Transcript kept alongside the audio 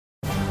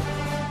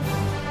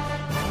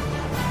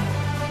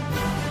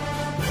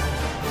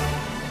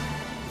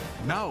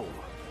Now,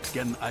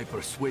 can I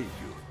persuade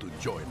you to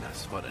join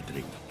us for a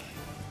drink?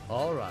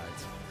 All right,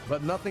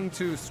 but nothing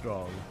too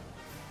strong.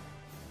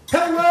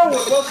 Hello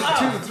and welcome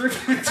to the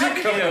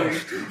 322 Company,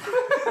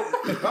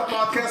 a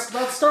podcast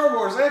about Star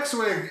Wars,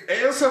 X-Wing,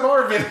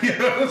 ASMR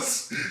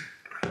videos,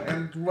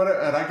 and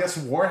I guess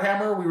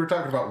Warhammer. We were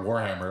talking about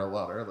Warhammer a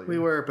lot earlier. We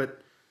were,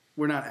 but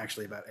we're not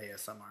actually about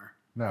ASMR.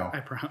 No. I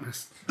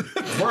promise.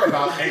 We're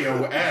about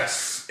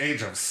AOS,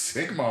 Age of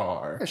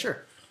Sigmar. Yeah,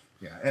 sure.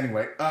 Yeah,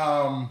 anyway,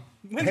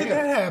 When did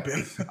that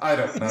happen? I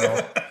don't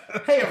know.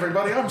 Hey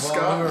everybody, I'm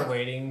Scott. We were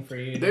waiting for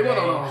you. They went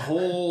on a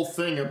whole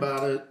thing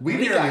about it. We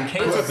We got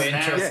Caleb nearly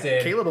interested.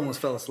 Yeah, Caleb almost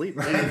fell asleep.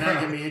 They did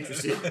not get me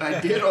interested. I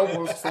did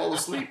almost fall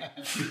asleep.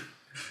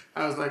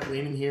 I was like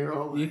leaning here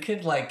all You the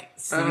could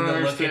see I the don't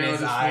look in understand his what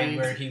this eye means.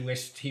 where he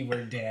wished he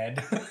were dead.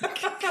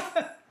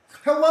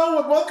 Hello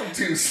and welcome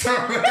to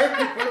Star Wars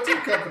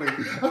Company,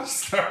 a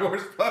Star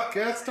Wars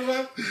podcast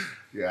about.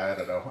 Yeah, I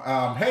don't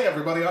know. Hey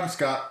everybody, I'm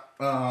Scott.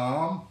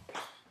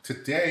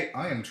 Today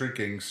I am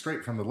drinking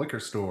straight from the liquor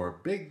store,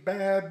 Big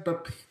Bad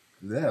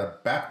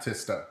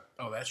Baptista.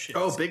 Oh, that shit.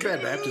 Oh, is Big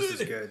good. Bad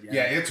Baptist is good.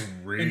 Yeah, it's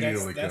And really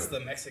that's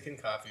good. the Mexican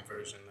coffee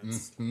version.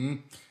 That's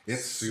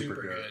It's super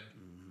good.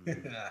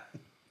 It's,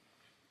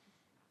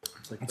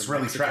 like It's the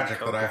really Mexican tragic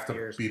that I have Coke to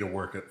beers. be to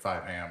work at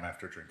 5 a.m.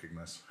 after drinking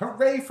this.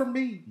 Hooray for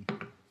me!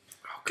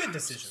 Good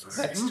decisions.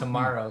 That's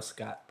tomorrow,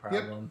 Scott.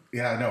 Problem.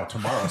 Yeah, I know.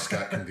 Tomorrow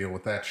Scott can deal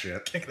with that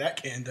shit. Kick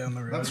that can down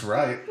the road. That's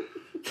right.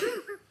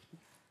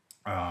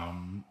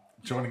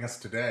 Joining us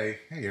today,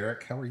 hey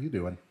Eric, how are you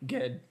doing?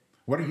 Good.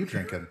 What are you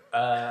drinking?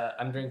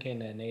 I'm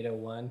drinking a NATO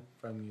 1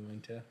 from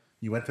Uinta.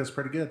 You went this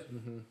pretty good.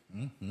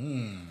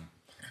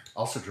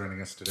 Also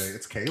joining us today,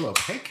 it's Caleb.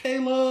 Hey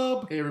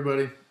Caleb! Hey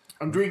everybody.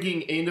 I'm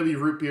drinking A&W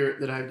root beer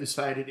that I've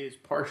decided is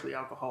partially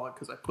alcoholic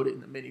because I put it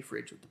in the mini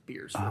fridge with the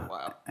beers for a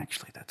while.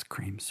 Actually, that's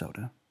cream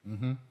soda.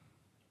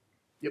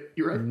 Yep,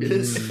 you're right. It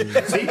is. See,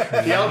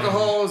 the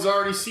alcohol has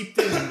already seeped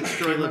in and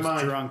destroyed my Caleb's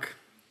mind. drunk.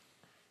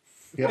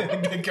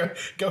 Yep.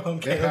 go home,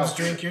 Caleb's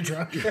drink. You're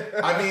drunk.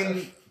 I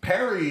mean,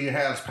 Perry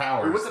has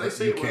powers Wait, what did I that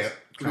say you it was? can't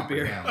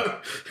comprehend.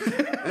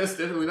 That's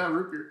definitely not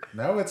root beer.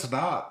 No, it's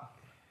not.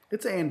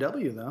 It's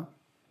A&W, though.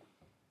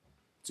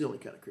 It's the only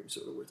kind of cream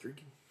soda worth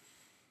drinking.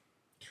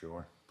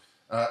 Sure.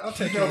 I'll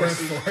take your word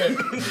for it.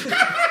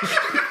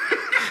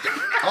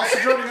 Also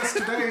joining us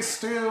today,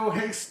 Stu.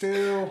 Hey,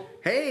 Stu.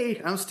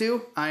 Hey, I'm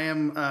Stu. I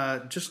am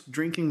just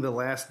drinking the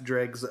last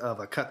dregs of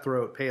a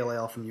Cutthroat Pale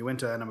Ale from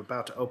Uinta, and I'm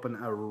about to open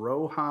a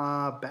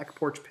Roja Back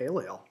Porch Pale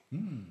Ale.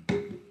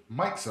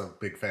 Mike's a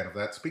big fan of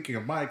that. Speaking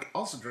of Mike,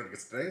 also joining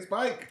us today is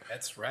Mike.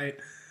 That's right.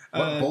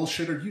 What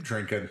bullshit are you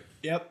drinking?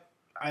 Yep.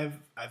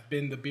 I've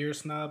been the beer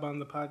snob on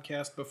the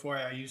podcast before.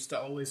 I used to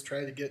always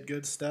try to get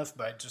good stuff,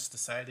 but I just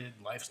decided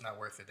life's not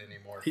worth it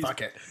anymore. Fuck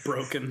it.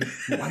 Broken.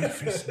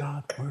 Life is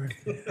not worth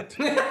it.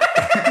 So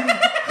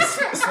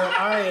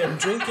I am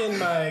drinking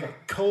my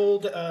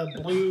cold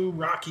blue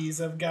Rockies.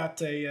 I've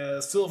got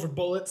a Silver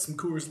Bullet, some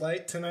Coors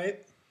Light tonight.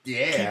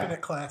 Yeah. Keeping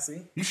it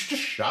classy. You should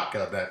just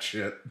shotgun that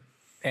shit.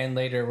 And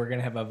later we're going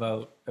to have a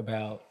vote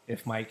about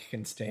if Mike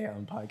can stay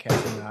on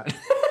podcast or not.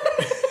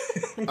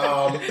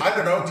 I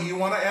don't know. Do you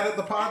want to edit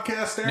the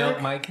podcast, Eric?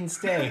 Nope, Mike can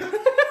stay.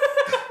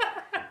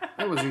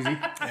 That was easy.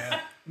 Yeah.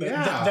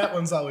 Yeah. That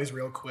one's always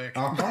real quick.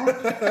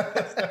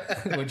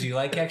 Would you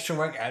like extra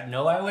work?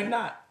 No, I would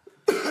not.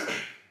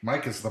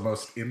 Mike is the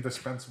most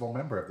indispensable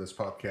member of this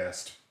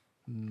podcast.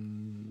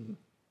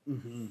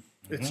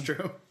 It's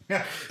true.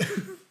 Yeah.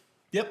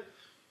 Yep.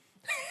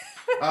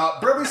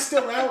 Brody's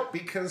still out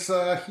because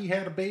he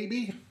had a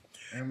baby.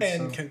 And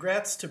so-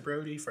 congrats to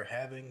Brody for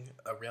having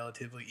a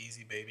relatively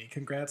easy baby.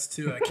 Congrats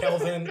to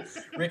Kelvin,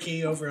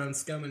 Ricky over on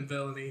Scum and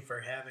Villainy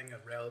for having a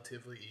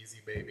relatively easy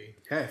baby.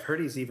 Yeah, I've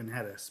heard he's even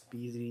had a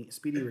speedy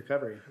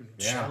recovery.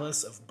 Yeah.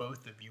 Jealous of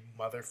both of you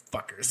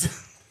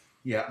motherfuckers.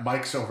 Yeah,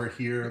 Mike's over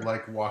here,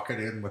 like, walking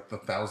in with the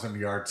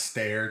 1,000-yard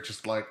stare,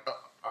 just like...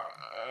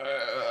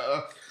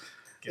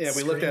 Yeah,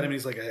 we looked at him and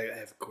he's like, I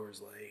have Coors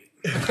Light.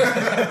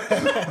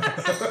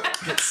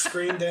 Get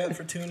screamed at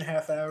for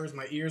 2.5 hours.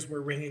 My ears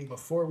were ringing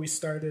before we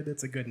started.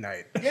 It's a good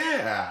night.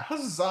 Yeah,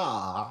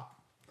 huzzah!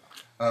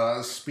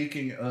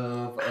 Speaking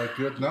of a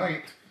good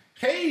night,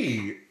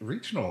 hey,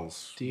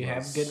 regionals. Do you have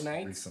was good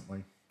nights?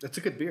 recently? That's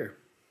a good beer.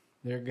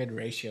 They're a good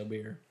ratio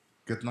beer.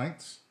 Good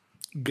nights.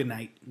 Good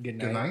night. Good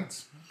night. Good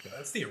nights.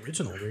 That's the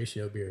original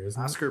ratio beer, isn't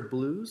it? Oscar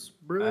Blues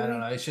Brewery? I don't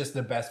know. It's just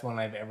the best one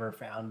I've ever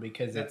found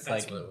because it's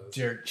That's like what it was.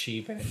 dirt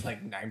cheap and it's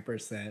like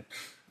 9%.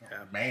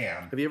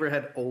 Man. Have you ever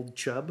had Old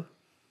Chub?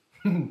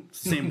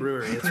 Same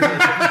brewery. It's,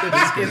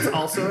 it's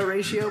also a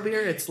ratio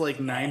beer. It's like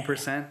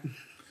 9%.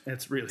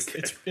 It's really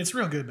good. It's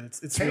real good, but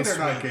it's Hey, real they're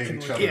not sweet. giving Can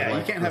each we- other Yeah, you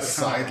like can't the have a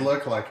ton of side them.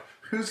 look like,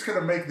 who's going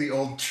to make the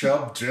old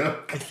chub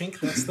joke? I think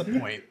that's the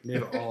point.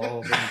 They've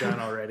all been done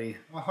already.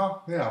 Uh-huh,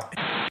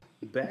 yeah.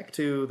 Back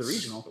to the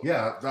regional.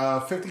 Yeah,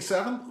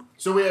 57?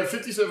 So we had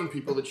 57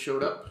 people that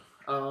showed up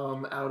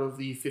out of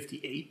the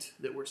 58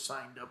 that were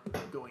signed up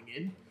going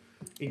in,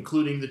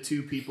 including the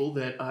 2 people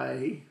that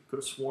I could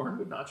have sworn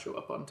would not show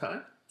up on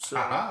time. So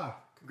Aha.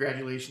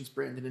 Congratulations,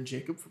 Brandon and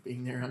Jacob, for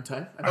being there on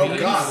time. Oh, I'm God.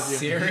 proud of you.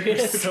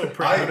 Serious? So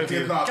proud I of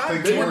did you. not God,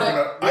 think they you were were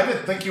gonna. I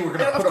didn't think you were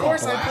gonna And put of him on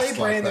course, I blast played like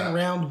Brandon that.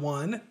 round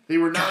 1. They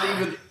were not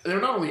even. They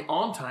were not only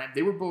on time.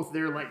 They were both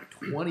there like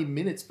 20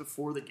 minutes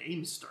before the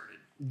game started.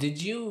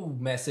 Did you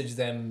message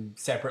them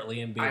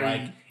separately and be I-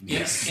 like,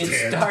 Yes, it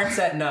did. starts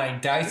at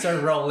 9, dice are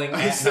rolling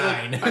at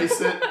 9? I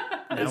sent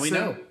we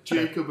know.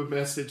 Jacob a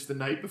message the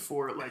night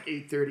before at like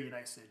 8:30, and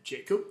I said,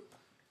 Jacob,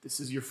 this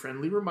is your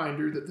friendly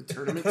reminder that the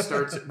tournament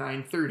starts at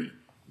 9:30.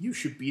 You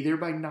should be there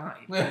by 9.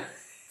 A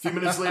few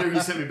minutes later, he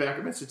sent me back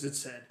a message that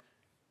said,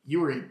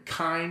 "You are a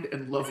kind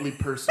and lovely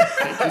person.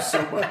 Thank you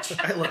so much."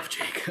 I love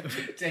Jacob.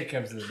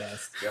 Jacob's the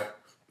best.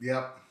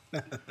 Yep.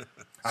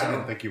 I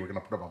didn't think you were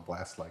gonna put him on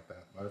blast like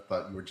that. I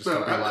thought you were just No,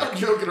 gonna be I'm not like,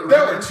 joking around.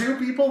 there were 2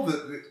 people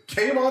that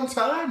came on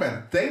time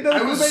and they know I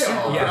who was they super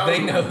are. Yeah, they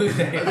know who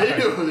they are. They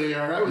know who they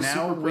are. I was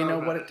Now super we proud know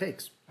about what it. it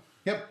takes.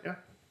 Yep. Yeah.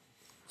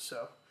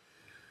 So,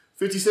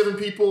 57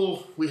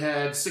 people. We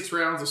had 6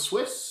 rounds of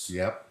Swiss.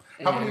 Yep.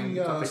 How And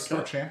many they store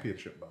cut.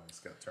 championship buys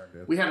got turned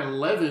in? We had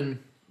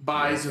 11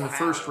 buys in the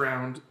first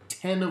round.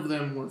 10 of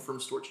them were from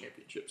store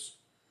championships.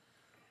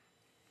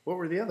 What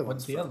were the other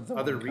ones? the from? other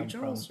Other one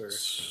come regionals? from? Or?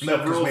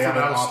 No, because Several we had from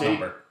an out of odd state.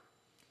 number.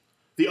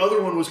 The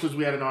other one was because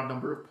we had an odd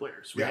number of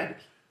players. Yeah.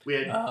 We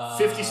had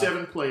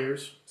 57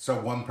 players. So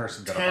one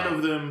person got a 10 buy.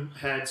 of them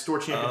had store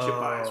championship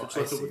buys, which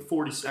I left us see. with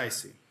 46. I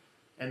see.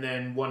 And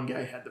then one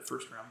guy had the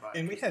first round buy.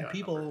 And we because he had got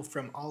people numbered.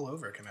 from all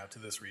over come out to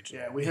this region.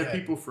 Yeah, we had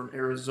people from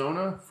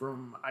Arizona,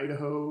 from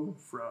Idaho,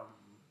 from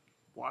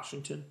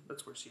Washington.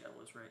 That's where Seattle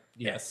is, right?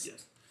 Yes.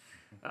 Yes.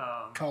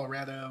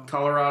 Colorado,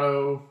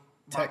 Colorado,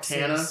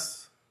 Montana.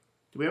 Texas,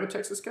 Do we have a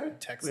Texas guy? We had a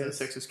Texas.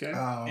 Texas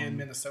guy. and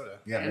Minnesota.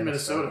 Yeah, And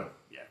Minnesota.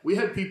 Yeah, we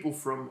had people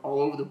from all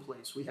over the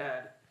place. We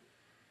had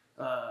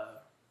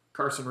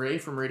Carson Ray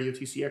from Radio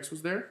TCX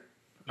was there.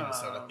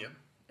 Minnesota, yep.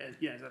 And,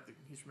 yeah,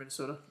 he's from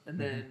Minnesota. And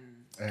then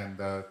And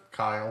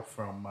Kyle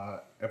from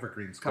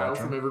Evergreen Kyle Squadron.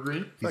 from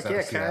Evergreen. He's Fuck out yeah,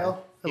 of Seattle.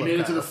 Kyle. He Hello, made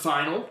it to Kyle. the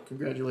final.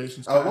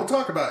 Congratulations. Oh, Kyle. we'll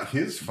talk about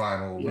his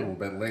final a little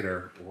bit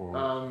later.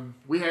 Or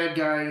We had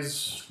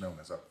guys. known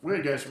as up. We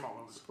had guys from all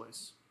over the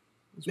place.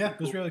 Yeah, it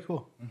was really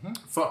cool.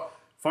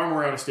 Far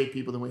more out of state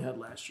people than we had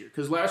last year.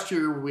 Because last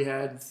year we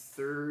had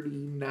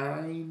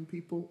 39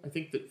 people, I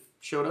think, that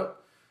showed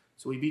up.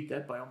 So we beat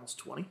that by almost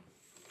 20.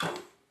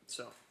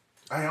 So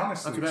I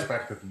honestly Not too bad.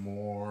 expected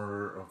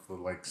more of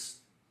the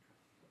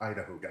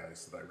Idaho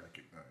guys that I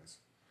recognize.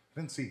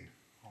 I didn't see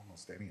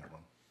almost any of them.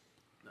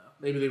 no,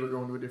 maybe they were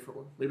going to a different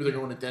one. Maybe they're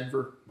going to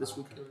Denver this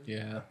weekend.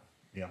 Yeah.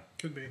 Yeah.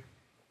 Could be.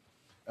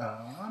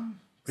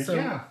 But So-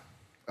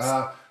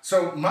 yeah.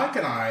 So Mike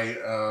and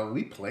I,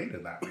 we played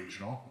in that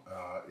regional.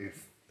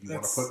 If you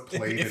want to put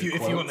played if you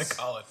in if you want to quotes.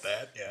 call it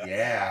that, yeah.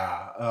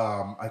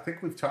 Yeah. I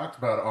think we've talked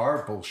about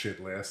our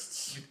bullshit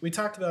lists. We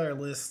talked about our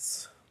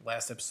lists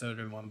last episode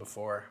and one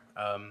before.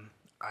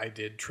 I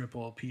did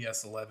triple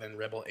PS11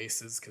 Rebel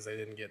Aces because I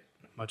didn't get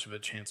much of a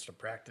chance to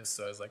practice.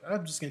 So I was like,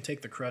 I'm just going to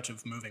take the crutch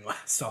of moving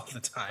last all the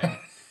time.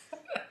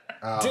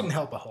 Didn't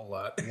help a whole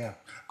lot. Yeah.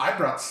 I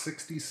brought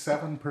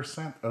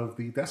 67% of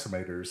the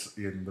decimators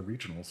in the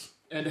regionals.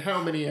 And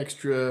how many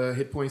extra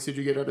hit points did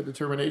you get out of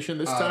Determination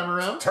this time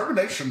around?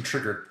 Termination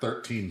triggered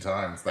 13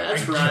 times.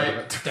 That's region right. of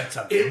it. That's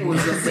a It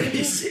was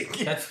amazing.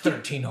 That's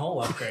 13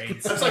 whole upgrades.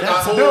 It's like That's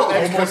a whole no,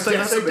 extra almost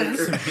another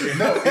decimator.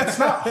 No, it's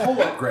not hull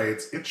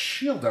upgrades. It's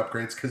shield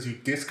upgrades because you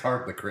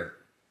discard the crit.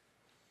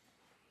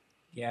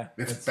 Yeah.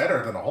 It's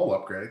better than a hull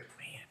upgrade.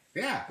 Man,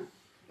 Yeah.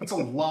 That's a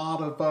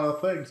lot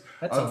of things.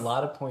 that's a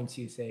lot of points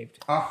you saved.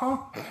 Uh-huh.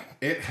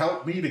 It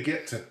helped me to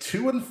get to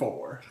 2 and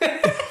 4.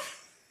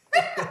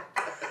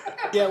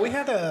 Yeah, we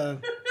had a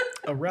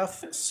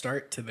rough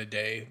start to the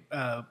day.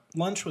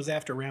 Lunch was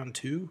after round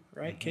 2,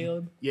 right,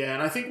 Caleb? Yeah,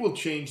 and I think we'll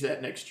change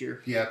that next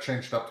year. Yeah, it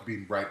changed up to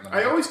being right in the I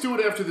middle. always do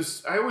it after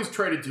this. I always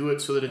try to do it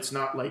so that it's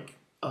not like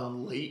a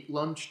late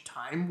lunch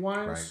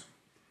time-wise Right.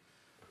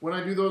 when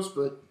I do those,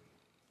 but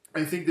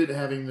I think that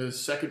having the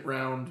second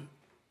round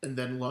and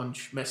then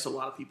lunch messed a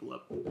lot of people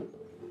up.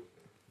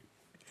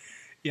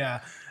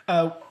 Yeah.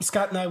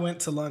 Scott and I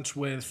went to lunch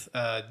with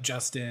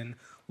Justin,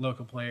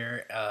 local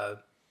player,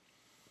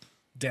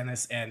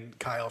 Dennis, and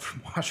Kyle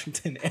from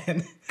Washington.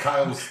 And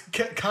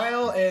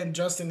Kyle and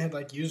Justin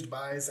had used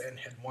buys and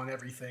had won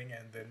everything.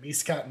 And then me,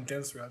 Scott, and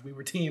Dennis we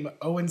were team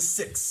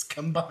 0-6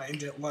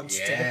 combined at lunch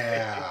today.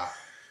 Yeah.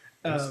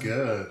 It was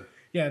good.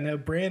 Yeah, no,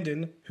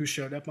 Brandon, who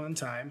showed up on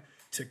time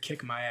to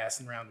kick my ass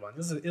in round 1.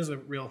 This is a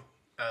real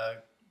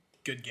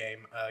good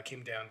game.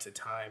 Came down to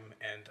time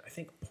and I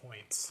think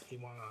points. He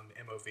won on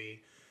MOV.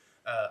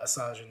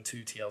 Asajin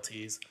 2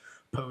 TLTs.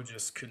 Poe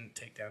just couldn't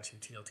take down 2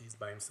 TLTs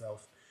by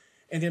himself.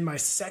 And in my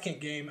second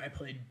game, I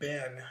played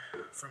Ben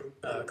from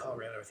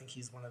Colorado. I think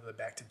he's one of the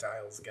Back to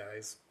Dials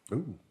guys.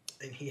 Ooh.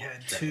 And he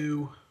had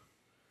 2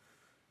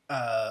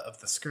 of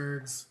the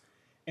Skurgs.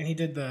 And he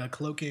did the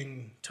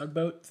cloaking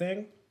tugboat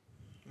thing,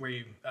 where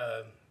you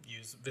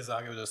use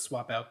Visago to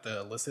swap out the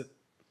illicit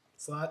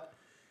slot.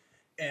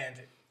 And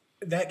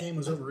that game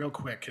was over real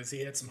quick because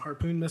he had some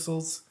harpoon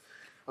missiles.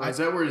 Is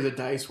that where the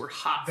dice were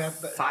hot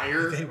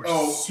fire? They were I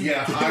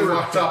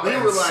walked up They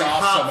and were like saw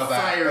hot some of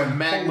that. fire, and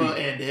magma,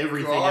 holy and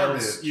everything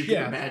garbage. else you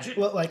can imagine.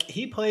 Well, like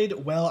he played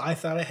well. I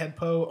thought I had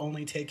Poe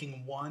only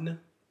taking one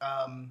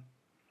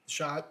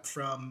shot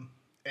from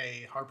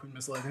a harpoon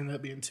missile. It ended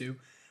up being 2.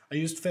 I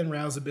used Fenn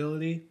Rao's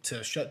ability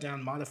to shut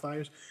down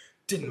modifiers.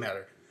 Didn't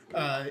matter.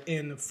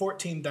 In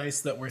 14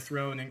 dice that were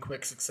thrown in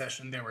quick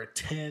succession, there were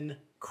 10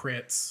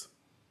 crits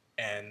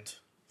and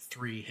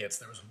 3 hits.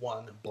 There was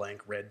 1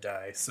 blank red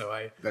die.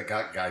 So That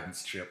got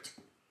guidance chipped.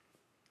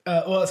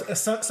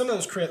 some of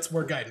those crits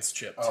were guidance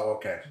chipped. Oh,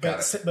 okay. Got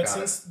But it.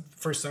 since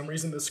for some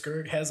reason the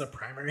Skurg has a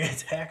primary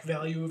attack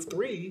value of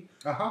 3,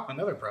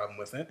 another problem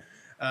with it.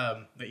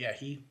 But yeah,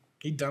 he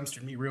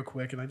dumpstered me real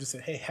quick, and I just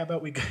said, "Hey, how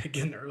about we get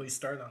an early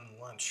start on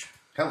lunch?"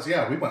 Hells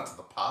yeah, we went to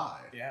the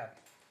pie. Yeah.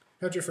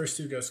 How'd your first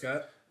 2 go,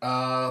 Scott?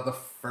 The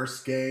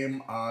first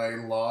game I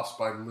lost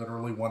by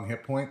literally 1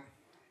 hit point.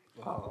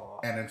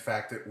 And in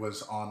fact, it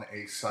was on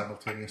a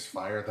simultaneous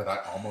fire that I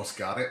almost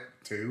got it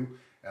too.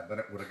 And then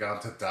it would have gone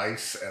to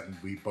dice, and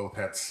we both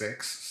had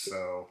 6.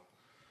 So,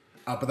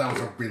 but that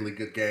was a really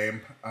good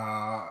game.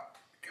 God,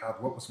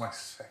 what was my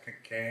second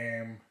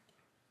game?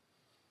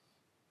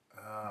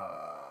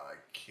 I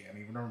can't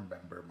even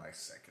remember my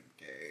second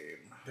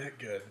game. That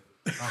good.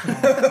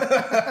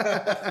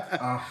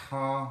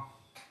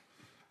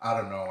 I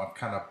don't know. I've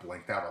kind of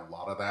blanked out a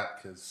lot of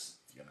that because,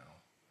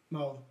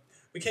 Well,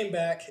 we came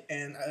back,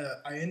 and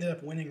I ended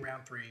up winning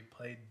round 3.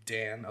 Played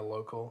Dan, a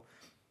local.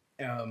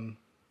 And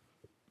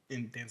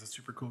Dan's a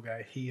super cool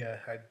guy. He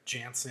had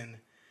Jansen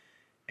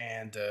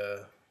and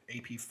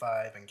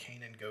AP5 and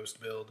Kanan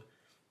Ghost build.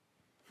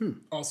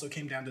 Also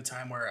came down to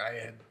time where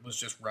I was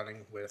just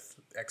running with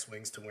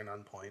X-Wings to win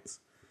on points.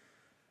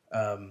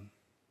 And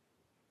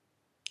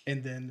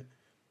then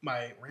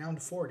my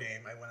round 4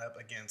 game, I went up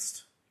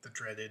against the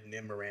dreaded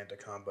Nim Miranda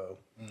combo.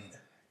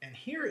 And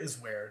here is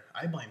where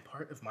I blame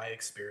part of my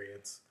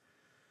experience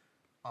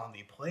on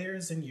the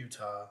players in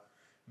Utah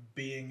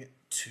being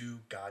too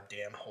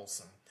goddamn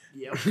wholesome.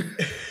 Yep.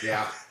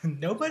 yeah.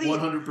 Nobody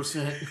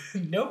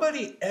 100%.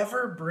 Nobody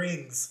ever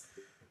brings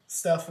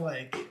stuff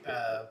like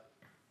Racklow.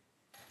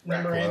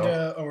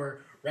 Miranda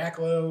or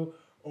Racklow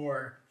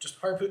or just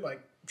harpoon,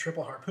 like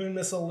triple harpoon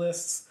missile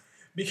lists,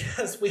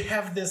 because we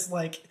have this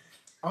like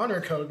honor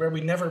code where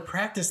we never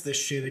practice this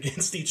shit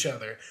against each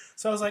other.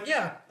 So I was like,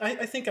 yeah,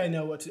 I think I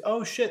know what to.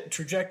 Oh shit,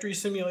 trajectory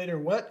simulator.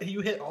 What?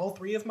 You hit all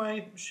 3 of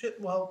my shit?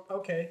 Well,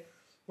 okay,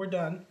 we're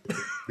done.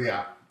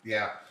 Yeah.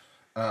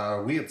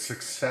 We had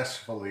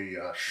successfully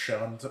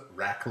shunned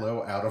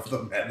Racklow out of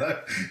the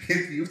meta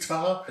in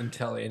Utah.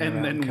 Until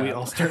And then we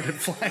all started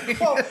flying.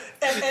 Well,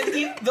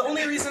 the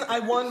only reason I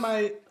won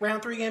my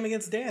round 3 game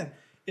against Dan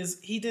is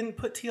he didn't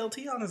put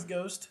TLT on his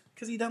ghost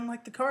because he doesn't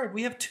like the card.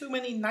 We have too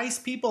many nice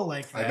people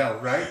like that. I know,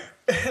 right?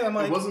 And I'm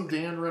like, Wasn't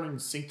Dan running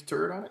synced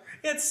turret on it?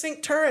 it's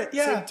sync turret,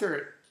 yeah. Synced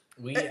turret.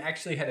 We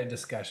actually had a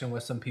discussion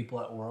with some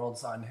people at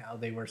Worlds on how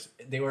they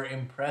were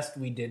impressed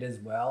we did as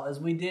well as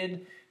we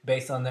did,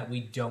 based on that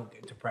we don't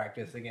get to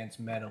practice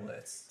against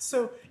medalists.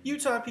 So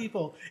Utah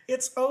people,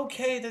 it's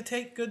okay to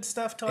take good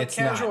stuff to like It's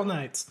casual not.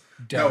 nights.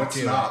 No,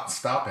 it's not.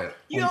 Stop it.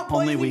 You don't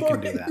play Only we anymore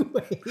can do that.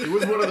 anyway. It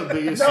was one of the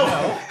biggest.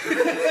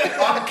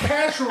 On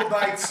casual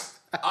nights,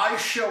 I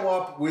show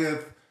up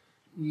with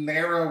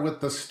Nara with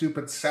the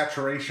stupid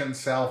saturation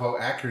salvo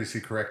accuracy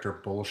corrector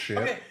bullshit.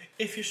 Okay,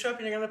 if you show up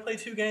and you're gonna play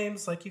 2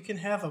 games, like you can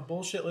have a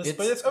bullshit list,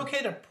 but It's- it's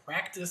okay to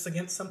practice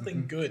against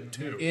something good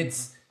too.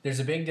 There's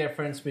a big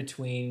difference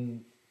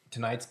between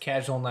tonight's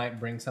casual night,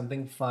 bring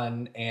something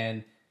fun,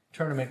 and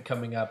tournament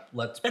coming up.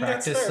 Let's And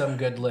that's practice fair. some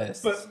good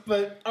lists.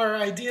 But our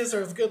ideas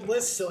of good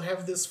lists still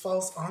have this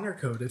false honor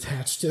code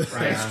attached to them.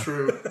 That's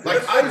true.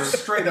 Like, I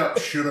straight up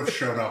should have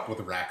shown up with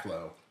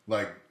Racklow.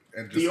 Like,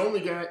 and just, The only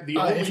guy If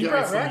you guy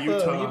brought from Racklow,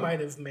 Utah. you might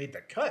have made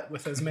the cut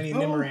with as many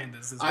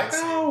Nimerandas as I we've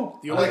seen. know.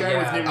 The only guy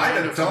with I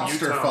had Nimranda a from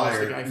dumpster Utah was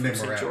fire the guy from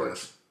St. George.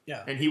 Nimerandas.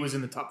 Yeah. And he was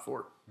in the top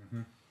 4.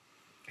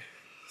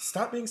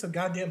 Stop being so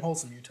goddamn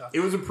wholesome, Utah. It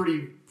was a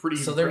pretty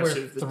So there were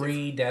impressive.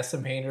 3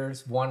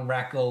 decimators, 1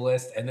 Racklow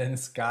list, and then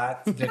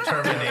Scott's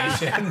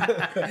determination.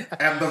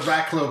 And the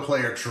Racklow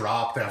player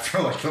dropped after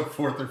like the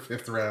 4th or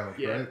 5th round,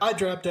 Yeah. right? I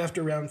dropped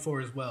after round 4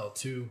 as well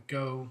to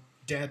go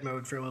dad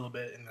mode for a little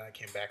bit, and then I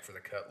came back for the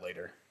cut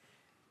later.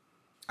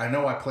 I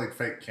know I played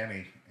Fake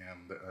Kenny,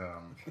 and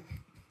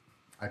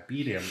I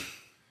beat him,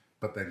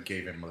 but then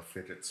gave him a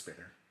fidget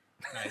spinner.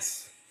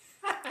 Nice.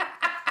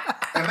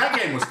 And that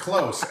game was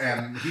close,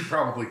 and he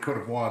probably could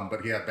have won,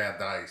 but he had bad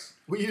dice.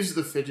 We used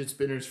the fidget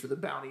spinners for the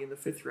bounty in the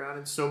 5th round,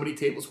 and so many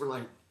tables were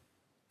like,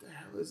 "The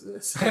hell is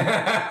this?"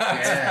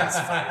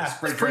 Yeah, it's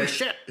pretty great.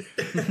 shit.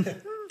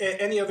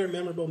 Any other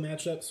memorable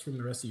matchups from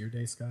the rest of your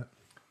day, Scott?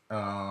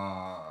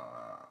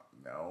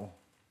 No.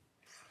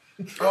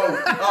 Maul.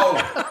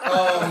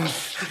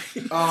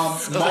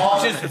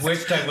 Just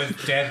wished I was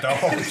dead the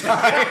whole time.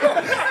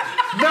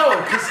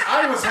 No, because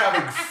I was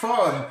having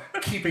fun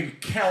keeping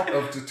count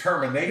of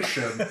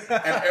determination,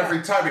 and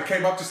every time it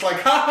came up, just like,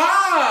 ha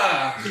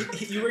ha!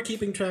 You were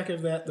keeping track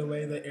of that the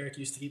way that Eric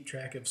used to keep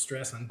track of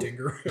stress on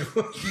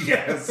Dingaroo.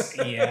 Yes.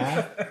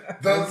 Yeah.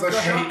 The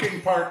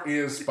shocking part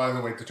is, by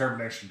the way,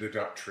 determination did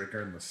not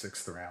trigger in the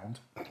 6th round.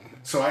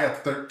 So I had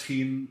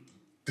 13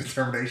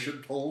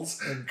 determination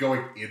pulls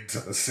going into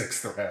the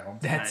 6th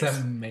round. That's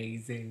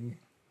amazing.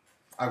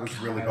 I was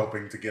really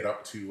hoping to get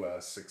up to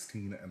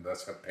 16 and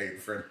thus have paid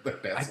for the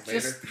I Decimator.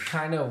 just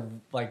kind of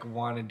like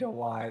wanted to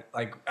watch.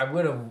 Like I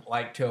would have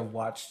liked to have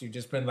watched you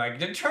just been like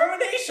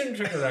determination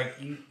trigger. Like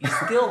you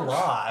still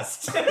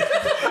lost.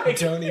 I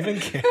don't even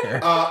care.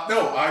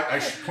 No, I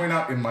should point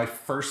out in my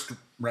first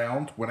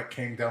round, when it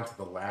came down to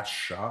the last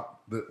shot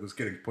that was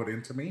getting put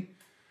into me,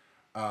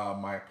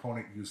 my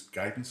opponent used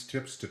guidance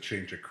tips to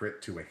change a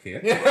crit to a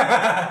hit.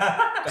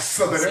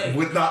 So that it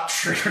would not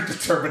trigger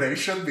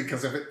determination,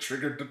 because if it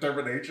triggered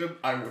determination,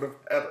 I would have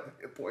had a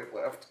hit point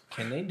left.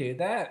 Can they do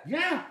that?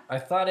 Yeah. I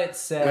thought it Was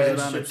said. it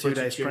on a Ships, 2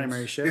 dice ships.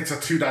 primary ship? It's a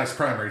 2 dice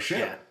primary ship.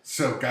 Yeah.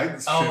 So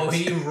guidance Oh, tips.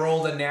 he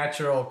rolled a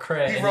natural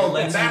crit. He and rolled it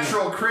lets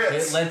natural you,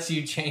 crits. It lets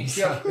you change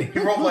Yeah, something. he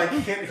rolled like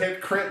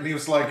hit, crit, and he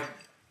was like,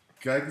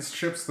 guidance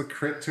chips the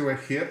crit to a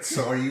hit,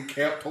 so you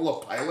can't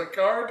pull a pilot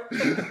card?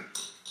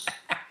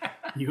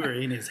 You were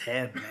in his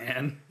head,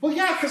 man. Well,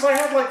 yeah, because I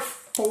had like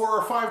 4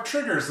 or 5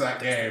 triggers that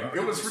game.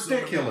 It was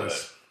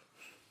ridiculous.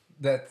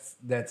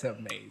 That's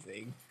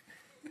amazing.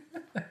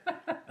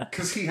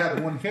 Because he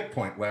had 1 hit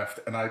point left,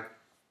 and I,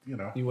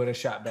 You would have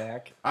shot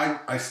back.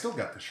 I still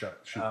got the shoot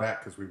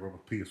back because we were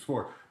with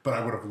PS4, but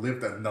I would have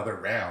lived another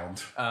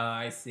round.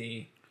 I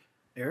see.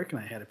 Eric and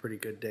I had a pretty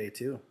good day,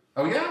 too.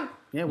 Oh, yeah?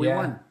 Yeah, we Yeah.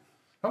 won.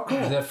 Oh,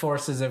 cool. The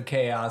forces of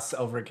chaos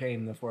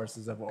overcame the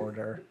forces of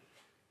order.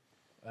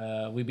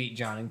 We beat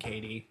John and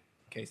Katie,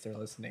 in case they're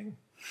listening.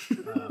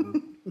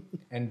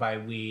 And by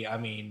we, I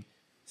mean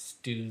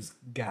Stu's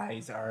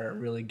guys are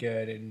really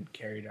good and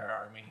carried our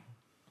army.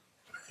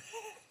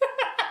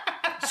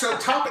 So,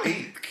 top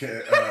 8,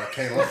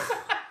 Caleb.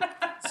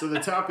 So the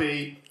top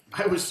 8,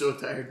 I was so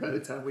tired by the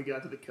time we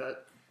got to the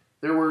cut.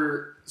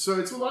 So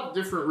it's a lot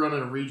different running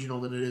a regional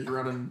than it is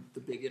running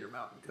the big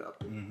Intermountain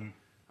Cup. Mm-hmm.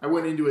 I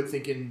went into it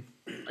thinking,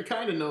 I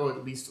kind of know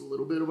at least a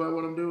little bit about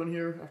what I'm doing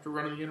here after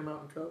running the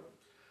Intermountain Cup.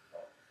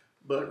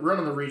 But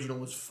running the regional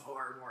was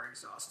far more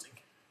exhausting.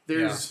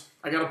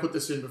 I got to put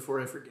this in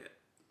before I forget.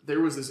 There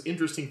was this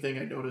interesting thing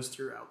I noticed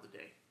throughout the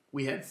day.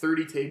 We had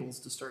 30 tables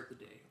to start the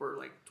day, or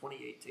like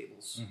 28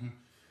 tables. Mm-hmm.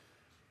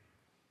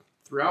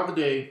 Throughout the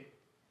day,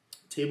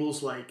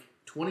 tables like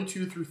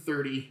 22 through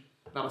 30,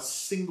 not a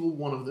single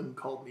one of them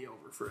called me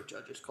over for a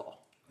judge's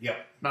call.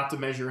 Yep. Not to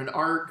measure an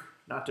arc,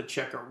 not to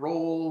check a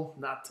roll,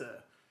 not to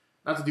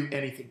do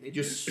anything. They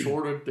just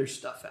sorted their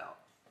stuff out.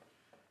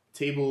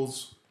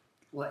 Tables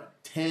like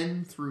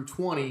 10 through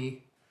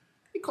 20,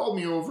 he called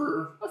me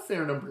over a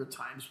fair number of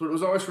times, but it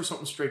was always for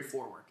something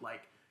straightforward,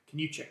 like, can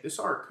you check this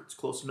arc? It's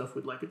close enough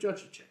we'd like a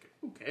judge to check it.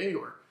 Okay,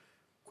 or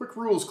quick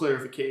rules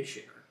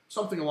clarification, or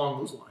something along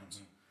those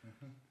lines.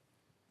 Mm-hmm.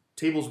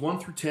 Tables 1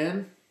 through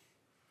 10,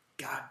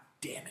 god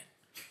damn it.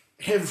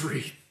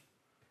 Every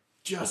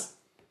just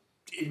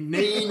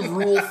inane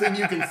rule thing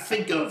you can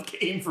think of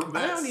came from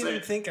that I don't even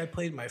set. think I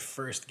played my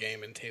first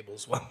game in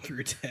tables 1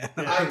 through 10.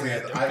 I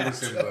did. I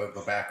was in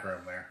the back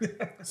room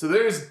there. So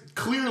there's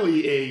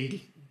clearly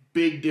a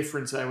big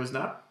difference I was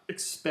not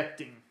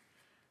expecting.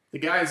 The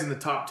guys in the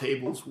top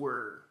tables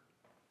were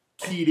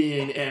keyed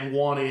in and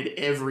wanted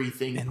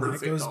everything And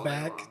perfect. that goes all day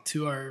long. back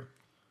to our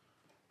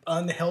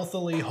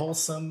unhealthily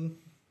wholesome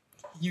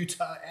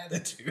Utah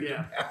attitude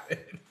Yeah. about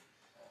it.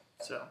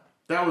 So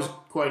that was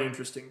quite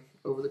interesting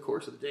over the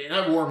course of the day. And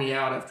that wore me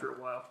out after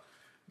a while.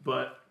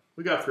 But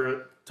we got through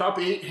it. Top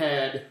 8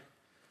 had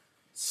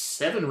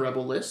 7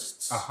 rebel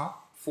lists. Uh-huh.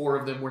 4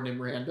 of them were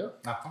Nimranda.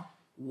 Uh-huh.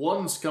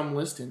 1 scum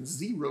list and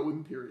 0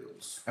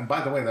 Imperials. And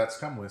by the way, that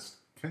scum list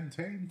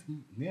contained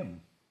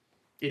Nim.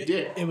 It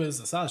did. It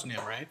was Asajj Nim,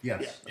 right?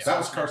 Yes. Yeah. That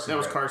was Carson. That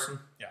was right? Carson.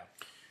 Yeah.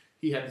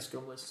 He had the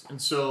scum list.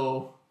 And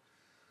so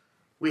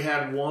we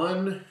had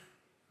 1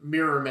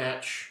 mirror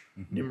match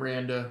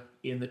Nimranda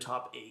in the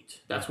top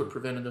 8. That's what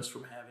prevented us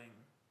from having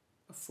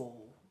a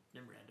full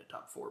Nimranda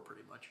top 4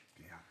 pretty much.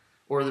 Yeah.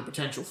 Or the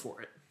potential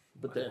for it.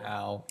 But then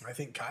Wow. I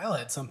think Kyle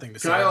had something to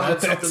say Kyle about had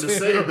that something to too.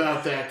 say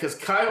about that because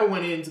Kyle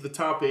went into the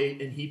top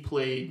 8 and he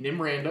played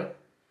Nimranda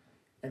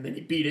and then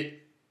he beat it.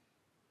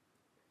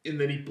 And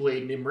then he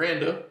played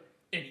Nimranda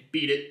and he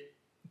beat it.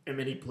 And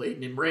then he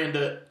played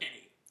Nimranda and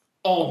he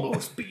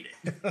almost beat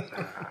it.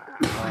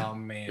 Oh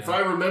man. If I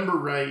remember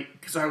right,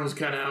 because I was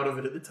kind of out of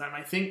it at the time,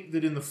 I think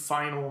that in the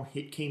final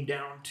it came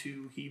down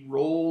to he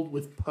rolled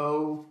with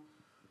Poe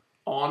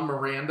on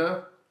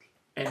Miranda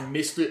and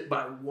missed it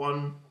by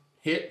 1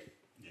 hit,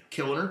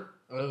 killing her.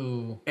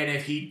 Oh. And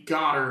if he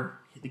got her,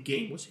 the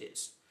game was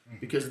his.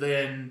 Because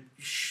then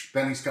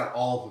Then he's got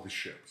all of the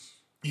ships.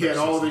 he had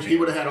Versus the he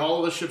would have Nim. had all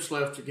of the ships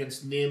left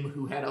against Nim,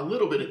 who had a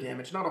little bit of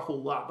damage, not a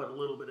whole lot, but a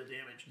little bit of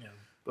damage. Yeah.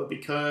 But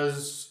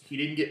because he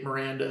didn't get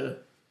Miranda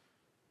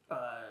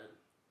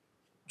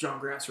John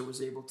Grasser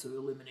was able to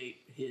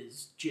eliminate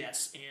his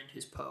Jess and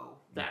his Poe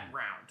that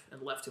round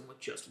and left him with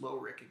just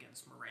Lowrick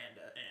against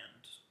Miranda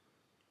and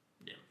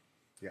Nim.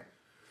 Yeah.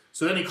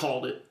 So then he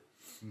called it.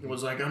 It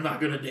was like, I'm not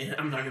gonna.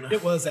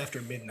 It was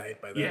after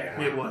midnight by then. Yeah,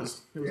 it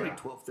was. It was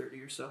like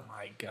 12:30 or so.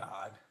 My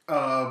God.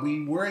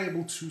 We were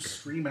able to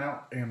stream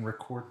out and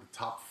record the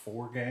top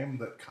 4 game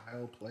that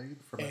Kyle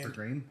played from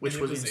Evergreen. Which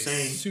And was it a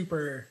insane.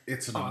 super.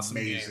 It's an awesome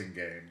amazing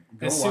game.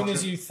 Go As soon watch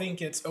as it. you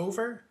think it's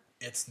over,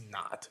 it's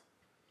not.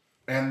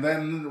 And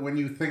then when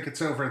you think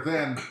it's over,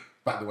 then,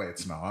 by the way,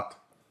 it's not.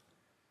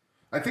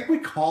 I think we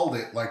called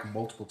it like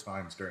multiple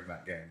times during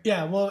that game.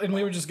 Yeah, well, and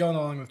we were just going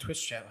along with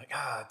Twitch chat, like,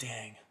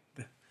 dang,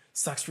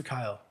 sucks for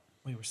Kyle.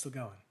 Wait, we're still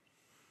going.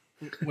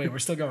 Wait, we're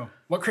still going.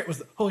 What crit was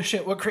that? Holy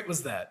shit, what crit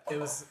was that? It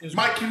was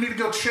Mike, you need to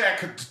go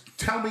check.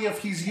 Tell me if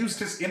he's used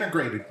his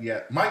integrated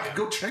yet. Mike,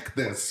 go check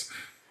this.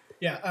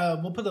 Yeah,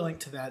 we'll put a link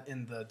to that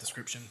in the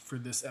description for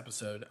this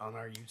episode on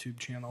our YouTube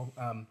channel.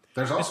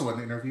 There's also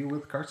an interview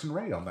with Carson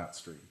Ray on that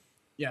stream.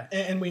 Yeah,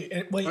 and we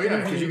Oh yeah,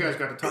 because you guys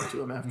got to talk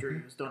to him after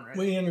he was done, right?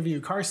 we interview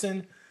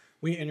Carson,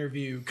 we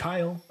interview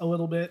Kyle a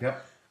little bit.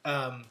 Yep.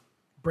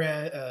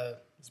 Brad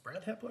is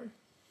Brad Hepler?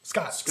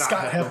 Scott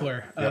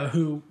Hepler. Hepler,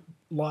 who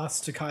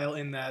lost to Kyle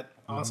in that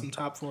awesome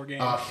top 4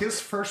 game. His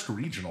first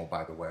regional,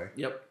 by the way,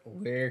 Yep.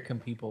 Where can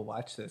people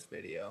watch this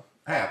video?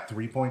 at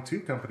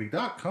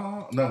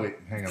 3.2company.com. No, wait,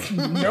 hang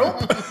on. Nope.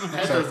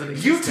 That doesn't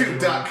exist anymore.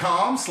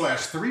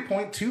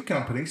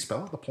 YouTube.com/3.2company.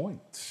 Spell the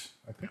point.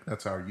 I think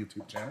that's our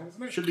YouTube channel,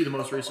 isn't it? Should be the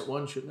most recent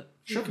one, shouldn't it?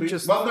 Should be.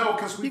 Just, Well, no,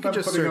 because you we've can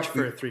been just putting search up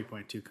for a the,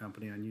 3.2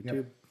 company on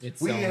YouTube.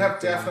 It's we only have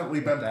down definitely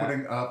with been that.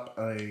 putting up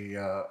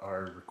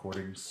our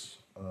recordings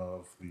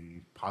of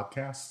the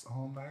podcasts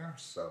on there.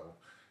 So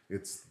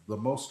it's the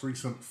most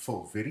recent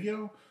full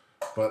video,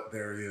 but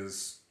there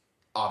is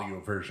audio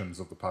versions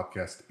of the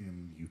podcast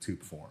in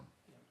YouTube form.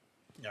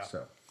 Yeah.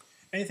 So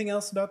Anything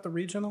else about the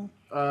regional?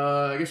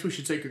 I guess we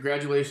should say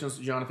congratulations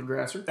to Jonathan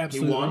Grasser.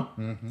 Absolutely. He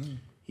won.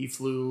 He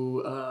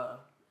flew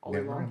all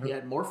day long. He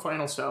had more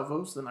final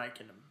salvos than I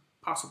can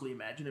possibly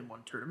imagine in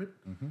one tournament.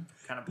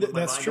 Kind of blew my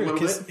That's mind a true. little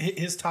Because bit.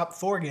 his top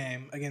 4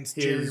 game against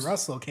Jerry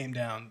Russell came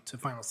down to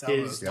final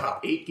salvos. His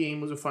top 8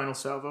 game was a final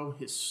salvo.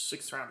 His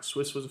 6th round of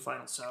Swiss was a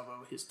final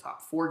salvo. His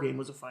top 4 game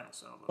was a final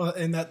salvo. Well,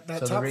 and that So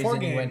the top 4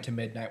 reason he game, went to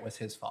midnight was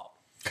his fault.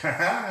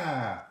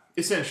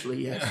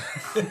 Essentially, yes.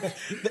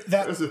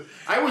 that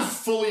I was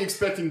fully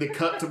expecting the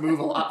cut to move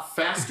a lot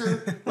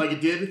faster, like it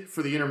did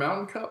for the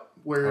Intermountain Cup,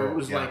 where it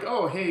was yeah. like,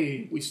 oh,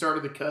 hey, we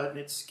started the cut and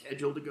it's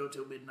scheduled to go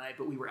till midnight,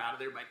 but we were out of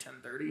there by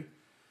 10:30.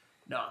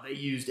 No, they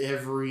used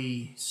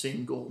every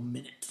single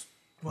minute.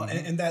 well,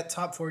 and that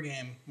top 4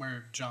 game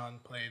where John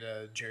played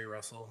Jerry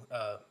Russell,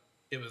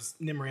 it was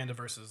Nimranda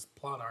versus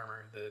Plot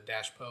Armor, the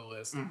Dash Po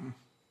list,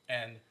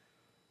 and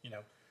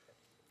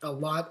a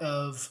lot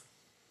of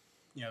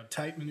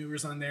tight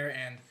maneuvers on there,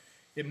 and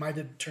it might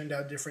have turned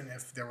out different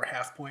if there were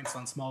half points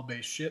on small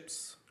base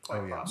ships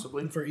Quite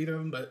possibly. for either of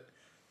them, but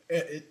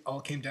it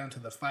all came down to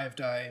the 5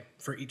 die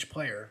for each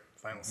player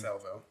final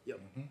salvo. Yep.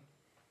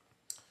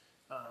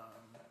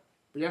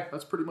 But yeah,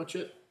 that's pretty much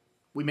it.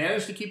 We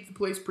managed to keep the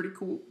place pretty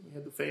cool. We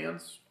had the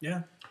fans.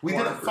 Yeah, we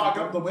didn't fog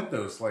up the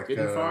windows like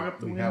Didn't fog up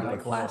the we windows. have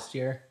Like last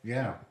year.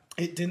 Yeah.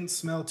 it didn't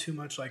smell too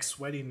much like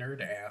sweaty nerd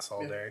ass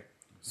all day.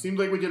 Seemed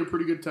like we did a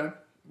pretty good time.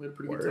 We had a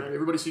pretty good time.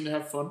 Everybody seemed to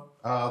have fun.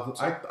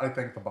 I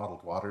think the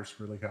bottled waters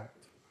really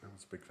helped. I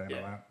was a big fan Yeah.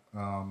 of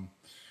that.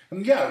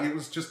 And yeah, it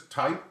was just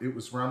tight. It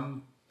was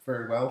run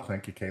very well.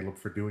 Thank you, Caleb,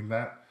 for doing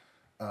that.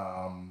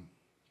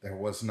 There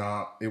was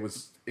not. It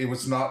was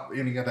not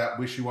any of that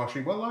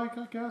wishy-washy. Well, I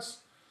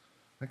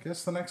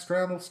guess the next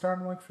round will start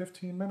in like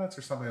 15 minutes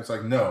or something. It's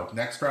like, no,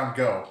 next round,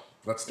 go.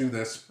 Let's do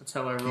this. That's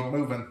how I Keep roll.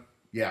 moving.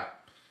 Yeah.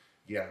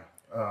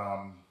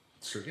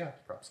 So yeah,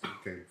 props to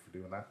Caleb for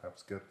doing that. That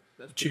was good.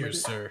 That's pretty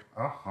Cheers, much it.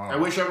 sir. I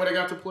wish I would have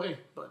got to play,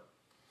 but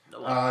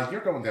no luck. You're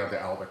going down to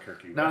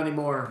Albuquerque. Right? Not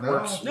anymore. No.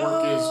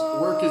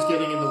 Work is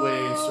getting in the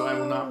way, so I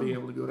will not be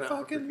able to go to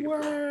Albuquerque. Fucking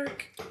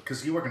work.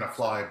 Because you were going to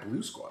fly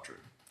Blue Squadron.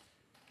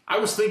 I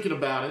was thinking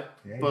about it,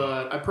 Yeah.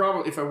 but I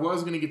probably, if I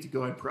was going to get to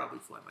go, I'd probably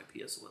fly my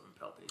PS11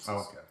 Pal bases.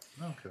 Oh,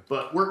 okay.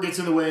 But work gets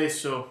in the way,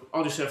 so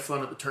I'll just have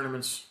fun at the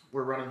tournaments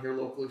we're running here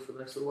locally for the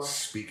next little while.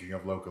 Speaking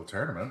of local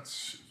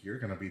tournaments, you're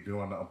going to be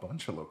doing a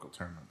bunch of local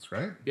tournaments,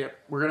 right? Yep,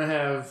 we're going to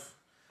have,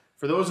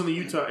 for those in the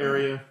Utah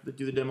area that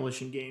do the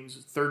Demolition Games,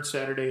 the third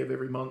Saturday of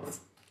every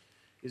month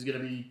is going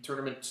to be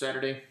Tournament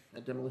Saturday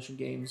at Demolition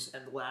Games,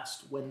 and the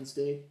last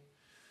Wednesday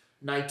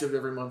night of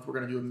every month we're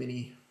going to do a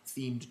mini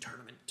themed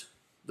tournament.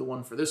 The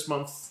one for this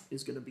month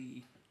is going to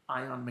be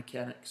Ion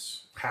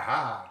Mechanics.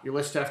 Haha. Your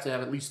list have to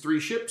have at least 3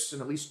 ships,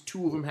 and at least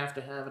 2 of them have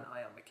to have an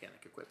Ion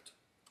Mechanic equipped.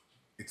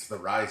 It's the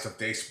rise of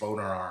Dace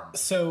Boner Arm.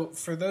 So,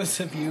 for those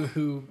of you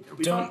who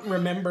don't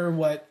remember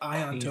what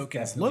ion He's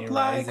tokens definitely look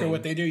like or rising.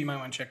 what they do, you might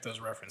want to check those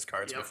reference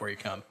cards Yep. before you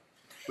come.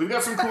 We've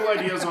got some cool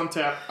ideas on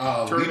tap.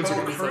 Tournaments are Limo going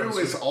to be fun Crew this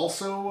is year.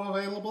 also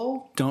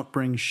available. Don't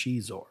bring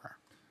Shizor.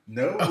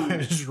 No.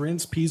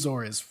 Rince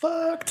Pizor is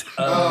fucked.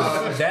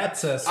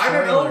 That's a I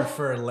don't know. spoiler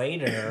for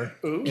later.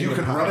 You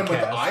can run him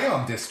with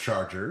ion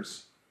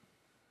dischargers.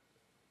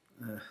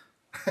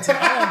 It's an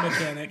ion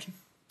mechanic.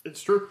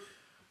 It's true.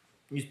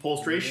 Use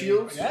pulse ray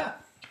shields. Yeah.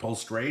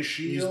 Pulse ray Use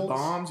shields. the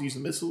bombs. Use the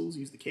missiles.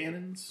 Use the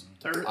cannons.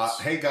 Turrets.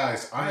 Hey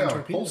guys, ion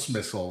torpedoes. pulse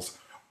missiles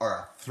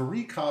are a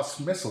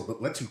 3-cost missile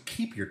that lets you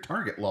keep your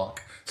target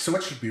lock, so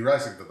it should be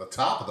rising to the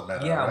top of the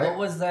meta, Yeah, right? what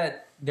was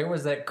that? There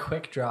was that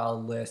quick draw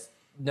list.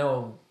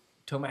 No,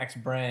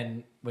 Tomax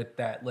Bren with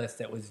that list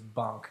that was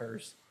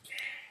bonkers.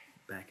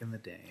 Back in the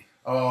day.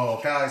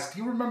 Oh, guys,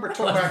 do you remember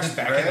Tomax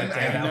Back in Bren the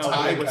day, and no,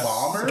 TIE it was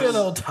Bombers? Good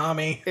old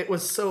Tommy. It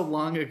was so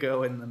long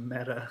ago in the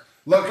meta.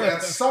 Look,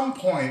 at some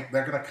point,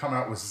 they're going to come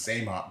out with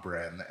Zaymot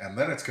Bren, and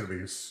then it's going to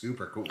be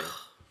super cool.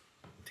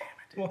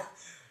 Well,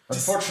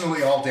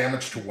 Unfortunately, all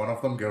damage to one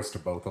of them goes to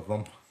both of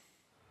them.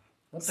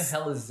 What the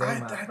hell is I,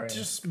 Zoma? that Bren?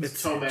 just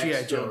It's Tomax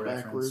G.I. Joe going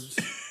reference. backwards.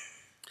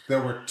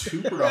 There were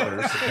 2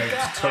 brothers named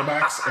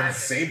Tomax and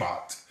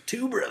Zaymot.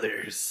 2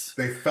 brothers.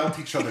 They felt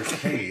each other's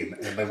pain,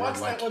 and they were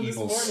watched like that one this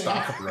evil morning.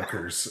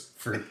 stockbrokers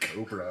for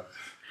Cobra.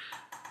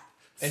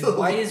 And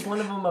why is one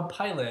of them a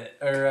pilot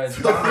or a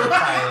bomber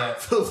pilot?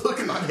 The look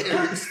on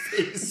Eric's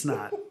face. It's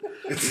not.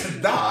 It's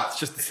not It's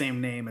just the same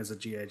name as a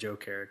G.I. Joe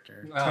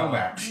character.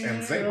 Tomax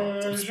and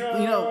Zaymot.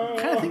 You know,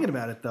 kind of thinking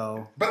about it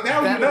though. But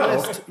now that you know.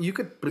 list, you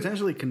could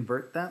potentially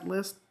convert that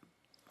list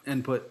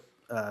and put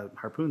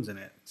harpoons in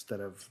it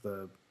instead of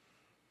the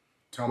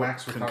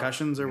Tomax with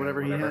concussions or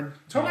whatever he had.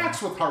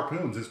 Tomax with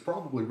harpoons is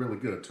probably really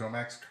good.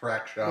 Tomax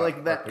crack shot.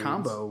 like that harpoons.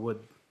 combo would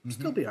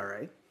still be all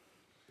right.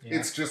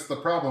 It's just the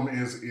problem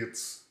is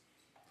it's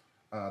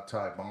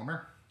TIE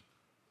Bomber,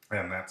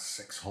 and that's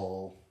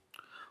 6-hole.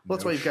 Well,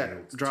 that's no why you've got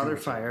shields, draw 2 their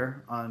of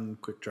fire on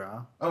quick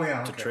draw Oh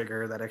yeah, to okay.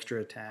 trigger that extra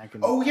attack.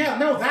 And Oh yeah,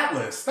 no, that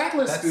list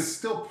That's- is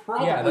still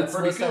probably Yeah, that's the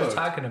pretty list I was good.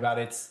 talking about.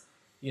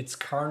 It's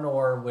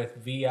Karnor with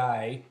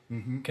VI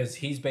because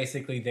he's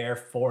basically there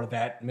for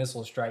that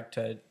missile strike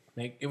to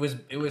make it was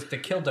to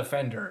kill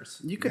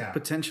defenders. you could Yeah.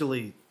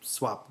 potentially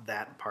swap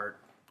that part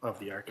of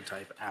the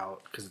archetype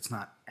out because it's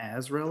not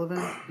as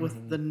relevant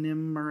with the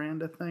Nim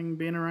Miranda thing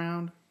being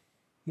around.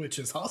 which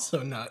is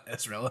also not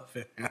as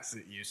relevant as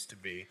it used to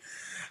be.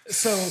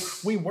 So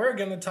we were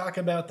going to talk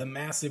about the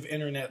massive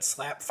internet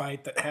slap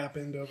fight that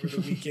happened over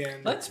the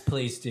weekend. Let's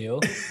please do.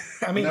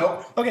 I mean,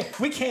 Nope. okay,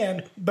 we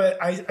can, but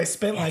I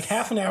spent like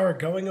half an hour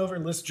going over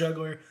List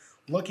Juggler,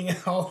 looking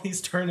at all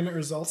these tournament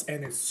results,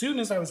 and as soon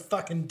as I was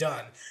fucking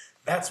done,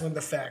 that's when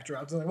the fact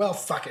dropped. I was like, well,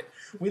 fuck it.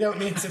 We don't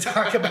need to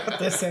talk about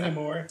this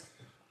anymore.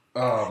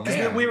 Oh Because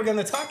man, we were going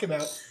to talk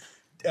about,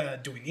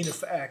 do we need a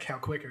FAQ? How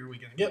quick are we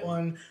going to get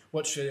one?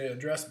 What should it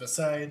address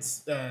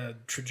besides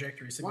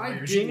trajectory Why simulator?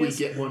 did Genius?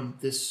 we get one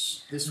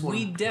this one?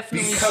 We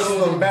definitely because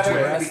should the meta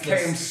address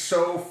became this.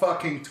 so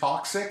fucking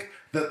toxic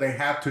that they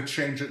had to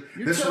change it.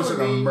 You're This was an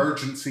telling me-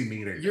 emergency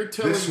meeting. You're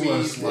telling this me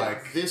was that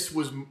like this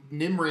was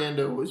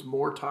Nimrando was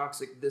more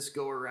toxic this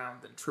go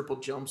around than Triple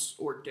Jumps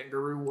or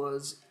Dengaroo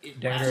was. In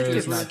last Dengaroo is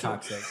year's not list?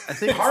 toxic. I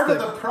think part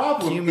it's of the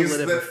problem is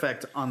cumulative that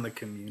effect on the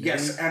community.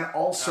 yes, and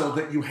also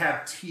that you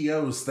had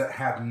TOs that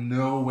had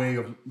no way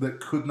of that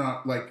could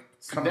not like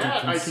come to That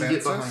I can consensus.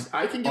 get behind.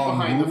 I can get on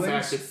behind the rulings.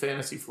 fact that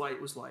Fantasy Flight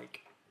was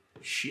like,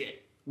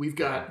 shit. We've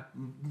got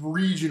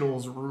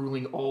regionals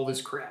ruling all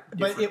this crap.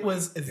 But it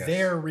was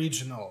their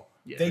regional.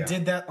 They Yeah.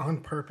 did that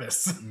on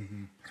purpose.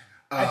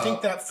 I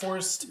think that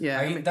forced Yeah,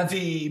 I mean,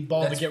 the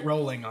ball to that's- get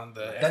rolling on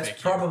the That's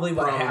FAQ. probably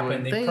what Probably.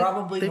 happened. They they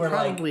probably were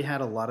probably like,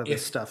 had a lot of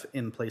this if- stuff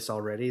in place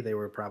already. They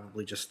were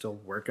probably just still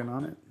working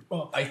on it.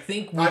 I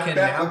think we I can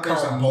bet now that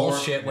there's call a more-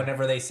 bullshit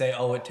whenever they say,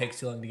 "Oh, it takes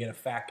too long to get a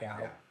FAQ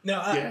out." No,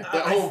 Yeah,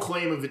 that whole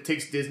claim of it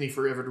takes Disney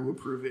forever to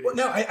approve it.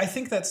 no, I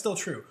think that's still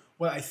true.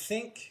 Well, I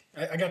think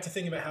I got to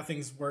think about how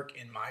things work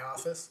in my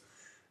office.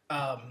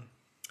 I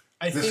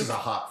This think is a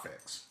hot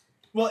fix.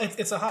 well,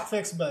 it's a hot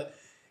fix, but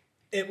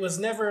it was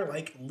never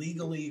like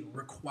legally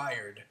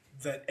required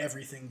that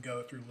everything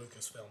go through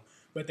Lucasfilm.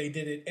 But they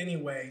did it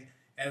anyway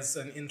as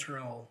an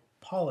internal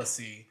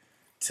policy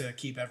to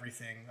keep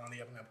everything on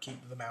the up and up,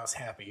 keep the mouse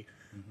happy.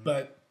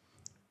 But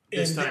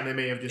this in time they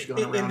may have just gone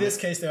in around this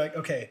it. case, they're like,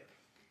 okay,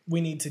 we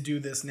need to do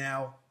this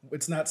now.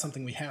 It's not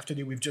something we have to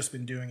do. We've just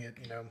been doing it,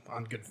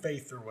 on good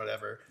faith or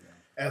whatever,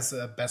 as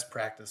a best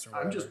practice or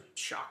whatever. I'm just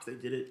shocked they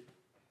did it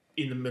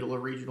in the middle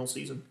of regional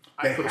season.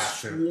 They I could have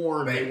have to.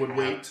 sworn They they would have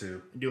wait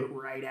to. and do it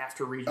right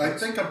after regionals. I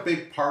think a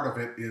big part of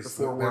it is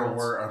Before that there Worlds.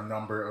 were a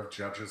number of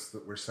judges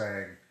that were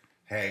saying,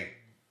 "Hey,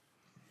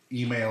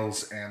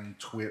 emails and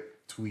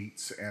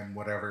tweets and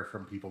whatever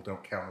from people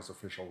don't count as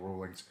official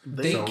rulings."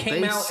 They So-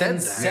 came they out said and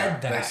that.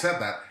 said that. They said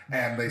that,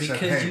 and they said,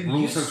 Because "Hey, you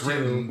rules used as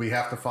written. to- We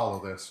have to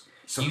follow this.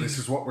 So this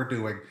is what we're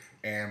doing,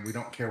 and we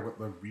don't care what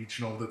the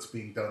regional that's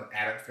being done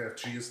at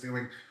FFG is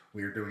doing.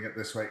 We are doing it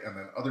this way, and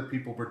then other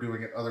people were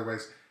doing it other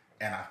ways."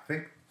 And I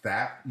think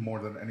that more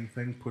than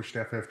anything pushed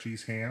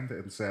FFG's hand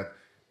and said,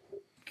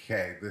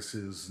 "Okay, this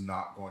is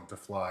not going to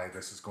fly.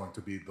 This is going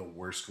to be the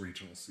worst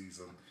regional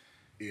season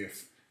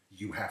if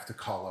you have to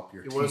call up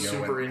your It was TO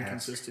super and ask."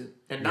 inconsistent,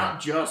 and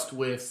not just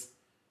with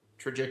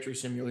Trajectory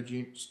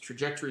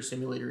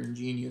Simulator and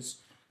Genius.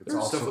 It's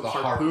There's also stuff the with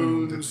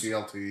harpoon to harpoons,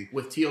 TLT.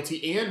 with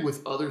TLT, and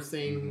with other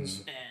things,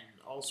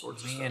 and all all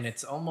sorts of stuff. Man,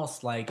 it's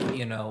almost like,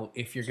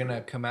 if you're going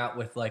to come out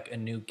with like a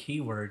new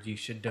keyword, you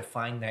should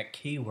define that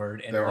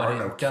keyword and There what are it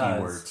no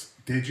does. keywords.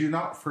 Did you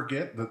not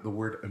forget that the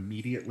word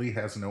immediately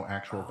has no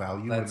actual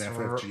value in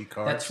FFG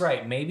cards? That's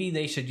right. Maybe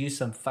they should use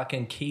some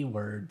fucking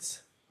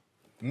keywords.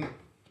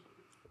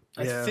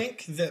 I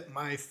think that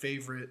my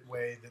favorite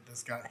way that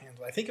this got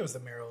handled, I think it was the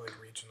Maryland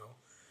Regional,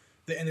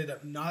 they ended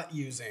up not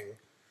using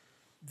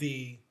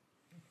the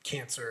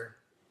cancer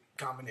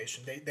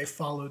combination. They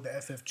followed the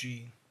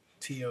FFG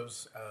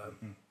TO's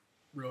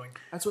ruling.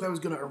 That's what I was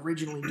going to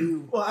originally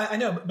do. Well, I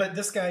know, but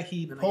this guy,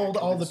 he Then I polled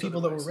got all the convinced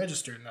people that were otherwise.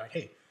 registered and like,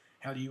 hey,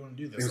 how do you want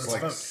to do this? It was Let's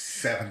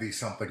like vote.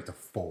 70-something to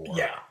 4.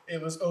 Yeah,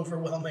 it was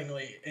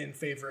overwhelmingly in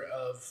favor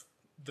of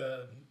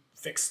the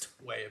fixed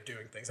way of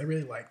doing things. I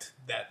really liked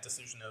that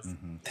decision of how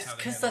they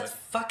Because handled that's it.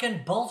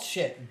 fucking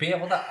bullshit. Be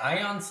able to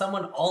ion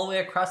someone all the way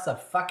across the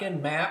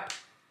fucking map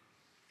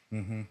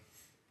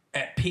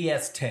at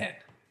PS10.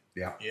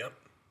 Yeah. Yep.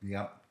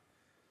 Yep.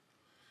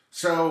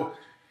 So,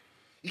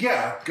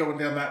 yeah, going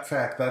down that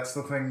fact, that's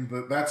the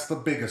thing. That's the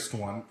biggest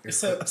one.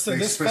 So they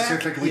this fact-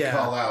 specifically yeah.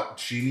 call out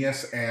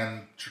Genius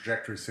and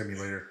Trajectory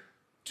Simulator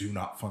do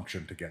not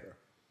function together.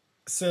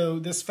 So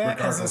this fact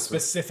has a Regardless of-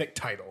 specific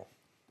title.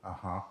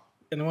 Uh-huh.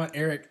 And I want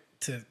Eric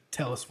to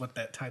tell us what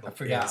that title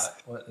Forgot is.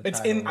 what the It's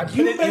title in. I was.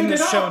 put it in the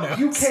show up. notes.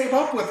 You came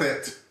up with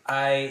it.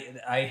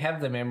 I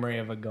have the memory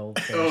of a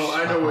goldfish. Oh,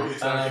 I know what you're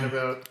talking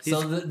about.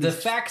 So the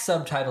fact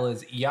subtitle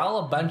is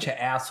y'all a bunch of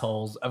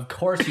assholes. Of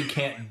course you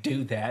can't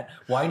do that.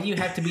 Why do you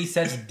have to be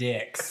such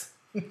dicks?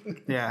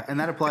 Yeah, and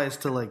that applies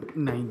to like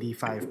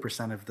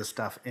 95% of the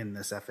stuff in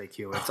this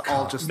FAQ. It's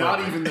all just Not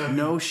like, even the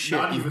no shit.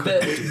 Not you even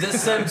could- The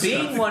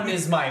Sabine one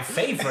is my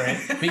favorite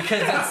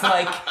because it's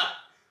like,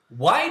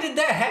 why did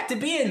that have to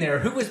be in there?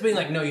 Who was being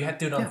like, no, you have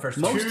to do it on the first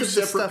one? most Two of the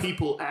separate stuff-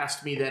 people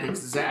asked me that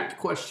exact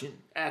question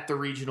at the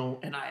regional,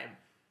 and I am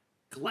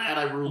glad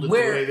I ruled it the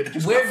way that it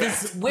just got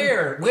fact.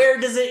 Where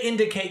does it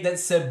indicate that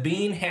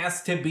Sabine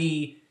has to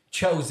be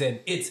chosen?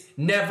 It's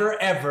never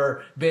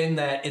ever been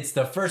that it's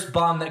the first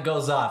bomb that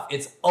goes off.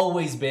 It's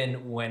always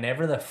been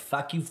whenever the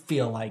fuck you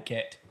feel like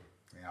it.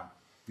 Yeah.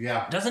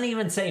 Yeah. Doesn't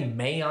even say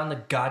May on the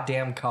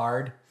goddamn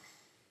card.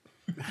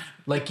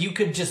 Like you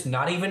could just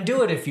not even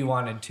do it if you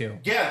wanted to.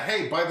 Yeah,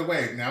 hey, by the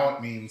way, now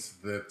it means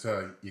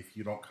that if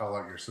you don't call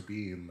out your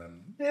Sabine,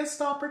 then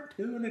missed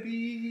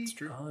opportunity. It's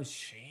true. Oh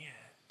shit.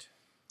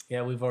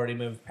 Yeah, we've already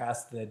moved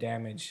past the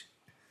damage.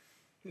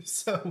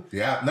 So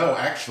Yeah, no,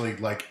 actually,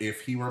 like,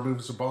 if he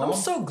removes a bomb... I'm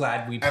so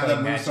glad we And play then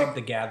moves Magic on-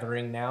 the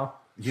Gathering now.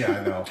 Yeah,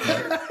 I know.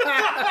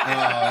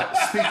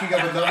 Speaking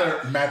of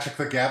another Magic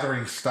the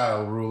Gathering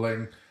style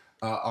ruling,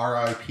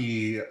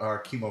 RIP,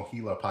 our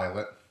Kimohila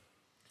pilot.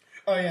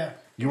 oh yeah.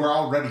 You were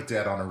already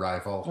dead on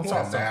arrival,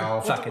 and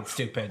now... Fucking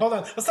stupid. Hold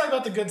on. Let's talk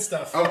about the good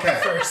stuff Okay.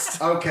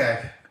 first.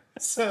 Okay.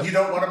 So You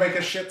don't want to make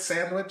a shit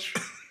sandwich?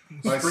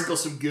 By Sprinkle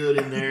some good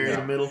in there in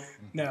the middle.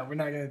 no, we're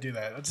not going to do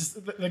that.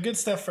 Just the good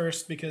stuff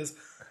first because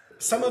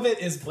some of it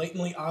is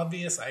blatantly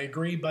obvious. I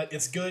agree, but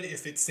it's good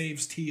if it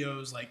saves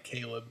TOs like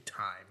Caleb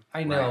time.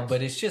 I know, Right.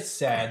 but it's just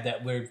sad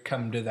that we've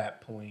come to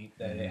that point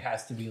that it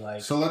has to be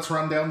like. So let's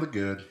run down the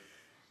good.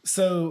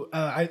 So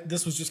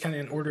this was just kind of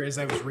in order as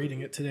I was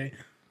reading it today.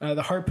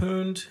 The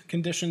harpooned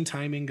condition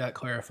timing got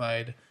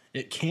clarified.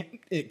 It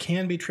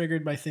can be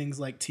triggered by things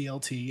like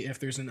TLT if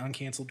there's an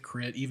uncanceled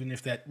crit, even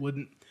if that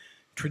wouldn't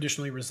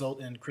traditionally result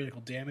in critical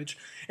damage.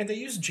 And they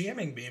use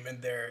jamming beam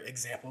in their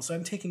example, so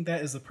I'm taking that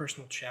as a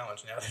personal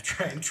challenge now to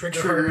try and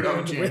Trigger it on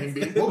harpoon jamming with-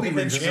 beam. We'll be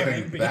with a jamming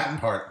revisiting beam. that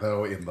part,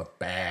 though, in the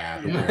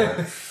bad.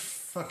 Where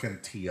fucking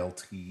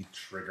TLT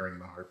triggering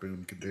the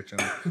harpoon condition.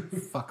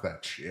 Fuck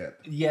that shit.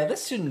 Yeah,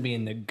 this shouldn't be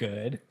in the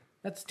good.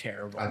 That's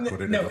terrible. I put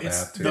it No, in the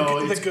it's bad, too.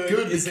 No, the it's good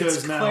good is because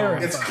it's now-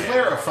 clarified. It's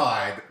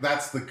clarified.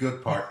 That's the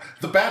good part.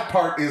 The bad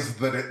part is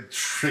that it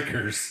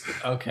triggers.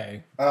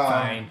 Okay,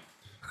 fine.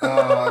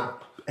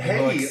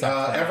 Hey, accept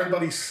that.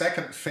 everybody's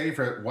second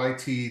favorite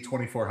YT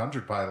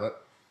 2400 pilot,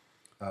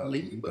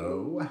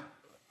 Limbo.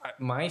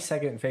 My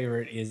second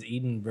favorite is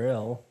Eden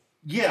Brill.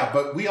 Yeah,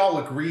 but we all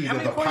agreed How in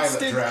many the points pilot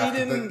did draft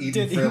Eden- that did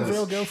Eden Eden Brill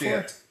Brill is go for?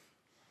 shit.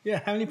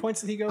 Yeah, how many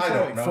points did he go for? I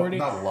don't Like know. 40?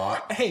 Not a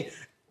lot. Hey,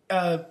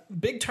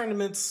 big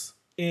tournaments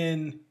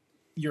in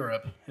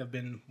Europe have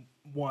been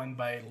won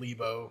by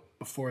Lebo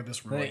before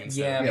this ruling.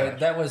 Yeah, Yeah. but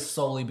that was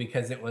solely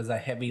because it was a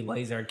heavy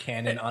laser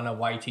cannon on a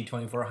YT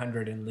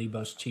 2400 and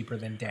Lebo's cheaper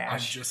than I'm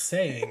Dash. just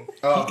saying.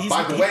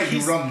 By the way, you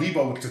run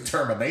Lebo with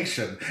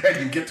determination, and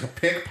you get to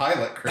pick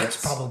pilot crits.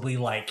 That's probably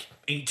like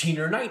 18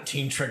 or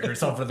 19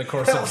 triggers over the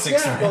course of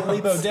 6 yeah. rounds. Well,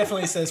 Lebo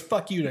definitely says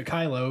 "fuck you" to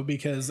Kylo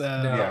because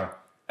Yeah.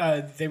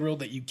 they ruled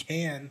that you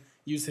can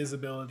use his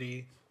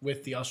ability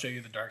with the "I'll show you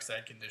the dark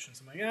side"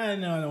 conditions. I'm like,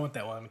 no, I don't want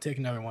that one. I'm gonna take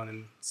another one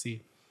and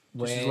see.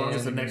 Just as long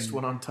as the next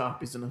one on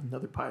top is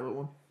another pilot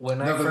one.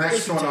 When I Now, the first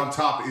next one on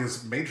top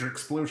is Major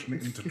Explosion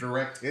into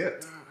Direct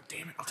Hit.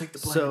 Damn it, I'll take the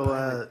blind So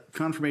pilot.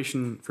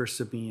 confirmation for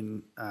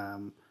Sabine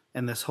and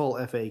this whole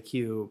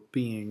FAQ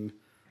being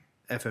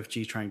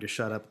FFG trying to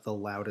shut up the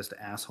loudest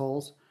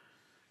assholes.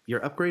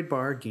 Your upgrade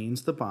bar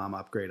gains the bomb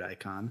upgrade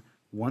icon,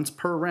 Once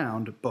per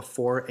round,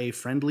 before a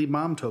friendly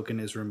bomb token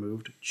is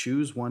removed,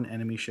 choose one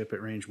enemy ship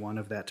at range 1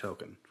 of that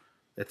token.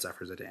 It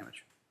suffers a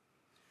damage.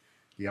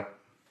 Yep.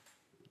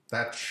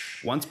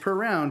 That's Once per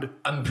round,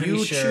 I'm pretty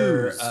you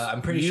sure. choose.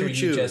 I'm pretty sure you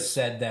choose. just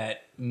said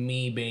that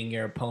me being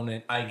your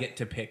opponent, I get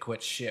to pick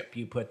which ship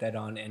you put that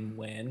on and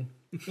when.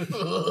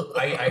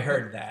 I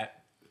heard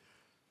that.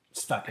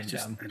 It's fucking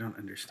dumb. I don't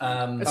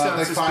understand. It sounds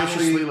they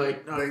suspiciously finally-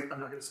 like, no, they- I'm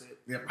not going to say it.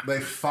 Yep, they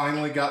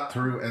finally got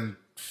through and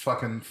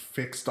fucking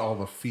fixed all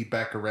the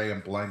feedback array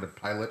and blinded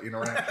pilot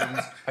interactions.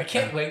 I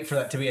can't wait for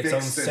that to be its own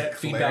fixed and set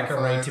feedback array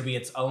clarified. to be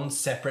its own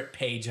separate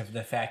page of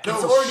the fact. No,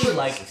 It's already shit.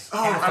 like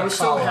half I a was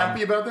so column.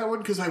 happy about that one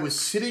because I was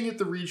sitting at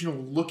the regional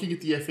looking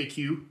at the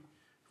FAQ,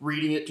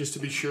 reading it just to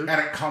be sure. And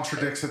it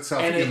contradicts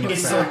itself And in the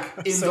it's fact.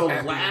 like in So the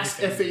happy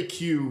last with it.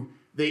 FAQ,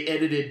 they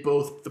edited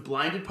both the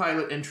blinded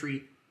pilot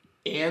entry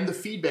and the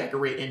feedback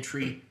array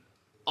entry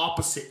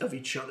opposite of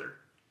each other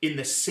in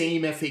the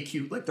same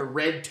FAQ, like the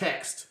red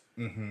text.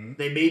 Mm-hmm.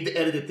 They made the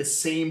edit at the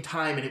same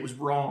time, and it was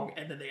wrong,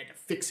 and then they had to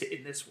fix it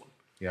in this one.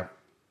 Yep.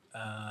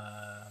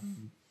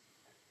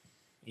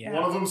 Yeah.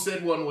 One of them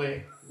said one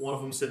way, one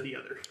of them said the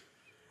other.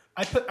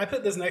 I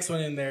put this next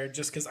one in there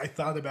just because I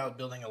thought about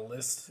building a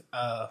list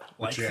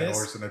like Jan this.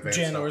 Ors and Advanced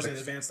Jan Ors and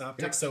Optics. Advanced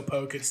Optics, so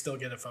Poe could still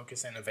get a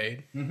focus and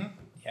evade.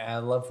 Yeah, I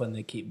love when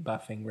they keep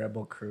buffing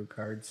Rebel Crew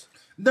cards.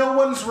 No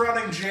one's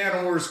running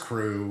Jan Orr's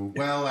crew.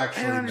 Well,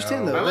 actually, I don't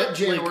understand, no. though. I like That,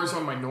 Jan like, Ors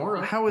on my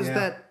Nora. How is Yeah.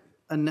 that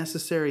a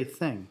necessary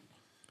thing?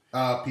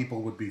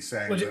 People would be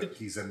saying Well, that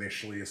he's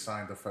initially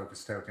assigned a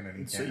focus token and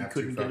he So can't you have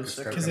couldn't two get a focus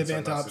second- tokens.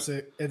 Because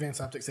unless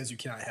Advanced Optics says you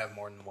cannot have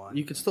more than one.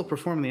 You could still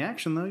perform the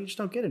action, though. You just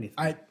don't get anything.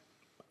 I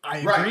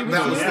Right, agree with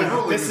that you. was the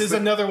ruling, This is is that-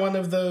 another one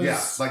of those.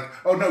 Yeah, like,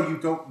 oh no, you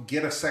don't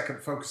get a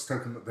second focus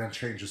token that then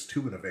changes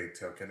to an evade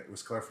token. It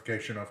was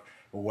clarification of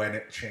when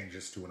it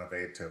changes to an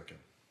evade token.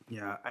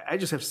 Yeah, I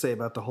just have to say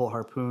about the whole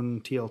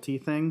Harpoon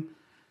TLT thing,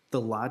 the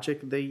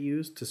logic they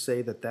used to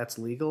say that that's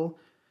legal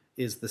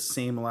is the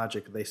same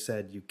logic they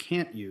said you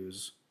can't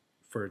use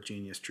for a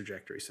Genius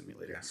Trajectory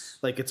Simulator. Yes.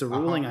 Like, it's a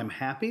ruling I'm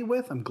happy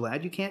with. I'm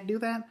glad you can't do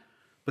that.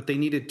 But they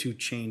needed to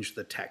change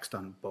the text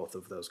on both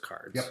of those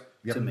cards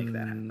Yep. to make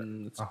that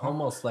happen. It's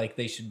almost like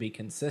they should be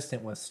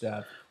consistent with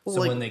stuff. Well, So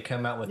like, when they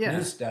come out with yeah.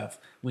 new stuff,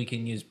 we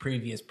can use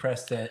previous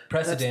precedent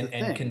thing.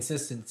 and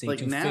consistency Like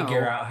to now,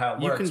 figure out how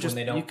it you works can just, when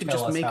they don't you can tell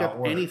just us make how up it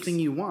works. anything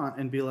you want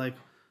and be like,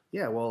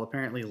 yeah, well,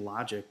 apparently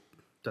logic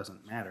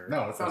doesn't matter. No,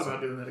 I it thought doesn't.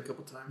 about doing that a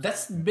couple times.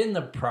 That's been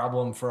the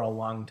problem for a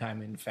long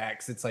time in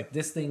facts. It's like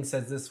this thing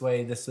says this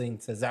way, this thing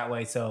says that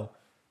way. So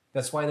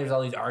that's why there's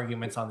all these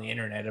arguments on the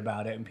internet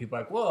about it. And people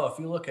are like, well, if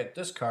you look at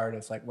this card,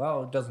 it's like,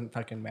 well, it doesn't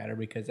fucking matter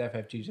because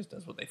FFG just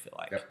does what they feel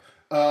like.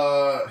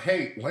 Yep.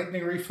 Hey,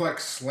 Lightning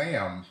Reflex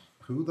Slam.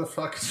 Who the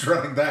fuck is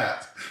running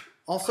that?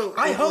 Also,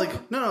 I hope-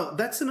 like, no,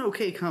 that's an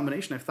okay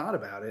combination. I've thought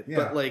about it, Yeah.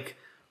 but like,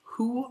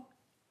 who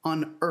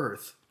on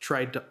earth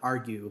tried to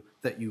argue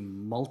that you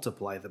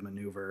multiply the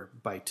maneuver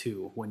by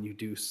 2 when you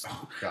do?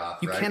 God,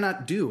 you right?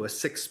 cannot do a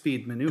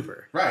 6-speed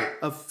maneuver. Right.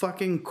 Of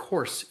fucking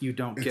course, you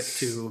don't get It's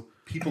to.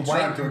 people Why,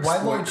 trying to exploit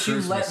why won't you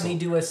cruise let missile. me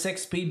do a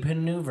 6-speed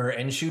maneuver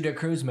and shoot a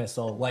cruise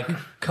missile? Like,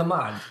 come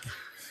on.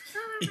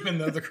 Even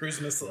though the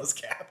cruise missile is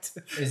capped.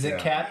 Is it Yeah.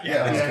 capped?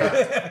 Yeah,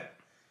 it's capped.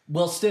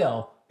 Well,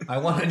 still, I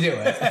want to do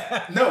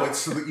it. No, it's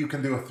so that you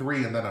can do a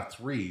 3 and then a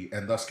 3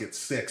 and thus get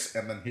 6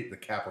 and then hit the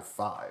cap of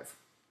 5.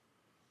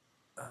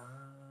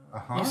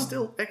 You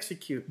still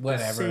execute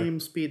Whatever. the same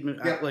speed.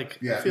 Yeah. Like,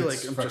 Yeah, I feel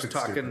it's like I'm just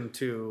fucking talking stupid.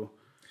 to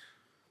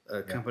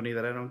a company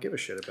that I don't give a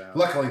shit about.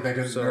 Luckily, they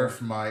didn't So-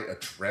 nerf my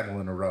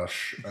Adrenaline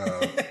Rush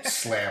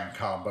slam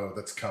combo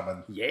that's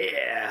coming.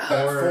 Yeah.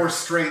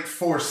 That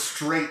four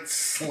straight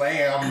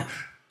slam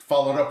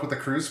followed up with a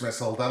cruise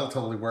missile. That'll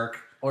totally work.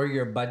 Or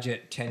your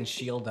budget 10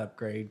 shield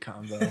upgrade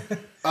combo.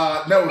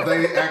 No,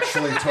 they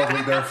actually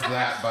totally nerfed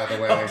that, by the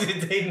way.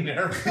 Did they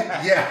nerf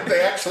that? Yeah,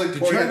 they actually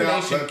pointed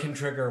out Determination that... can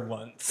trigger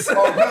once. Oh,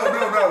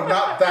 no,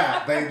 not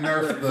that. They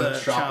nerfed the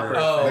chopper.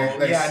 Oh,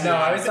 They- yeah, no,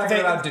 I was talking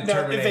about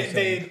determination.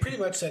 They pretty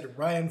much said,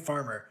 Ryan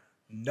Farmer,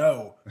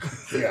 no.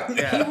 Yeah.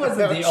 He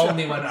wasn't the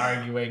only one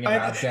arguing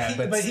about that,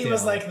 but he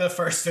was still. like the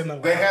first in the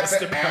They had loudest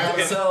to about add-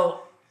 it.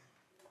 So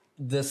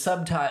the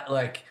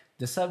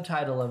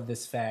subtitle of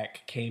this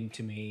fact came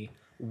to me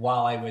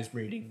while I was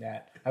reading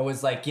that. I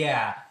was like,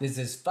 yeah, this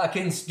is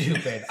fucking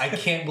stupid. I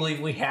can't believe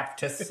we have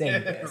to say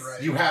this.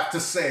 Right. You have to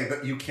say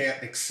that you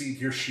can't exceed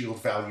your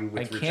shield value I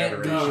with can't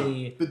regeneration.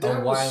 be But a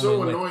that was so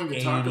Wyman with annoying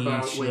to talk 80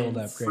 about when shield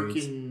upgrades.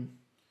 freaking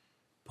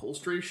Pulse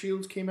Stray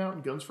shields came out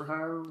and Guns for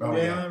Hire. Oh,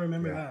 Yeah, yeah. I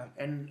remember Yeah. that.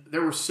 And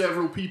there were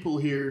several people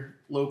here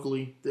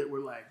locally that were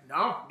like,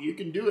 no, you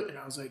can do it. And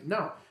I was like,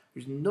 no,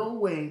 there's no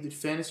way that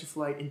Fantasy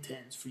Flight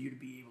intends for you to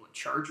be able to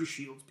charge your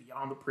shields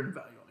beyond the print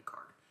value on the card.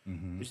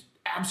 There's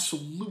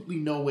absolutely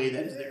no way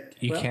that is their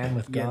intent. You can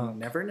with You Gonk.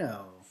 never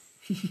know.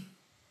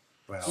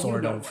 Well,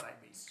 Sort You know of. what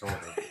I mean. sort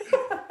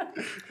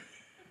of.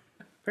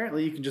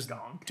 Apparently, you can just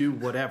do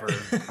whatever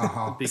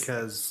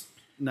because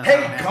nothing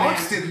Hey, happened.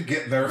 Gonks didn't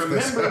get nerfed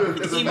this Remember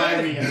time. to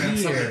remind me. I have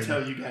something to Weird.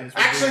 tell you guys.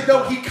 Actually,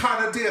 no, he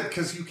kind of did,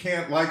 because you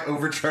can't, like,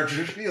 overcharge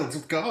your shields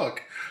with Gonk.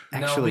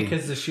 Actually- no,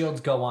 because the shields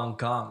go on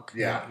Gonk.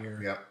 Yeah, not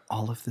your- yeah.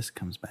 All of this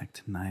comes back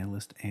to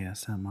Nihilist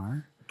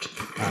ASMR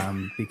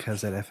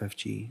because at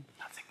FFG,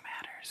 nothing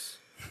matters.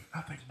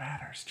 Nothing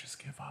matters. Just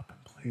give up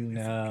and play.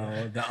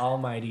 No, the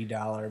almighty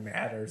dollar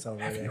matters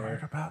over Have you heard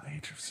there. about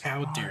Age of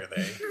How Sigmar? dare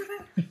they?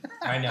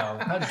 I know.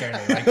 How dare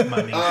they like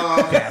money?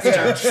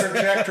 Yeah,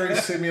 Trajectory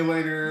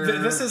Simulator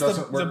This is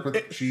doesn't work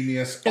with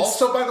Genius.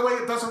 Also, by the way,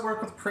 it doesn't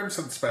work with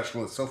Crimson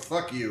Specialist, so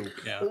fuck you.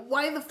 Yeah.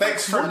 Why the fuck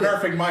Thanks for would it?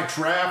 nerfing my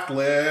draft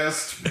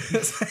list.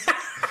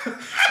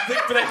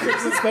 For that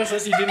Crimson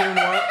Specialist you didn't even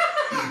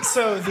want.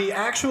 So the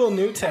actual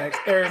new text,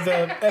 or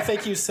the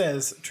FAQ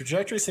says,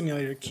 Trajectory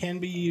Simulator can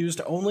be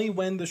used only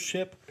when the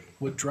ship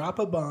would drop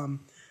a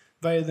bomb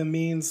via the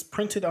means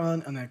printed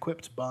on an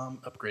equipped bomb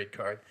upgrade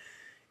card.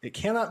 It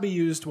cannot be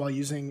used while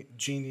using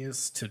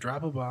Genius to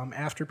drop a bomb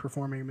after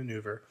performing a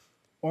maneuver,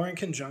 or in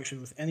conjunction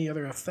with any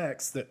other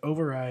effects that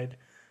override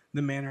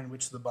the manner in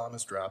which the bomb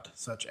is dropped,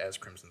 such as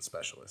Crimson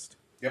Specialist.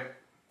 Yep.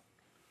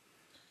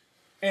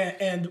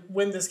 And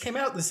when this came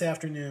out this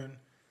afternoon,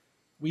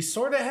 we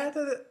sort of had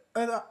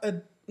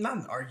a not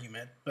an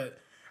argument, but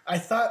I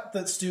thought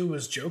that Stu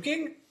was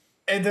joking.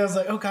 And I was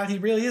like, oh god, he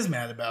really is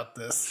mad about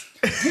this.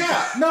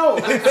 Yeah, no,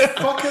 they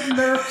fucking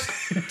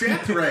nerfed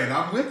Death Rain.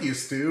 I'm with you,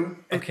 Stu.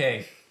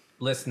 Okay,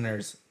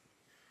 listeners,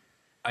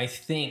 I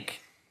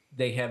think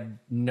they have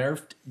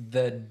nerfed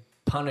the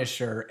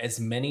Punisher as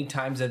many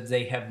times as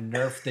they have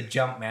nerfed the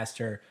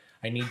Jumpmaster.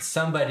 I need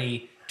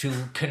somebody to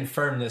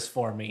confirm this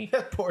for me.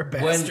 That poor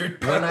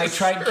bastard. When I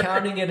tried Punisher.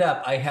 counting it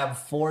up, I have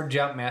 4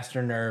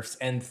 Jumpmaster nerfs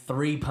and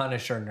 3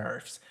 Punisher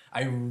nerfs.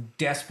 I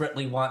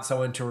desperately want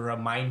someone to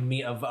remind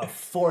me of a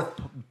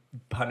 4th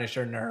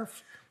Punisher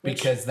nerf,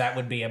 because that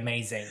would be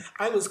amazing.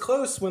 I was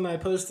close when I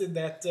posted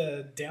that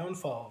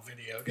downfall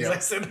video because I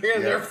said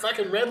they're Yeah.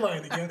 fucking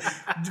redline again.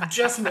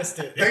 Just missed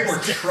it. They It were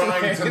was Death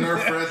trying to Rain.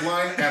 nerf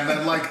Redline, and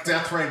then, like,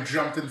 Death Rain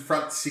jumped in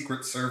front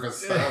Secret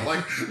Service. And I'm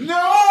like,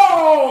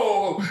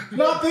 no!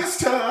 Not this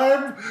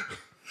time!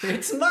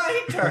 It's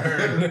my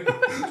turn.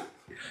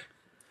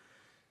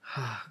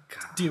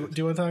 Do you want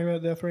to talk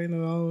about Death Rain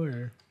at all?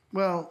 Or?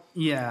 Well,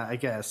 yeah, I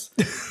guess.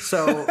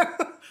 So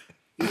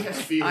He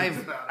has feelings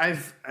about it.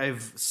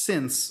 I've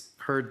since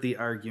heard the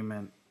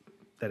argument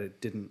that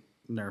it didn't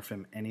nerf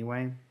him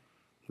anyway,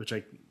 which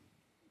I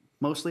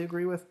mostly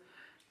agree with.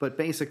 But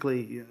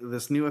basically,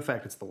 this new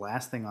effect, it's the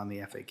last thing on the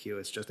FAQ.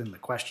 It's just in the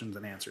questions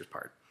and answers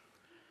part.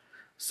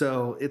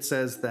 So it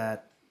says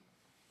that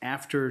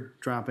after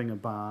dropping a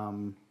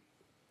bomb,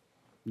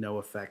 no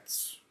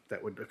effects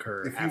that would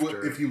occur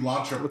after. If you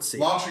launch Let's see.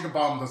 launching a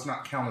bomb does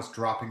not count as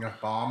dropping a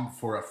bomb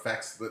for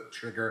effects that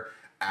trigger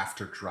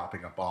after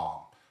dropping a bomb,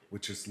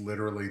 which is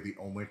literally the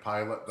only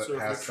pilot that So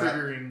if has a that.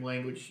 triggering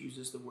language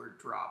uses the word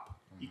drop,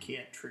 you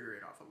can't trigger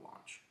it off a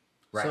launch.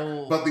 Right.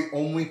 So- But the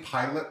only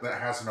pilot that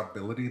has an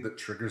ability that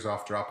triggers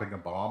off dropping a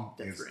bomb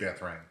is Rain.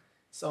 Death Rain.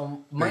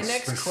 So my They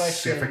next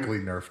specifically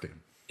question nerfed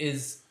him.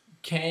 is,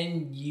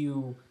 can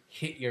you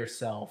hit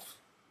yourself?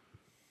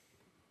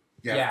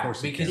 Yeah, of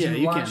course. because you Yeah, you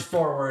you launch can.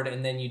 forward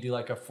and then you do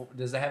like a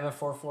does it have a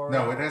 4-4? can.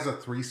 No, it has a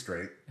 3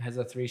 straight, It has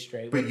a 3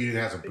 straight. but it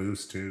has a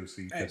boost too,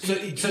 so you can.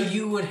 So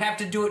you would have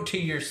to do it to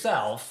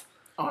yourself.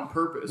 On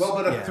purpose. Well,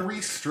 but a Yeah.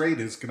 3 straight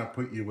is going to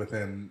put you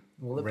within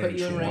Will it put range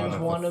you in range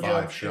 1 one of of a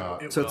the- 5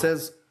 shot. So it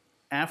says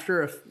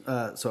after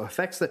so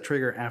effects that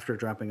trigger after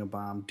dropping a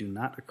bomb do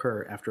not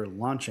occur after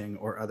launching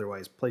or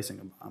otherwise placing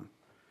a bomb.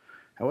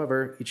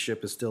 However, each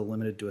ship is still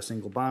limited to a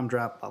single bomb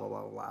drop. Blah blah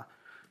blah blah blah.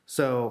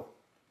 So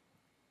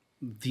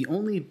the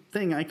only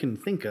thing I can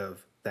think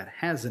of that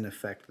has an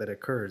effect that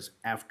occurs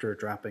after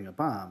dropping a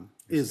bomb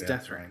is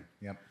Death Rain.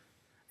 Yep.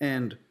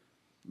 And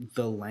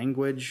the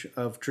language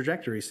of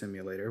Trajectory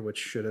Simulator, which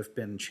should have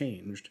been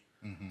changed,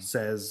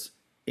 says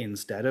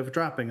instead of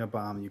dropping a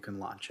bomb, you can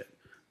launch it.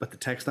 But the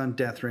text on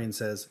Death Rain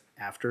says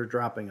after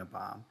dropping a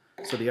bomb.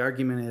 So the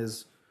argument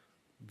is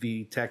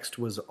the text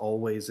was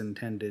always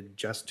intended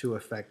just to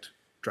affect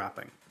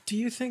dropping. Do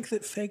you think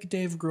that fake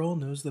Dave Grohl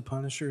knows the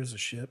Punisher is a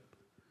ship?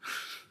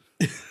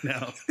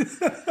 No.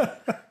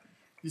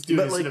 He's doing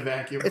But this like, in a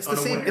vacuum. it's the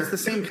same. unaware. It's the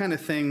same kind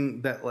of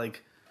thing that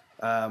like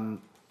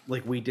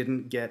we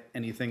didn't get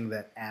anything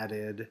that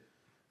added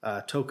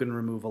token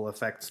removal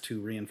effects to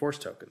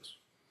reinforced tokens.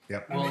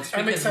 Yep. Well, it's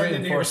I'm because excited to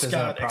hear reinforce isn't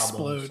a Scott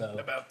problem, explode so.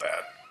 about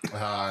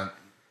that.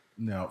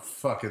 No,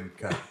 fucking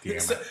goddamn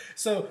it.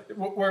 So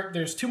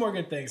there's 2 more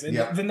good things. And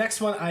Yep. the next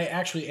one I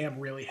actually am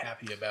really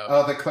happy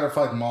about. They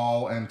clarified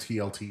Maul and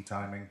TLT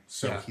timing,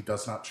 so Yeah. he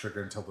does not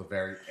trigger until the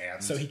very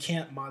end. So he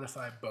can't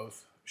modify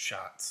both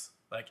shots.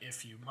 Like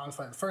if you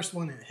modify the first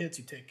one and it hits,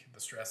 you take the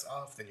stress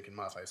off, then you can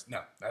modify.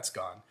 No, that's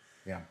gone.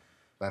 Yeah,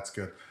 that's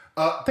good.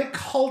 They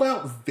called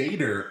out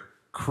Vader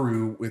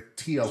crew with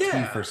TLT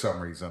Yeah. for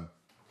some reason.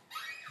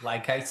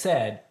 Like I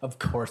said, of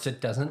course it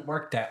doesn't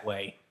work that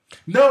way.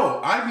 No,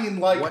 I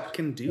mean like What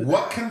can do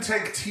what can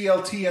take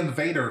TLT and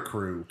Vader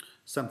crew?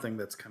 Something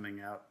that's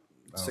coming out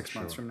 6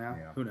 months from now.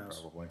 Yeah, Who knows?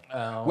 Probably.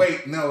 Oh.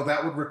 Wait, no,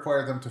 that would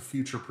require them to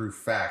future-proof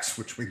facts,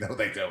 which we know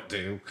they don't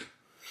do.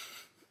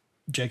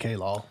 JK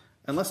lol.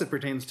 Unless it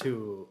pertains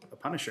to a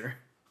Punisher.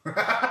 Damn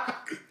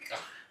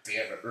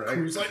it, right?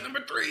 Who's like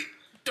number 3?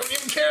 Don't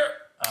even care.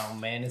 Oh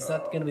man, is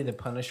that going to be the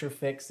Punisher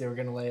fix? They were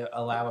going to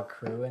allow a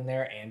crew in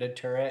there and a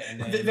turret, and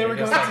then They were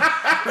going to.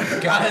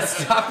 gotta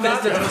stop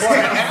this before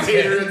it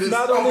happens.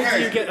 Not only do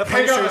you get a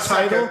hang on Punisher a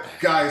second. title.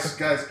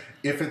 Guys,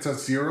 if it's a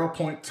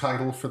 0-point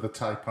title for the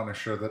TIE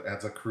Punisher that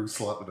adds a crew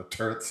slot and a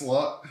turret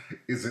slot,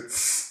 is it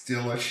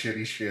still a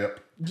shitty ship?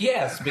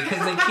 Yes, because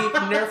they keep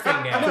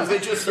nerfing Because it.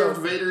 they just nerfed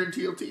Vader in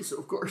TLT, so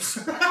of course.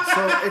 So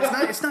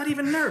it's not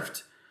even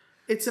nerfed.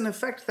 It's an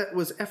effect that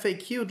was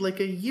FAQ'd like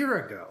a year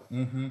ago.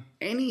 Mm-hmm.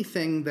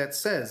 Anything that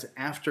says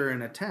after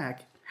an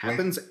attack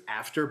happens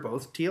after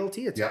both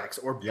TLT attacks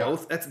or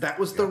both. That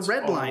was the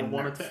red line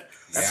one nerf. attack.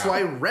 That's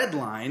why red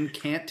line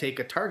can't take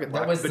a target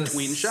lock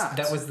between shots.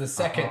 That was the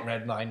second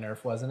red line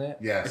nerf, wasn't it?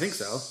 Yes. I think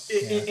so.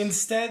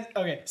 Instead,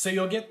 okay, so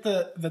you'll get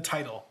the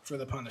title for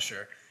the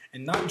Punisher,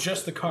 and not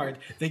just the card.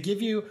 They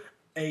give you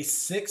a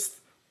 6th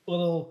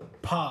little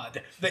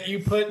pod that you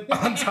put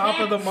on top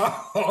of the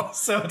model,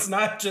 so it's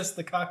not just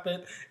the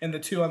cockpit and the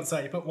 2 on the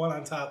side. You put 1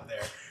 on top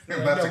there.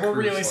 That's a we're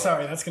crew really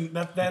slot. sorry.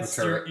 That's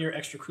turret. your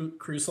extra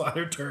crew slot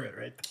or turret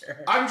right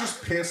there. I'm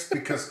just pissed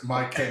because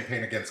my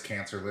campaign against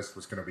Cancer List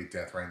was going to be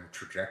Death Rain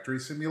Trajectory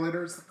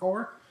Simulator as the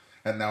core,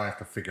 and now I have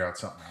to figure out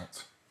something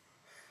else.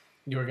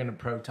 You were going to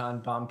proton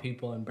bomb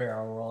people and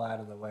barrel roll out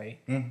of the way.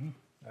 Mm-hmm.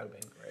 That would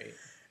have been great.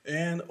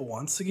 And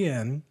once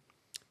again,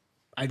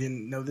 I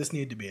didn't know this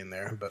needed to be in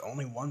there, but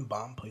only 1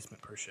 bomb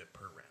placement per ship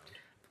per round.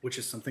 Which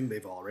is something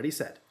they've already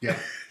said. Yeah.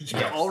 It's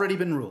already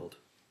been ruled.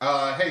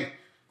 Hey,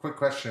 quick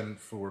question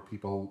for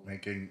people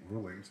making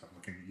rulings. I'm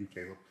looking at you,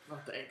 Caleb. Oh,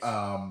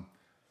 thanks.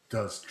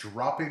 Does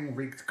dropping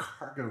rigged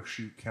cargo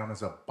chute count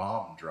as a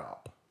bomb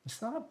drop?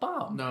 It's not a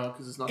bomb. No,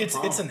 because it's not It's a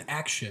bomb. an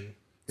action.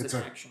 It's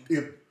an action.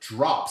 It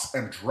drops,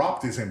 and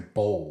dropped is in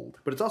bold.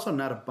 But it's also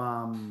not a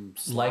bomb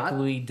slot. Like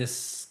we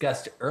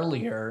discussed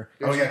earlier,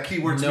 Oh yeah,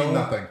 keywords mean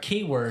nothing.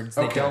 keywords,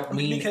 they Okay. don't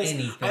mean Because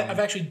anything. I've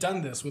actually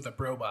done this with a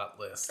Brobot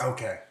list.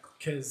 Okay.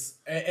 Because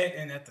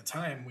and at the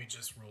time we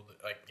just ruled it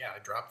like I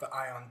dropped the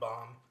ion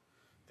bomb,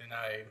 then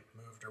I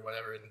moved or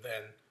whatever, and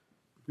then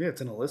Yeah,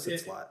 it's an illicit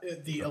slot.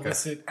 the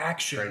illicit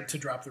action Great. to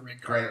drop the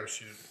rig cargo Great.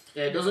 chute.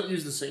 Yeah, it doesn't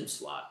use the same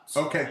slot.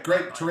 so- Okay,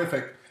 great,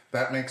 terrific.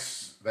 That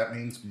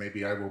means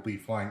maybe I will be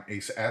flying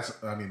Iman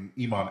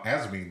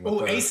Azmin with Oh,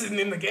 the... Ace isn't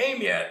in the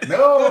game yet.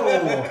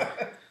 No!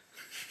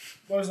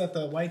 What was that?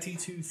 The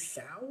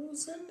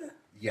YT2000?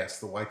 Yes,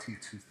 the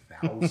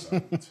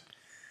YT2000.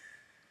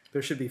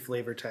 There should be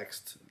flavor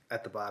text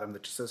at the bottom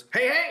that just says,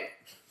 "Hey, hey!"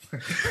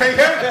 Hey,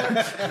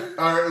 hey!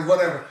 Or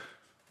whatever.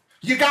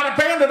 You got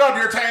a bandit on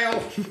your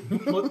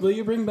tail! Will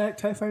you bring back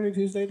TIE Fighter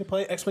Tuesday to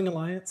play X-Wing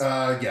Alliance?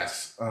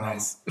 Yes.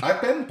 Nice.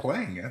 I've been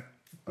playing it.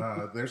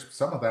 There's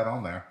some of that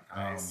on there.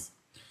 Nice.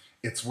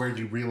 It's where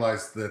you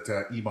realize that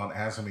Iman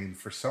Azmin,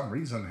 for some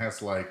reason,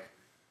 has like...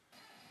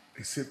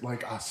 Is it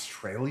like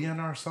Australian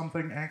or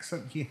something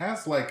accent? He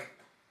has like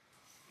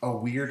a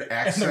weird and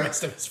accent. the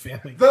rest of his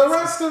family. The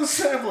rest of his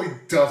family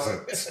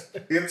doesn't.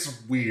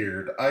 It's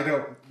weird. I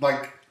don't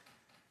like.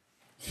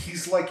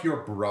 He's like your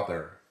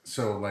brother,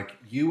 so like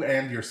you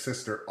and your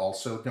sister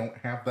also don't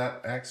have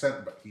that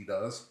accent, but he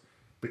does.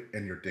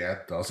 And your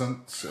dad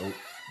doesn't. So why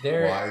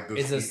There does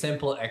is a he?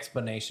 simple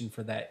explanation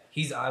for that.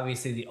 He's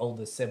obviously the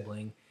oldest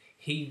sibling.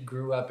 He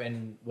grew up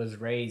and was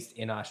raised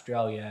in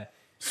Australia.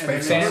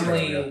 Space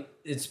Family, Australia.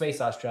 it's Space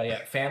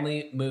Australia.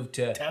 Family moved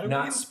to Tatooine?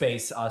 not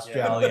Space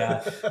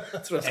Australia,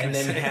 That's what I was and gonna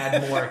then say.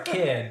 had more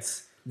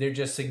kids. They're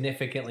just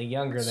significantly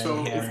younger than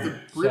So him. if the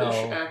British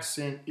So-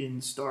 accent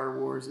in Star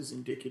Wars is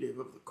indicative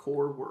of the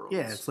core world,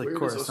 Yeah, it's like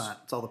Coruscant.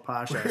 It's all the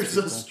posh ass Where's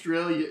people.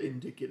 Australia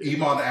indicative?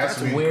 Iman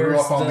Azmin Where's grew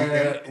up on the-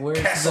 the where's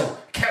Kessel.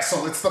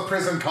 Kessel. It's the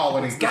prison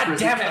colony. God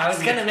damn it! I was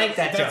gonna make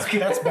that joke.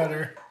 That's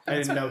better. I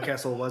didn't know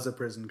Kessel was a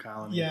prison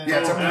colony. Yeah. Yeah,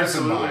 it's a Oh, prison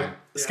absolutely. mine.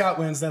 Scott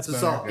wins. That's This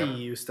is better. all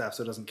EU stuff,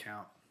 so it doesn't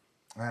count.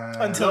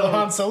 Until the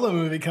Han Solo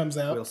movie comes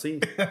out. We'll see.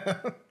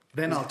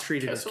 Then I'll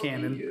treat it as Kessel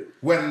canon. EU.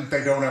 When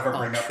they don't ever I'll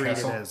bring up treat it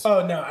Kessel. as.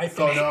 Oh no, I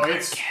think. Oh no,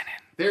 it's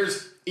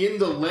there's in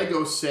the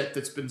Lego set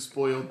that's been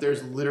spoiled.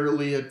 There's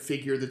literally a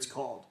figure that's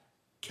called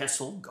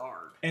Kessel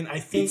Guard. And I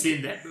think It's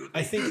in that movie.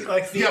 I think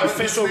like the Yeah, but his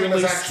official name is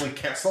release. actually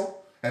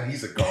Kessel, and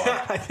he's a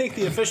god. I think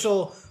the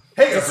official.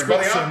 Hey,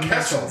 everybody, description I'm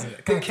Kessel. mentions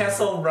it. The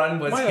Kessel run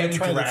was Why not him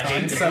try to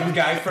dragging talk? some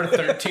guy for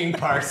 13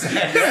 parsecs.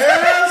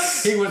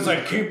 Yes! He was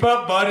like, "Keep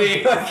up,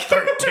 buddy."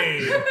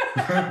 13.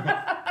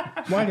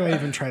 Why do I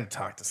even try to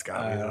talk to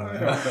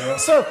Scott?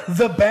 So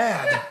the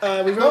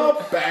bad. We've already,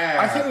 Not bad.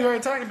 I think we've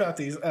already talked about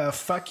these.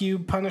 Fuck you,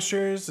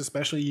 Punishers,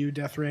 especially you,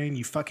 Death Rain.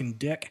 You fucking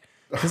dick.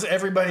 Because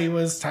everybody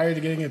was tired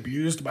of getting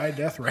abused by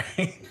Death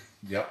Rain.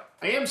 Yep.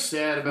 I am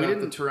sad about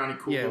the Tyranny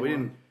Kulda Yeah, we one,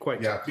 didn't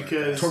quite. Yeah, talk about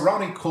because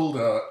Tarani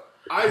Kulda.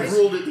 I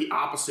ruled it the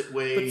opposite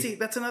way But see,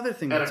 that's another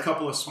thing. at a That's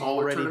couple of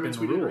smaller already tournaments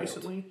we been did ruled.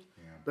 recently.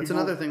 That's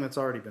another thing that's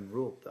already been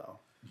ruled, though.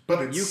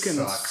 But it You can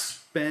sucks.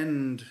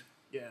 spend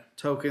Yeah.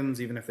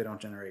 tokens even if they don't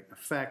generate an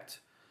effect.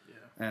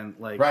 And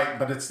like, Right,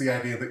 but it's the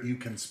idea that you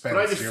can spend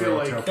But I just 0 feel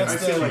like- tokens. I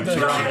feel like You don't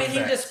have Right.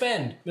 anything to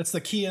spend. That's the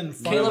key in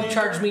Caleb farming.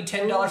 charged me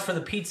 $10 for the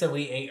pizza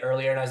we ate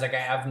earlier, and I was like, I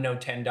have no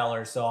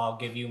 $10, so I'll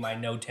give you my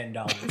no $10.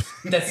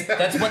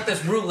 That's what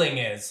this ruling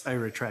is. I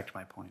retract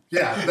my point.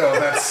 Yeah, no,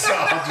 that's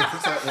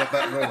 100% what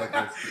that ruling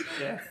is.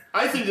 Yeah.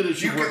 I think that it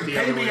should You work can the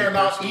pay other me way. or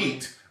not personally.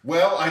 eat.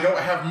 Well, I don't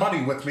have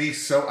money with me,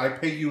 so I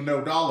pay you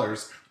no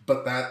dollars,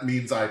 but that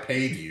means I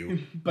paid you.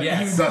 But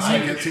Yes. Thus I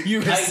get to you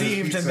eat this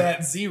received pizza.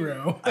 that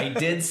 0. I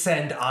did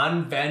send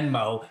on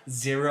Venmo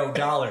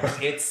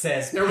 $0. It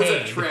says There was a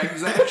paid.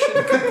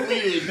 transaction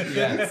completed.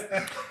 Yes.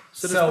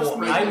 does So this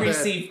mean I that-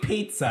 received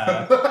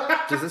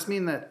pizza. Does this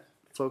mean that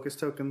focus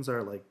tokens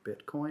are like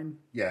Bitcoin?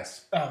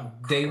 Yes. Oh,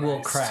 They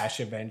will crash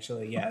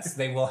eventually. Yes,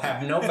 they will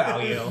have no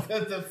value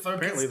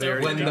Apparently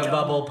they're- when the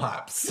bubble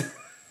pops.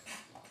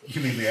 You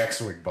mean the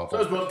X-Wing bubble?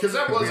 Because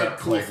that We was a haven't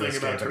cool played thing this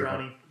about game anymore.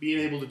 Tyranny. Being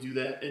able to do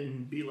that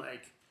and be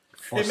like...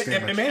 Force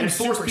damage. Man, And it's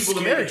force super people to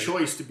scary. make a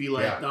choice to be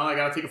like, Yeah. no, I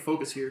gotta take a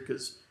focus here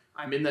because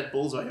I'm in that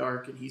bullseye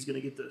arc and he's gonna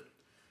get the...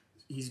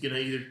 He's gonna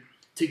either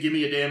to give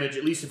me a damage,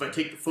 at least if I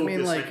take the focus,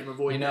 I, like, can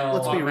avoid you know,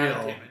 Let's be automatic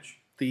real. damage.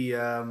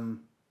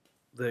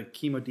 The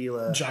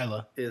Chemodila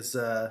Jyla. is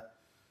The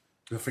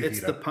it's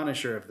fajita. the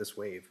Punisher of this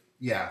wave.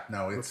 Yeah,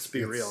 no, it's Let's be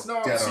it's real.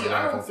 No, dead see, on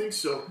I arrival. don't think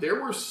so. There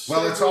were Well, it's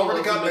several already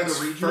of them gotten in the its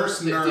regional first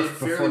that did nerf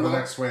very before the well.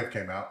 next wave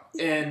came out.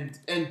 And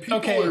people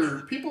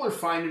Okay. people are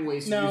finding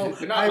ways to No, use it.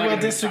 They're not I like will in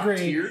the top disagree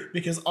tier.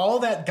 because all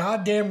that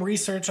goddamn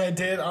research I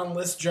did on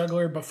List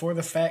Juggler before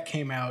the fact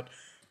came out,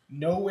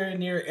 nowhere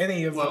near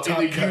any of Well, the top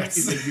in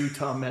cuts. the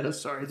Utah meta,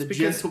 sorry, the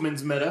because-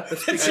 gentleman's meta.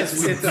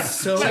 It's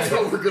so That's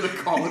what we're gonna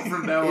call it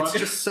from now it's on.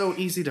 just so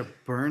easy to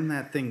burn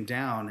that thing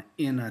down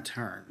in a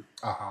turn,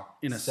 Uh-huh.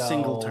 in a So-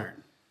 single turn.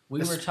 We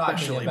were talking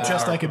Especially about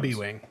Just like a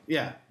B-Wing.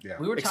 Yeah. Yeah.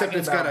 We were Except talking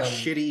it's got about a them-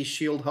 shitty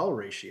shield hull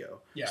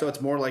ratio, Yeah. so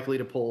it's more likely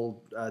to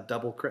pull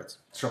double crits.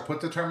 So put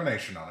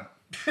determination on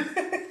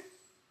it.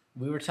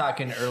 We were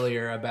talking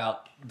earlier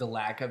about the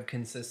lack of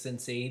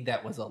consistency.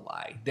 That was a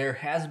lie. There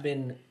has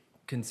been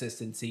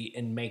consistency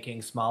in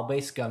making small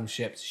base scum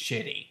ships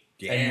shitty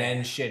and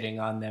then shitting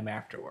on them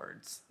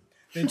afterwards.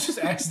 They just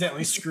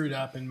accidentally screwed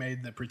up and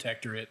made the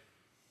Protectorate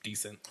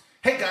decent.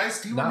 Hey guys,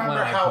 do you Not remember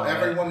when I how play it.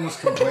 everyone was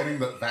complaining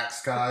that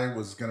Vaxkai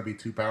was going to be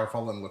too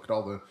powerful, and look at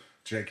all the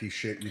janky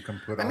shit you can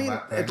put I on mean,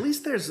 that thing? at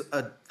least there's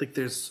a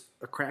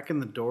crack in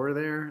the door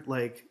there.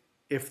 Like,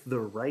 if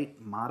the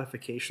right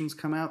modifications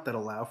come out that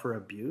allow for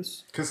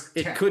abuse, Because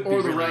it could be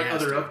or the really right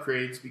nasty. other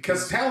upgrades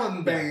Because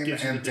Talonbane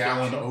gives you and the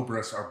Dallin direction.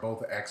 Obrus are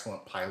both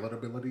excellent pilot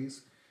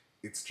abilities.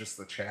 It's just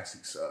the chassis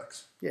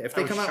sucks. Yeah, if I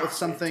they was come out with shocked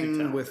they had two something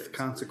talent with bases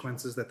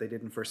consequences that they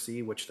didn't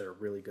foresee, which they're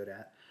really good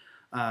at,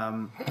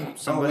 Somebody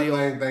somebody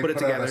will they put it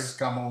put out together. a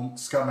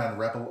Scum and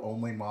Rebel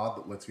only mod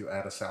that lets you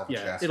add a salvage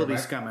Yeah, astromech. it'll be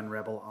Scum and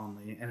Rebel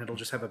only, and it'll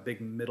just have a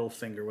big middle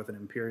finger with an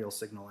Imperial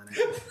signal in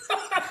it.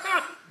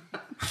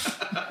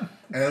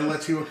 And it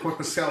lets you equip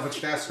a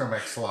salvaged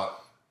astromech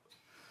slot.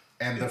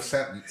 End of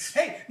sentence.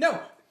 Hey, no,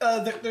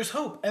 there's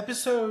hope.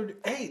 Episode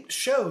 8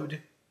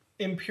 showed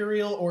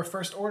Imperial or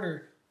First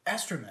Order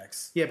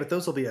astromechs. Yeah, but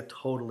those will be a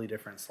totally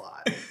different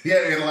slot. Yeah,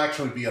 it'll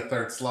actually be a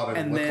third slot.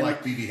 It'll And look then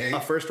like BB-8. a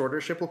First Order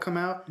ship will come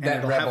out, and That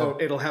it'll Rebel-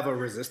 it'll have a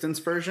Resistance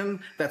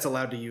version that's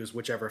allowed to use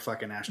whichever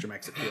fucking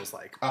astromechs it feels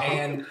like.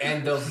 And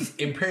those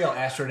Imperial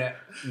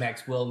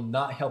astronauts will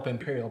not help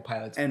Imperial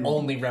pilots, And-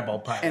 only Rebel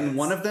pilots. And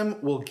one of them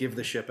will give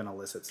the ship an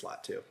illicit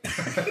slot too.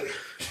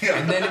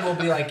 And then it will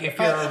be like, if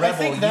you're a I rebel,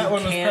 think you that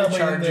one was can probably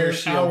in charge their your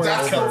shield. hour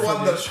That's the cover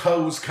one that footage.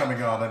 Poe's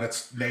coming on, and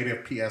it's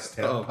native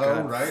PS10 Oh Poe,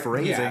 god, right?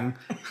 phrasing.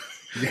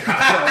 Is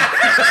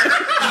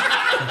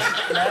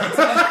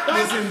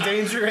in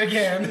danger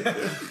again.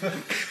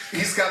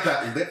 He's got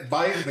that lip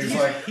bite, and he's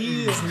like,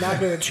 He is not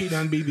going to cheat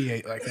on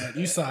BB-8 like that.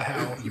 You saw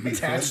how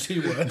attached he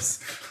was.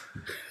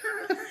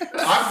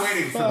 I'm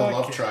waiting for the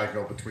love Fuck.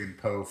 triangle between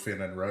Poe, Finn,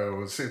 and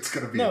Rose. It's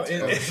going to be No,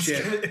 intense.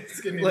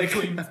 it's going to be Like,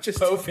 between just-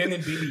 Poe, Finn,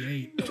 and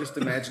BB-8. Just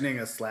imagining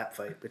a slap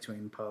fight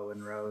between Poe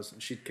and Rose,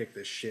 and she'd kick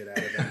the shit out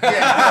of him.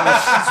 Yeah, no,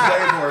 she's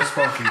way more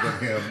spunky than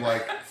him.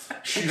 Like,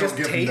 she just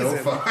don't give tase no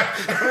him.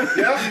 fuck.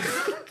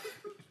 Yeah.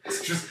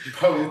 It's just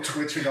Poe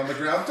twitching on the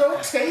ground. Don't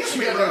tase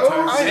me, got Rose.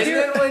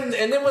 no time.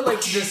 And then when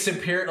like the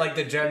superior, like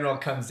the general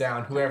comes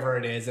down, whoever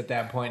it is at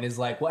that point is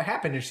like, "What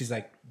happened?" And she's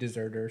like,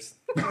 "Deserters."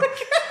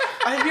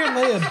 I hear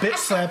Leia bitch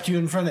slapped you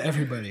in front of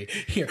everybody.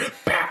 Here,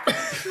 bap.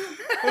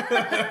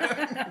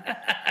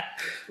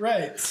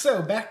 Right.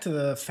 So back to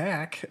the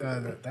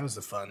FAQ. That was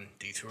a fun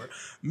detour.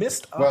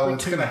 Missed Well,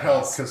 it's going to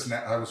help opportunities.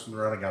 because I was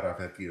running out of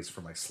ideas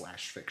for my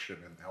slash fiction,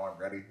 and now I'm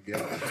ready to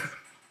go.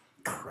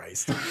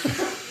 Christ.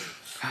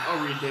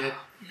 I'll read that.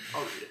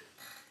 I'll read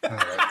it.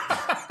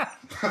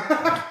 All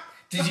right.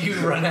 Did you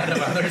run out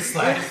of other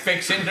slash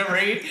fiction to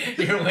read?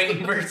 You're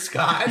waiting for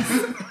Scott.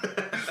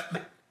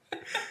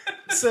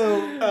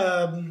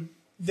 So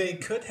they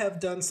could have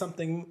done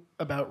something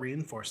about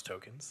reinforced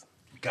tokens.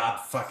 God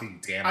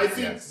fucking damn it. I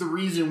think yes. the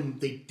reason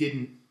they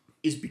didn't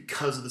is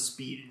because of the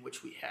speed in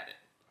which we had it.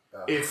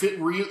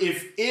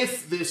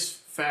 If this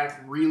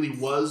fact really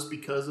was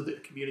because of the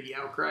community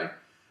outcry,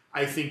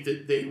 I think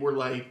that they were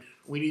like,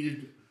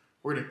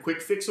 we're going to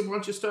quick fix a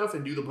bunch of stuff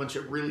and do the bunch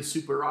of really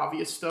super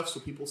obvious stuff so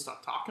people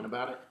stop talking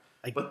about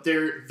it. But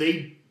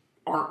they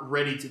aren't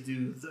ready to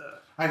do the...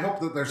 I hope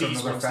that there's These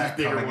another ones, fact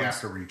these bigger coming ones.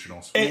 after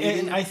regionals.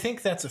 And I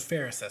think that's a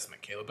fair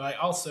assessment, Caleb. But I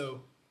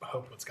also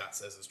hope what Scott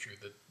says is true,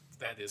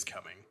 that is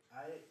coming.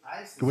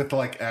 With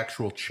like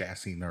actual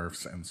chassis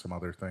nerfs and some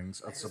other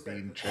things. A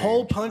Sabine change.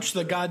 Hole punch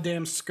the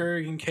goddamn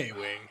Skirg and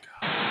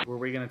K-Wing. Were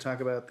we going to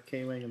talk about the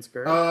K-Wing and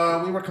Skirt?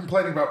 We were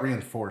complaining about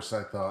Reinforce,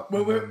 I thought.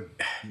 Well, and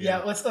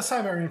then, let's talk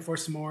about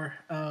Reinforce some more.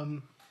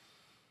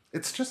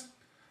 it's just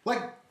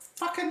like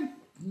fucking.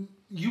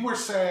 You were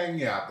saying,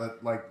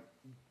 that like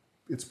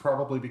it's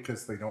probably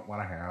because they don't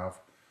want to have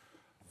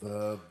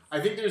the. I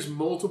think there's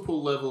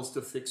multiple levels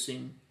to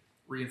fixing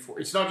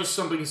Reinforce. It's not just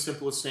something as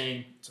simple as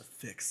saying It's a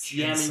fix.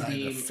 jamming Inside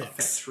beam the fix.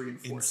 affects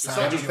Reinforce. It's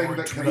Inside not just Anything your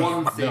that dream. can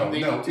one thing they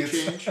need to it's,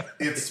 change.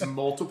 It's It's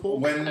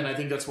multiple, and I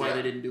think that's why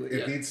they didn't do it It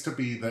yet. needs to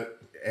be that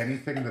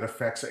anything that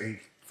affects a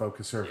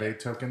focus or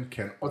evade token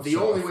can. But Also the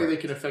only way they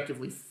affect- can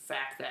effectively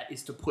fact that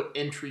is to put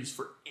entries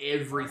for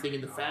everything in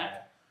the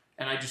fact,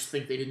 and I just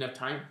think they didn't have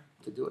time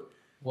to do it.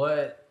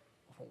 What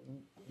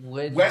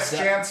would Wes that-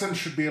 Jansen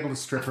should be able to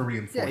strip a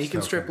reinforced. yeah, he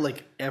can token. strip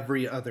like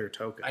every other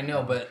token. I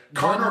know, but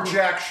Connor wouldn't-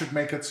 Jack should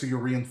make it so your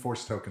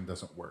reinforced token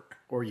doesn't work.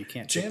 Or you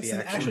can't take the Jansen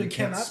action. actually you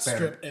can't cannot spend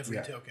strip it. every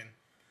Yeah. token.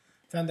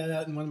 Found that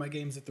out in one of my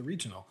games at the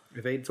regional.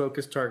 Evade,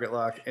 focus, target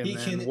lock, and He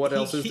then can. what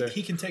else is he, there?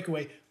 He can take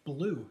away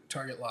blue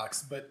target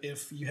locks, but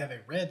if you have a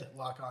red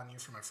lock on you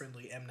from a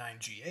friendly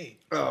M9G8,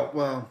 Oh,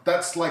 well,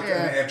 That's like an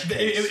edge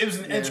case. it was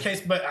an edge case,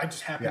 but I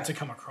just happened Yeah. to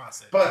come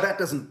across it. but that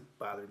doesn't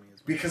bother me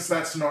as much. because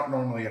that's not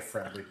normally a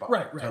friendly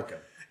right. token.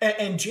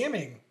 And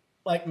jamming,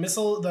 like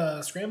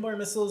the Scrambler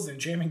missiles and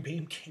jamming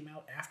beam came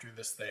out after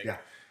this thing. Yeah.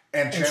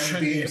 And should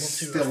Jamming be Beam able to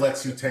still affect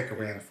lets you it. take a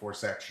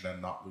reinforce action and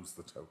not lose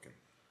the token.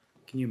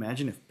 Can you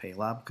imagine if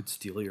Paylob could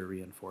steal your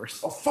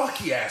reinforce? Oh,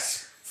 fuck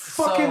yes.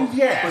 Fucking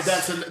yes. But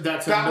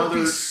that's That would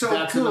another be so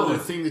that's good. another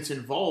thing that's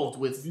involved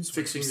with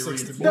fixing the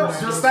 60 reinforce. No,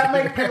 does that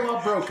make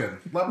Paylob broken?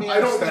 Let me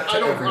ask that to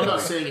I'm everybody.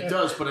 not saying it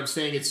does, but I'm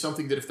saying it's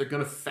something that if they're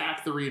going to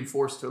fact the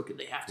reinforced token,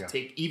 they have to Yeah.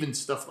 take even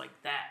stuff like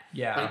that.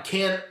 Yeah. Like,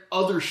 can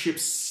other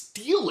ships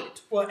steal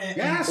it Well, and,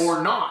 Yes.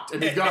 or not?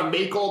 And they've got to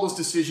make all those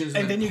decisions.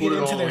 and then you put get it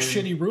into all their in.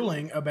 shitty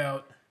ruling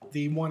about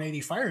the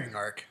 180 firing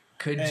arc.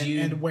 Could and,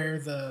 you- and where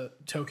the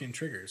token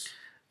triggers?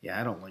 Yeah,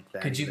 I don't like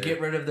that. Could you either.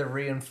 get rid of the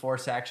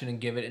reinforce action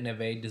and give it an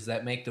evade? Does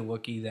that make the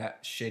Wookiee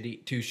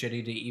too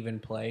shitty to even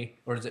play,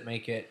 or does it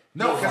make it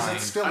No, because fine?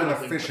 it's still I an don't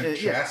think efficient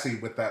so. Yeah. chassis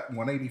with that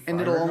 185.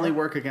 And it'll only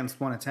work against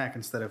one attack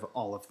instead of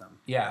all of them.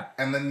 Yeah,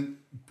 And then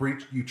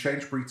you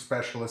change Breach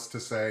Specialist to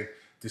say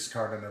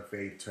discard an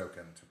evade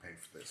token to pay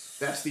for this.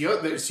 That's the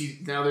other. See,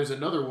 now there's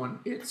another one.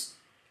 It's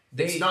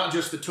not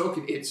just the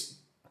token.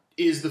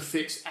 Is the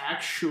fix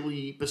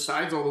actually,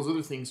 besides all those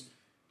other things,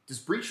 does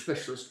Breach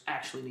Specialist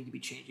actually need to be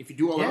changed? If you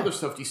do all the Yeah. other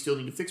stuff, do you still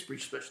need to fix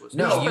Breach Specialist?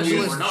 No, Breach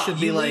you Specialist use- or not. should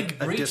be you like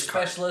leave a breach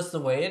discard. specialist the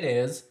way it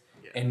is,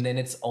 and then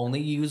it's only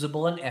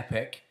usable in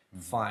Epic.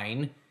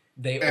 Fine.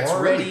 They It's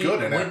already really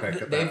good in with Epic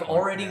the- at they've that point,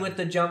 already yeah. with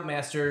the Jump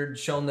Master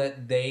shown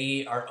that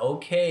they are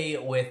okay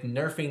with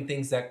nerfing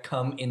things that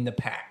come in the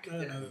pack. I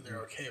don't know that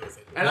they're okay with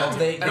it. And, Well, I'm,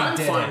 they and I'm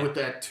did fine it. with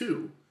that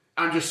too.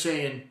 I'm just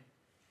saying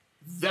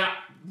that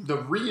the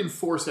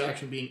reinforced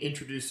action being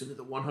introduced into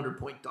the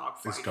 100-point It's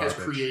dogfight has garbage.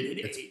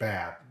 created It's a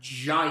bad.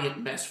 giant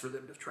mess for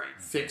them to try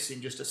and fix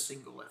in just a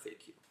single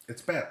FAQ.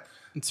 It's bad.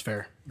 It's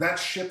fair. That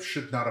ship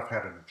should not have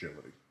had an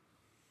agility.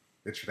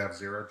 It should have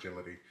 0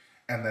 agility,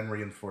 and then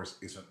reinforce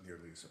isn't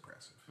nearly as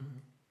oppressive.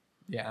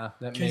 Yeah,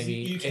 that 'Cause maybe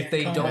you if can't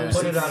they come don't as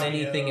put a it on CEO,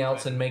 anything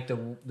else but- and make the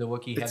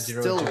Wookiee have It's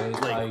 0 still agility,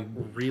 like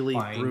really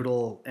fine.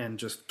 brutal and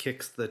just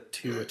kicks the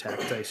 2 attack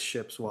dice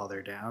ships while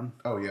they're down.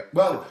 Oh, yeah.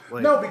 Well,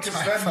 Like, no, because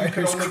then you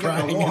can Fighters only get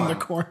crying the in one. the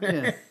corner.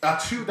 Yeah,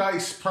 A 2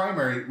 dice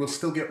primary will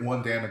still get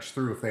 1 damage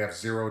through if they have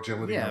 0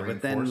 agility yeah, or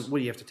but then reinforce. what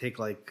do you have to take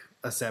like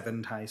a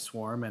 7 die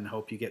swarm and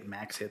hope you get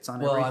max hits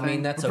on Well, everything? I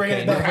mean that's Bring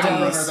okay. it back Hound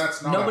to Runner,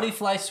 that's not Nobody a,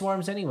 flies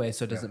swarms anyway,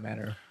 so it doesn't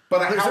matter. but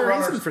a there's Hound a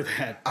Runner, reason for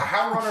that. a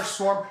Hound Runner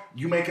swarm,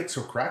 you make it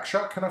so Crack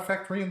Shot can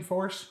affect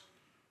reinforce?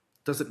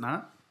 Does it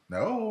not?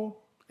 No.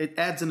 It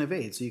adds an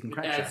evade, so you can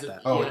crack shot adds it.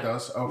 that. Oh, Yeah. it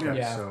does? Okay,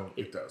 Yeah. so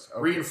it does.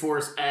 Okay.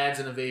 Reinforce adds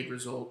an evade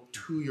result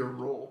to your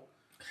roll.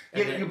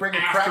 Yeah, And you then bring a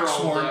after crack all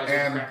swarm that,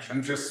 and crack shot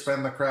you just triggers.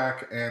 spend the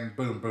crack and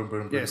boom, boom,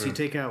 boom, boom. Yeah, so you boom.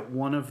 take out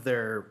one of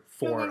their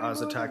 4 no, no,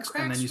 Ozatucks,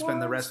 crack and then you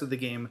spend the swarms. rest of the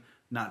game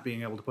not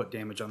being able to put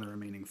damage on the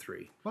remaining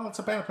 3. Well, it's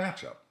a bad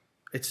matchup.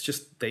 It's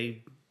just,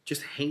 they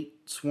just hate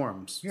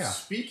swarms. Yeah.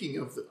 Speaking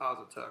of the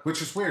Azatuk,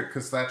 Which is weird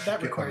because that should That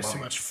get requires the too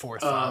money. much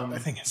forethought. I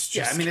think it's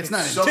just. Yeah, I mean, it's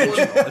not Someone-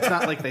 intentional. It's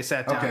not like they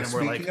sat down Okay, and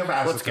were like, speaking of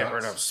let's get Azatucks.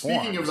 rid of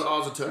swarms. Speaking of the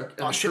Azatuk and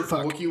the shit,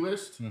 Triple fuck. Wookiee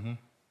list, Mm-hmm.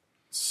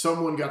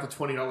 someone got the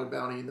 $20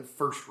 bounty in the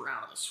first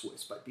round of the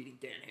Swiss by beating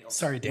Dan Hale.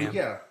 Sorry, Dan.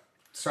 Yeah.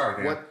 Sorry,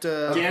 Dan. What,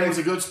 Dan was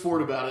a good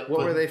sport about it. what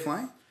but, were they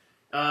flying?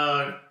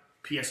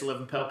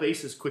 PS11 Palp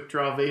Aces, Quick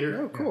Draw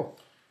Vader. Oh, cool.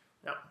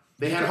 Yep.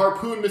 They had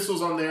harpoon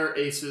missiles on their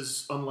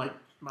aces, unlike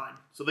mine.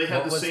 So they had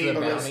What the was same the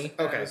list. bounty?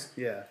 Okay, as-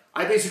 yeah.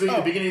 I basically, at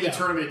the beginning of the yeah.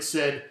 tournament,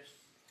 said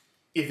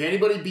if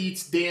anybody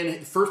beats Dan,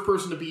 the first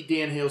person to beat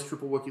Dan Hale's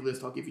triple Wookiee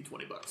list, I'll give you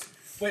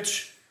 $20.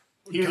 Which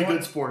He was a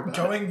good sport about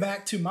going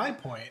back to my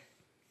point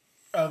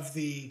of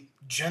the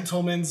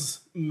gentleman's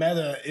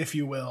meta, if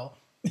you will,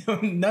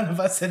 none of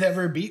us had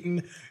ever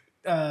beaten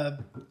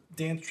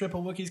Dan's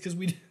triple Wookiees because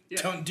we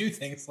don't do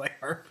things like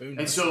harpoon.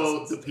 And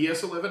so the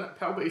PS11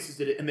 PAL bases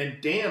did it, and then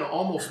Dan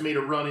almost made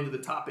a run into the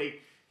top 8.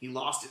 He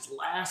lost his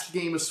last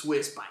game of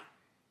Swiss by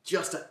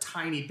just a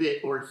tiny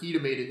bit, or he'd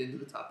have made it into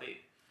the top 8.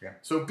 Yeah.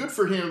 So good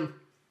for him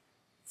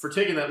for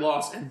taking that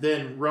loss and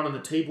then running the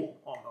table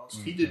almost.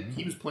 Mm-hmm. He did.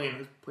 He was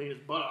playing his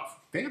butt off.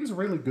 Dan's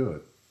really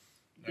good.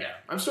 Yeah,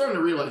 I'm starting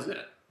to realize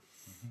that.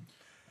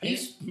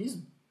 He's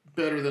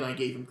better than I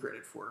gave him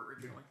credit for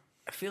originally.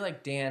 I feel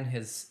like Dan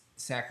has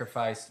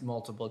sacrificed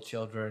multiple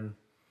children.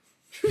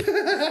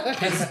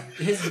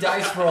 his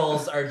dice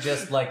rolls are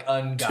just like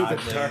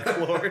ungodly. Dark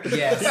Lord. He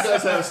Yes,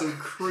 does have some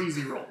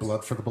crazy rolls.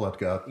 Blood for the Blood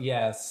God.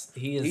 yes,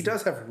 he is. He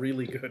does have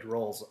really good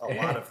rolls a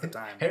lot of the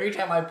time. Every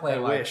time I play, I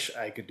like, wish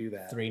I could do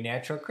that. 3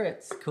 natural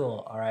crits.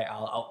 Cool. All right,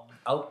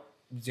 I'll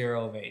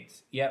 0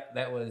 evades. Yep,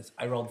 that was.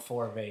 I rolled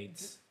 4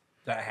 evades.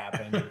 That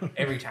happened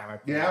every time I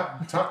played. Yeah,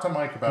 talk to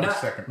Mike about his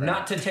second round.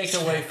 Not to take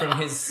away from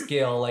his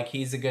skill, like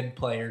he's a good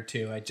player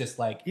too. I just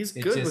like He's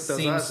it good just with those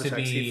seems odds to attacks.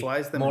 be He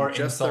flies them more in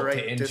just the insult to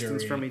right injury.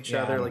 distance from each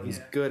Yeah. other. Like he's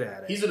good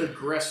at it. He's an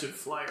aggressive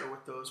flyer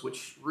with those,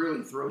 which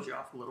really throws you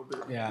off a little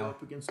bit when Yeah. you go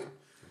up against him.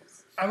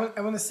 I want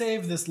to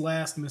save this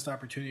last missed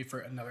opportunity for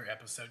another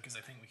episode because I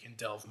think we can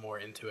delve more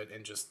into it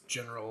and just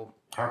general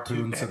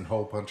Harpoons and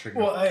hole punching.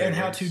 well of and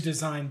how cannons. to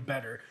design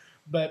better.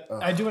 But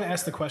I do want to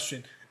ask the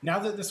question: now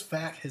that this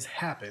fact has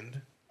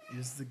happened,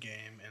 is the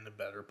game in a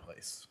better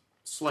place?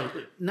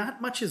 Slightly.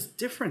 Not much is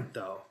different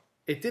though.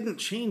 It didn't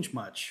change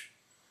much.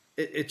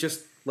 It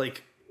just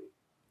like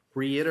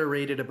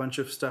reiterated a bunch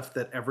of stuff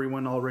that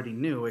everyone already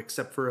knew,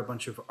 except for a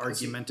bunch of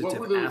argumentative What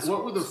were the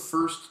assholes.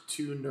 first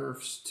 2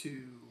 nerfs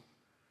to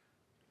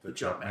the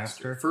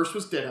Jumpmaster? First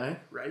was Deadeye,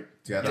 right?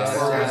 Yeah,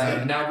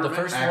 Now the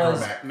first Agromech,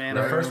 was Man,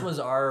 the right? first was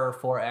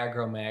R4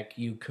 Agromech.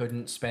 You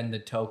couldn't spend the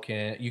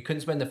token. You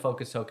couldn't spend the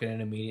focus token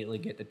and immediately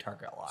get the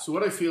target lock. So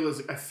what I feel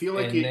like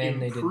And it then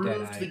they did improved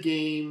Deadeye. the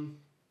game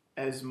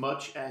as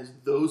much as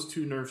those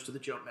 2 nerfs to the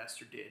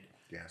Jumpmaster did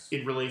Yes.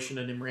 in relation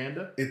to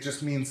Nimranda. It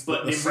just means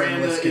But that the same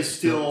Nimranda list is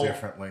gets built still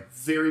differently.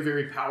 very,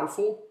 very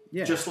powerful.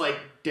 Yeah. Just like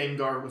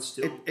Dengar was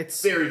still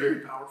It's- very, very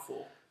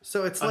powerful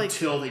So it's like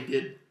until they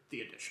did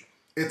the additional.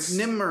 It's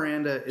Nim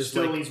Miranda is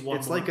Still like needs one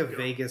it's more like a to go.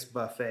 Vegas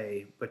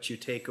buffet, but you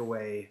take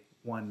away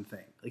one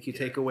thing. Like you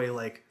take away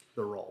like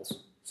the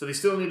rolls. So they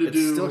still need to It's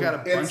do. still got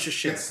a it's, bunch of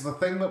shit. It's the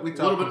thing that we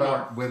little talked bit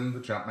about when the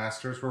Jump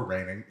Masters were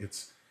reigning.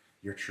 It's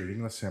you're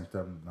treating the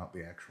symptom, not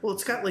the actual. Well,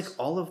 it's got like disease.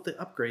 all of the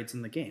upgrades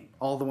in the game,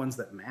 all the ones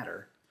that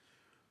matter.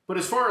 But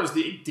as far as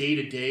the day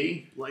to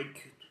day,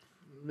 like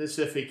this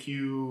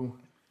FAQ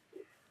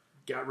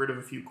got rid of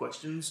a few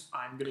questions.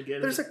 I'm gonna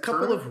get. There's a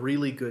couple of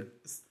really good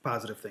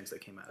positive things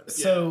that came out of it.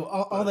 So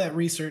all that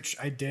research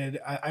I did,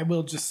 I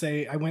will just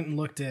say I went and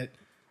looked at.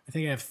 I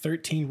think I have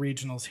 13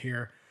 regionals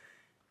here,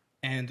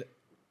 and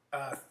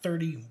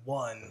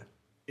 31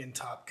 in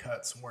top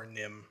cuts were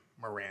Nim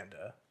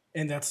Miranda,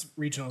 and that's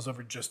regionals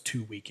over just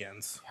 2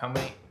 weekends. How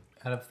many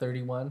out of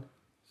 31?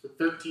 So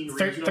 13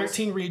 Thir- regionals.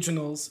 13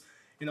 regionals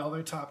in all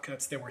their top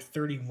cuts. There were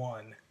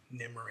 31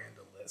 Nim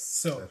Miranda lists.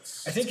 So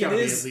That's- I think It's it gotta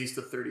be is at least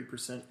a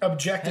 30%.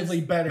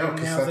 objectively better No,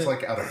 because now that's that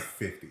like out of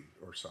 50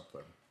 or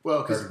something.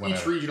 Well, because 31 each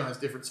out of- regional has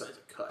different size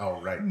of cut. Oh,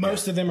 right.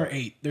 most of them are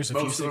 8. There's a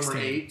Most few of them 16.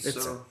 are 8.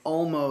 It's So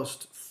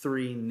almost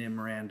 3 Nim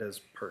Mirandas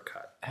per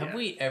cut. Have Yeah.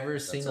 we ever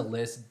seen a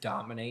list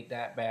dominate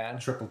that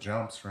bad? Triple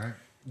jumps, right?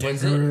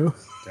 Was it? Kangaroo.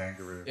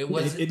 Dangaroo. It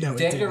was. No, it didn't.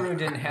 Dangaroo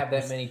didn't have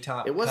that many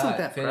top. It wasn't cut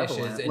that finishes.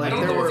 prevalent. and Like, I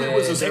don't neither know if it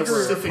was a did-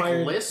 specific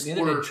required- list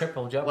Neither or did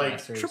Triple Jump like,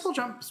 Masters. Triple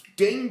jumps.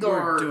 Gengar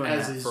We're doing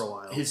as that for a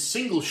while. his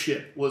single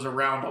ship was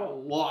around a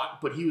lot,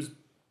 but he was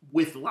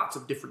with lots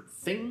of different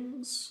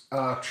things.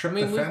 Trip I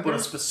mean, we- But a Defender.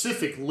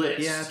 specific list.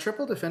 Yeah,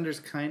 triple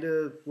defenders kind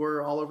of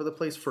were all over the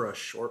place for a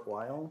short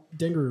while.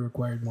 Dengaroo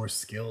required more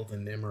skill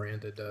than Nim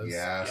Miranda does.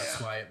 Yes.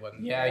 That's why it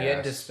wasn't. Yeah, you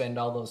had to Yes. spend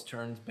all those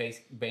turns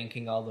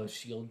banking all those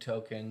shield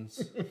tokens.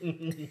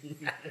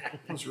 It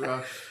was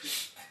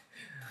rough.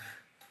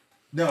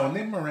 No,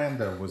 Nim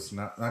Miranda was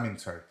not. I mean,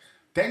 sorry.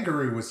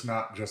 Dangaroo was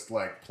not just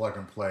like plug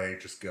and play,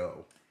 just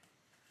go.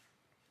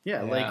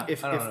 Yeah, like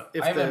if I don't know.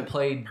 if I haven't the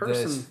played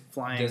person this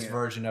flying this it-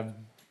 version of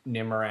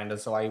Nim Miranda,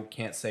 so I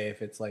can't say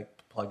if it's like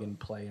plug and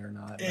play or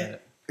not.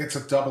 It- It's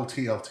a double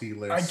TLT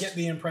list. I get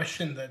the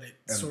impression that it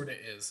And- sort of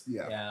is.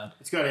 Yeah. but yeah,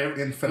 It's got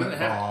every, Infinite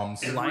doesn't it have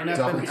bombs, every- line up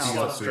double an every TLC. alpha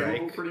slot strike,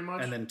 available, pretty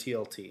much. and then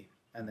TLT,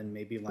 and then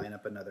maybe line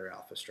up another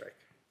alpha strike.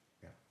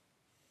 Yeah.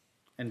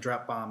 And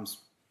drop bombs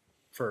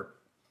for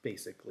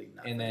basically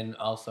nothing. and then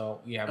also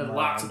you have and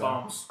lots of Miranda.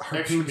 bombs.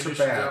 Harpoons are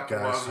Extra bad, conditions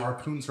guys. out the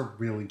Harpoons are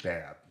really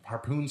bad.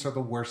 Harpoons are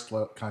the worst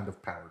kind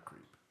of power creep.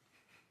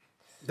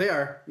 They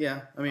are,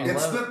 yeah. I mean,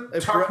 It's love the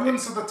if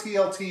harpoons are the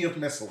TLT of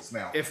missiles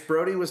now. if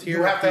Brody was You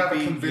here, have to have a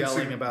he'd be convincing-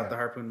 yelling about yeah. the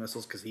harpoon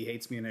missiles because he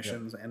hates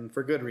munitions, and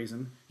for good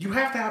reason. You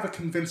have to have a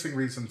convincing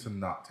reason to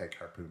not take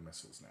harpoon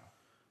missiles now.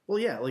 Well,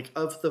 yeah, like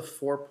of the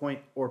 4-point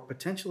or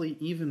potentially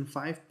even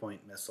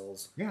 5-point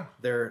missiles, Yeah.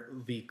 they're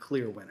the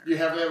clear winner. You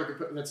have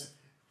that's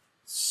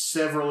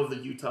several of the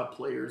Utah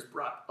players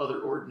brought other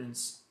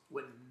ordnance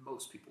when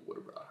most people would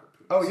have brought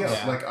harpoons. Oh yeah,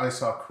 Yeah. like I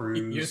saw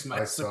Cruz. Here's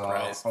my I saw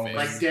surprise Omen.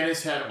 face. Like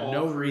Dennis had all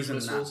No cruise reason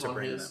not missiles to on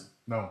bring his. them.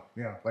 No,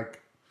 yeah,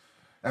 like,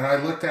 and I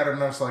looked at him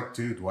and I was like,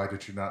 dude, why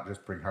did you not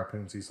just bring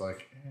harpoons? He's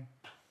like,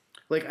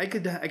 Like I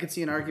could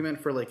see an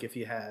argument for like if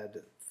you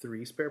had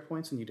 3 spare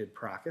points and you did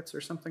prockets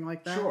or something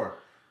like that. sure.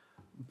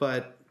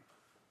 But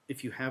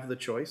if you have the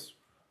choice,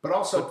 But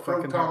also, Put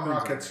fucking proton harpoons on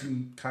rockets, there.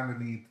 you kind of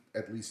need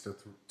at least a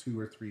 2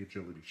 or 3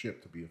 agility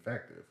ship to be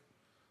effective.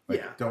 Like,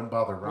 Yeah. don't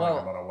bother running Well-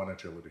 them on a 1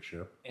 agility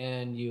ship.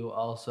 And you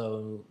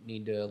also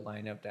need to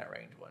line up that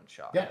range 1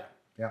 shot. Yeah,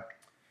 yeah.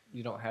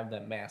 You don't have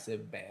that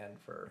massive band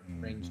for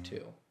range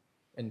 2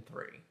 and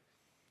 3.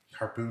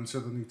 Harpoons are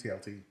the new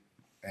TLT,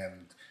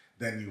 and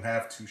then you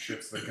have 2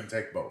 ships that can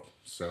take both.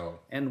 So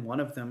and one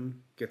of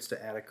them gets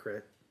to add a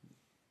crit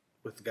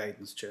with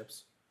guidance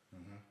chips.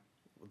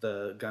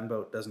 The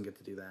gunboat doesn't get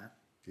to do that.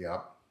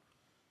 yeah,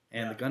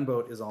 And the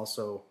gunboat is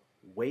also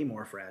way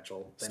more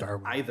fragile than Star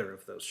Wars. either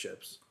of those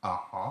ships.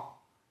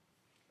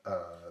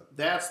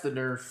 That's the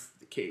nerf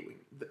the K-wing.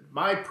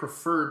 My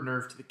preferred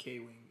nerf to the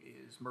K-wing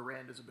is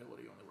Miranda's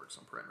ability only works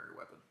on primary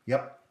weapon.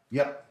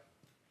 yep.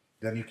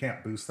 Then you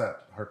can't boost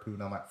that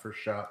harpoon on that first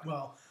shot.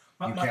 Well,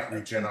 You can't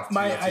regen off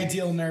my TLT.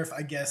 ideal nerf,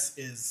 I guess,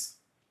 is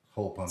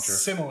Hole puncher.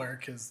 similar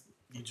because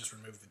you just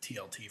remove the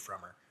TLT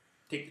from her.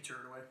 Take the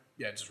turn away.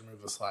 Yeah, just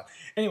remove the slot.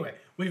 Anyway,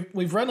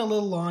 we've run a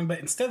little long, but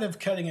instead of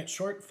cutting it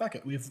short, fuck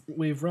it.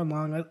 We've run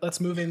long. Let's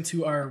move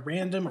into our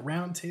random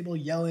roundtable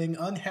yelling,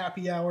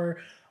 unhappy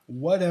hour,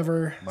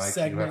 whatever Mike, you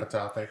segment. have a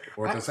topic,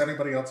 or does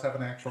anybody else have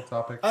an actual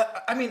topic?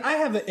 I mean, I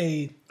have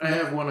I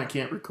have one I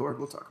can't record.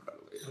 We'll talk about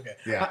it later. okay.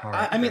 Yeah, all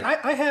right, I mean, great.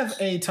 I have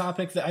a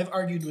topic that I've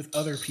argued with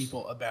other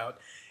people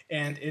about,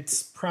 and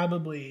it's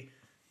probably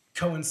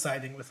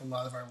coinciding with a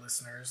lot of our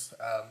listeners.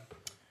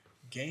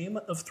 Game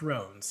of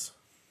Thrones.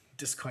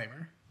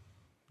 Disclaimer: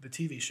 the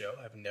TV show.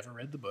 I've never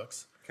read the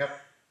books. Okay.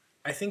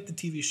 I think the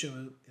TV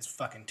show is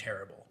fucking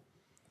terrible.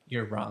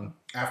 You're wrong.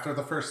 After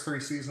the first 3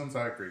 seasons,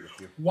 I agree with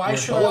you. Why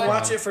should I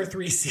watch it for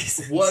 3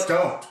 seasons? What?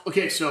 Don't.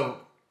 Okay,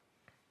 so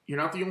you're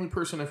not the only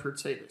person I've heard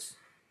say this.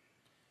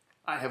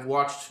 I have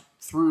watched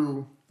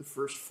through the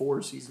first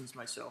 4 seasons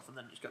myself and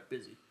then just got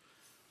busy.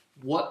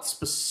 What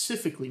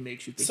specifically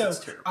makes you think So it's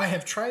terrible? I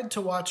have tried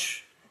to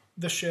watch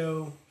the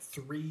show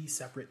 3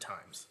 separate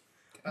times.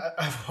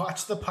 I've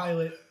watched the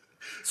pilot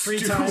 3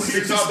 times.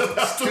 He's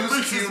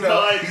queued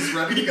up. He's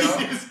ready to go.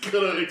 He's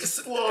gonna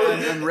explode.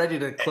 I'm ready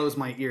to close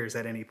my ears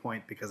at any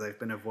point because I've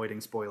been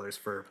avoiding spoilers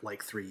for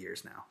like 3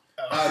 years now.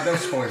 No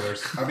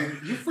spoilers. I mean,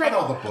 you've read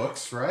all the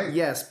books, right?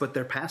 Yes, but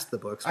they're past the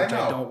books, I which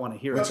know. I don't want to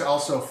hear Which about.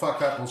 also fuck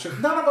that bullshit.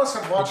 None of us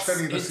have watched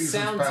any of the It seasons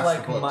sounds past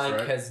like the books, Mike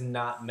right? has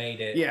not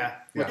made it. Yeah.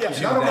 Yeah. Yeah.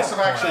 None of that us have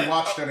actually point.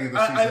 watched any of the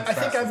seasons I past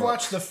think the I've books.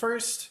 watched the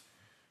first.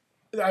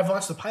 I've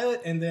watched the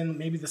pilot and then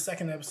maybe the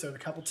second episode a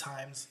couple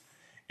times,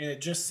 and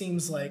it just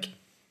seems like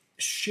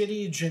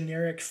shitty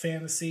generic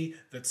fantasy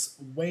that's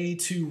way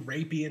too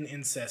rapey and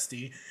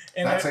incesty.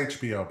 And That's I,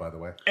 HBO, by the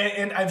way.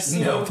 and I've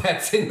seen No,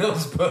 that's in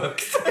those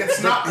books.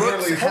 It's not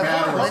nearly as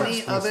bad or as Plenty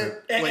of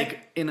explicit. it,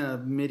 like in a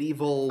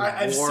medieval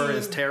I've war seen-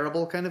 is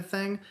terrible kind of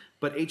thing,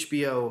 but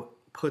HBO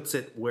puts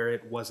it where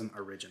it wasn't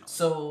original.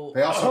 So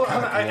They also Hold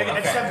kind on, of I blew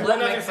just up. have Let one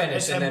Mike other thing. I finish,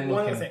 just and have then we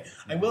one other can- thing.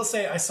 I will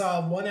say I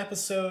saw one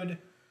episode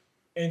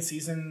in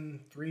season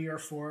 3 or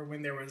 4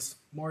 when there was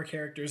more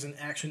characters in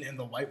action and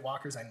the White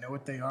Walkers. I know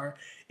what they are.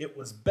 It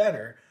was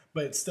better,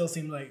 but it still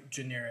seemed like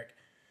generic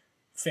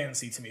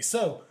fantasy to me.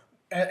 So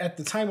at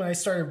the time when I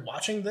started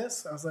watching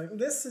this, I was like,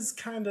 "This is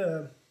kind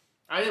of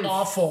I am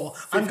awful."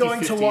 I'm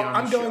going to 50-50 on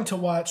I'm the going show. to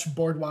watch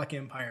Boardwalk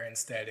Empire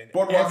instead. And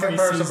Boardwalk every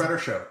Empire is a season- better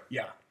show.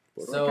 Yeah.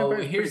 So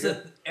here's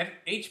the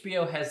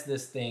HBO has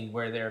this thing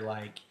where they're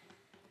like,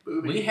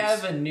 we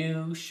have a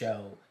new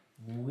show.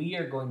 We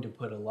are going to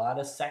put a lot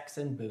of sex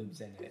and boobs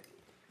in it.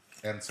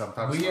 And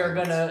sometimes We are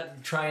violence. gonna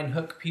try and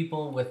hook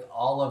people with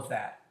all of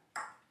that.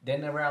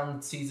 Then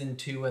around season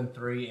 2 and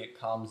 3, it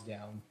calms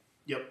down,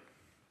 Yep.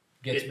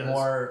 gets It does.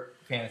 more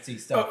fantasy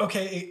stuff. Oh,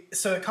 okay,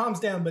 so it calms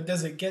down, but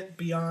does it get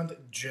beyond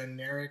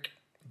generic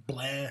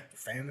blah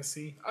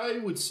fantasy? I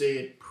would say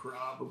it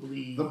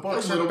probably The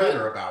books a are little better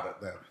bit. about it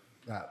than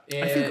that.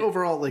 I think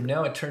overall, like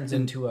no, it turns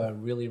into a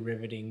really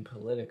riveting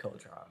political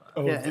drama.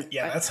 Oh, Yeah,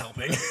 yeah, that's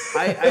helping.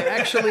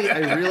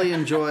 I really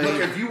enjoy.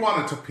 Look, if you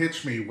wanted to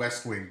pitch me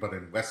West Wing, but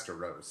in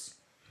Westeros,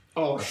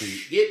 Oh I'd be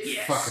shit!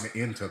 Yes. fucking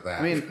into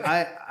that. I mean,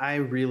 I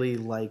really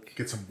like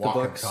Get some the walk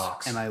and books,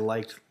 talks. and I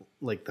liked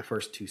like the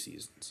first 2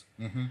 seasons.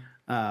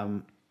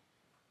 I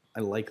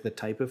like the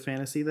type of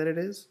fantasy that it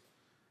is.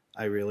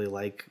 I really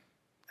like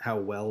how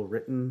well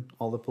written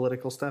all the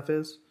political stuff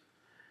is.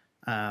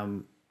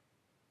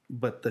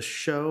 But the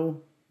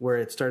show where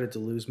it started to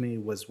lose me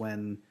was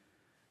when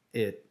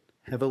it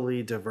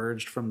heavily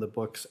diverged from the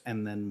books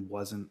and then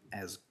wasn't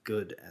as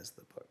good as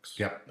the books.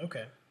 yep.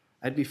 Okay.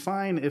 I'd be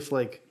fine if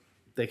like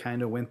they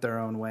kind of went their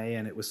own way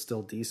and it was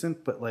still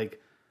decent, but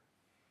like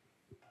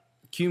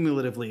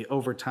cumulatively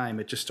over time,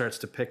 it just starts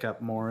to pick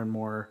up more and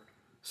more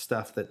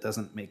stuff that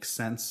doesn't make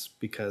sense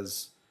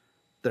because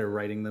they're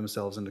writing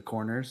themselves into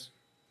corners.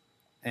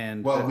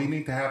 And Well, we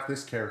need to have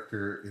this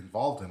character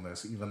involved in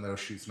this, even though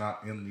she's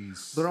not in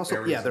these. they're also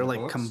areas they're in the like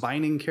books.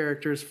 combining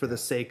characters for the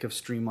sake of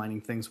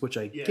streamlining things, which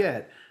I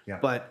get. Yeah.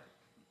 But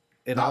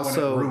it Not when it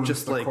also ruins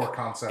just the like core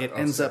concept it of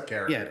ends said up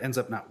character. it ends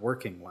up not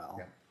working well.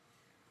 Yeah.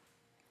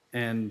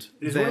 And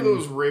It's then, one of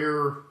those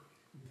rare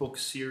book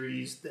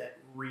series that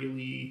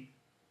really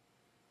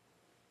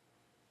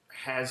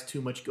has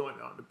too much going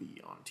on to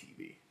be on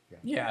TV.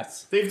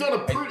 Yes. They've done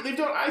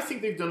I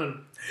think they've done a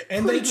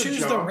And they pretty good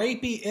choose the job.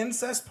 rapey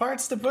incest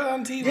parts to put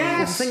on TV.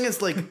 the thing is,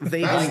 like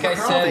they Like I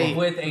the said, they,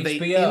 with they HBO,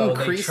 they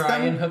increase try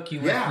them. and hook you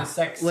with Yeah. the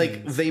sex Like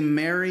scenes. they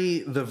marry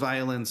the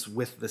violence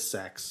with the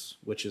sex,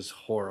 which is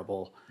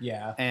horrible.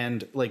 Yeah.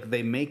 And like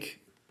they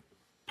make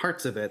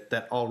parts of it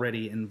that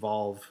already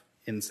involve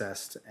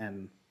incest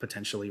and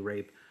potentially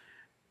rape,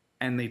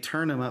 and they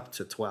turn them up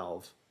to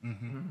 12.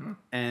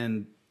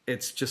 And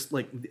it's just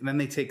like then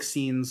they take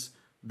scenes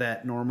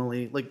that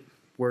normally like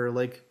were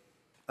like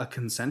a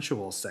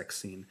consensual sex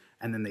scene,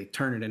 and then they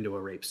turn it into a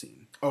rape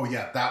scene. Oh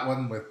yeah, that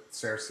one with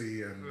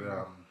Cersei and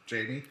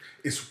Jamie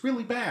is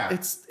really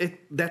bad.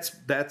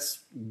 That's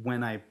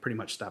when I pretty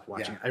much stopped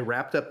watching. Yeah. I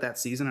wrapped up that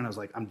season and I was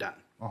like, I'm done.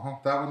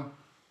 That one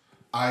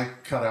I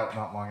cut out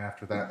not long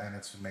after that, and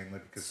it's mainly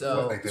because So, of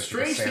what they did to the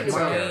strange thing Sansa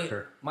about-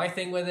 character. My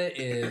thing with it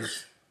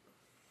is,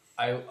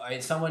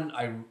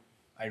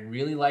 I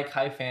really like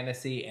high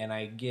fantasy, and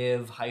I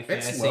give high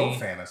fantasy. It's low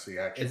fantasy,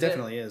 actually. It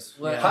definitely is.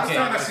 Well, High okay.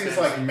 fantasy is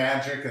like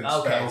magic and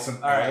Okay, spells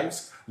and all right.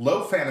 elves.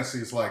 Low fantasy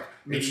is like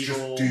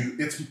Medieval.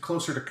 it's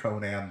closer to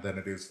Conan than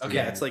it is to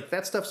Yeah, it's like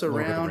that stuff's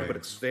Lord of the around, but Rings.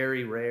 it's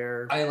very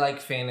rare. I like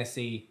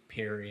fantasy,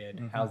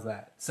 period. How's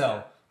that?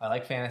 So, I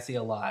like fantasy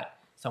a lot.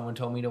 Someone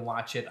told me to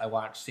watch it. I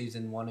watched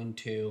season 1 and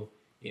 2.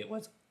 It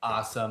was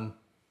awesome.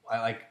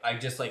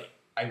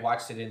 I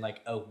watched it in like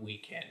a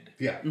weekend.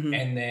 yeah.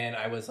 And then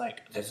I was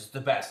like, this is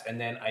the best. And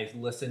then I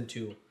listened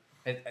to,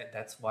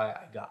 that's why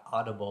I got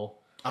Audible,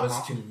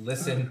 was to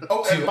listen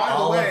Oh, and to by the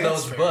all way, of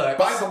those books.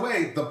 By the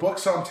way, the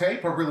books on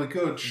tape are really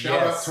good. Shout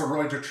Yes. out to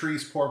Roy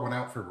Dotrice. Pour one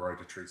out for Roy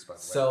Dotrice, by the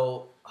way.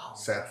 So,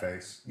 Sad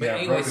face. but Yeah,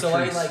 anyway, Roy so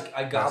I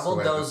Dotrice gobbled passed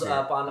away those this year.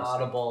 up on Last year.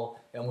 Audible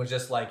and was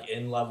just like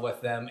in love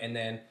with them. And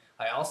then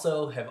I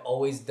also have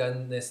always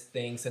done this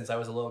thing since I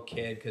was a little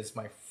kid because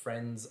my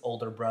friend's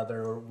older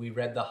brother, we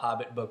read the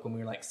Hobbit book when we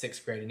were like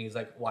 6th grade, and he was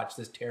like, watch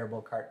this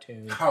terrible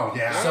cartoon. Oh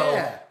yeah. So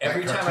That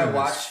every time I cartoon is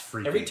watch,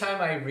 freaky. every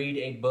time I read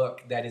a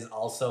book that is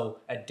also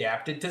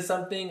adapted to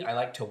something, I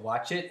like to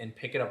watch it and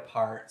pick it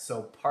apart.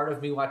 So part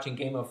of me watching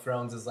Game of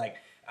Thrones is like,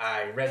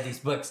 I read these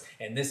books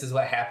and this is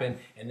what happened,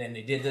 and then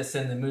they did this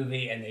in the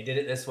movie and they did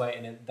it this way,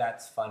 and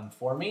that's fun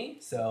for me.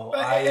 So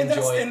I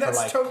enjoy it for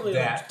like totally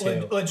that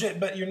too. legit.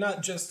 But you're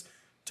not just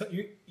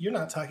you're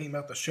not talking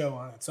about the show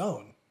on its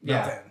own.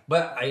 Yeah, Then.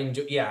 but I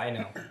enjoy. Yeah, I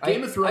know.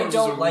 Game of Thrones I is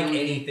don't a like really-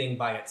 anything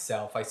by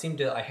itself. I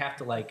have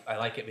to like. I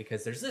like it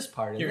because there's this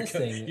part and You're, this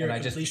thing, you're and a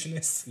I just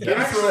completionist. Game of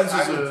Actually, Thrones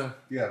I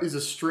would- is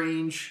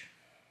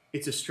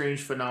a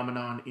strange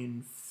phenomenon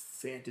in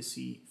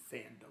fantasy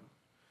fandom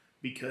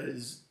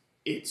because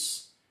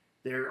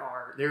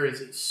there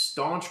is a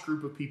staunch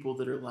group of people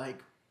that are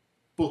like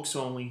books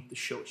only, the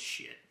show is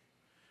shit.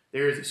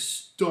 There is a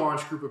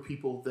staunch group of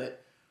people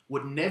that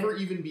would never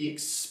even be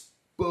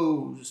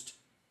exposed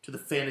to the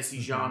fantasy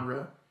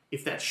genre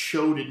if that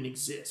show didn't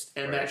exist.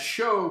 And that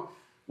show,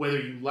 whether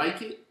you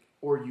like it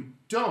or you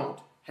don't,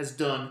 has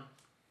done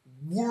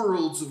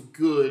worlds of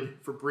good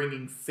for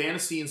bringing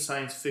fantasy and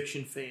science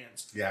fiction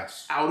fans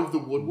Yes. out of the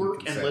woodwork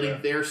can and say letting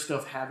that. their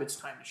stuff have its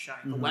time to shine.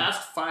 The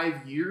last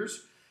 5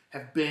 years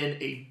have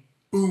been a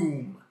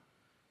boom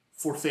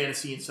for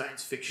fantasy and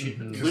science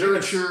fiction.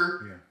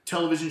 Literature, Yeah.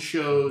 television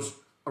shows,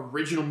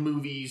 original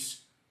movies,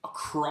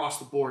 across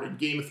the board, and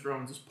Game of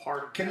Thrones is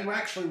part of Can that. you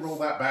actually roll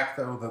that back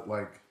though? That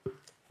like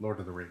Lord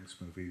of the Rings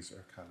movies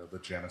are kind of the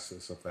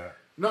genesis of that.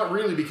 Not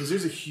really, because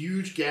there's a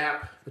huge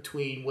gap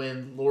between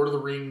when Lord of the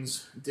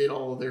Rings did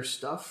all of their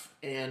stuff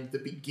and the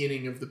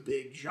beginning of the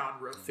big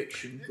genre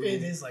fiction boom.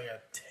 It is like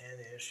a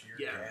 10-ish year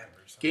Yeah. gap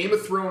or something. Game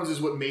of Thrones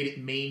is what made it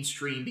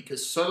mainstream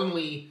because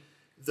suddenly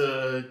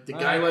the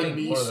guy I like think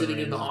me Lord of the sitting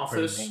in the Rings is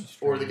pretty office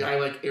mainstream. or the guy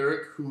like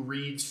Eric who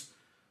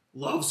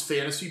loves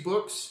fantasy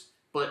books,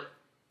 but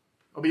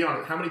I'll be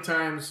honest, how many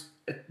times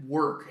at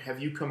work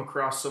have you come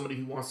across somebody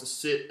who wants to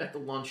sit at the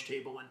lunch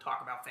table and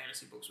talk about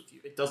fantasy books with you?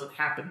 It doesn't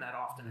happen that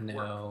often at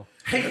work. no.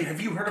 Hey, have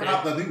you heard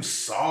about the new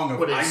Song of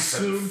But as Ice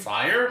and soon-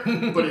 Fire?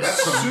 But as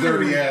That's some soon-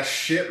 dirty ass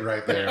shit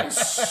right there.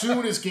 As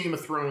soon as Game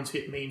of Thrones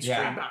hit mainstream,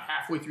 Yeah. about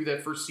halfway through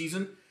that first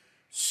season,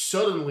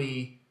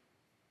 suddenly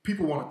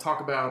people want to talk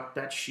about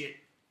that shit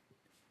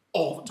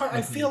all the time.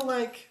 I feel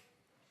like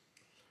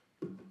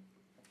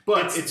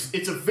But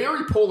it's a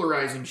very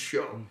polarizing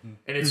show, and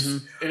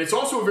it's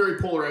also a very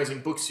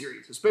polarizing book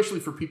series, especially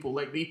for people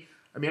like me.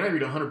 I mean, I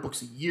read 100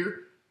 books a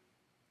year.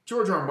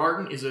 George R. R.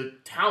 Martin is a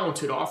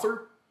talented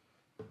author.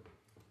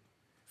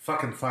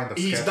 Fucking find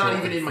the He's schedule not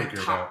even and in my figure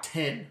it top out.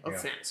 10 of Yeah.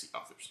 fantasy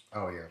authors.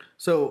 Oh yeah.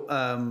 So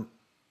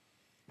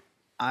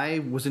I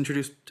was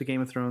introduced to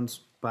Game of Thrones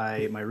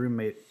by my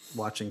roommate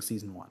watching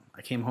season 1.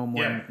 I came home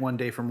one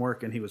day from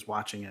work and he was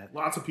watching it.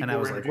 Lots of people and I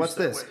was were like, "What's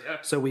introduced this?" that way,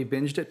 yeah. So we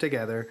binged it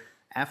together.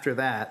 After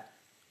that,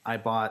 I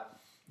bought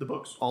The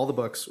books. all the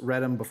books,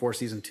 read them before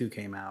season 2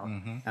 came out,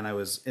 and I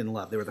was in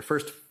love. They were the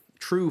first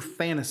true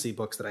fantasy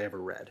books that I ever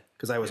read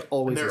because I was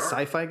always a there are-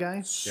 sci-fi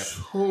guy,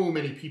 So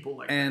many people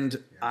like that.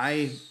 and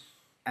I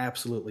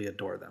absolutely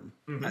adore them.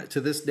 To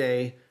this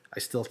day, I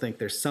still think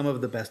they're some of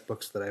the best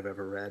books that I've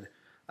ever read.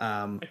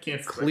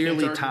 can't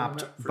Clearly argue on topped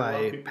that for a lot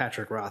of by people.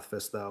 Patrick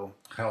Rothfuss, though,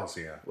 Hells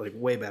yeah. like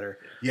way better.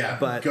 Yeah,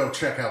 but go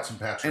check out some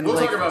Patrick. and We'll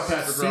like talk about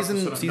Patrick Rothfuss in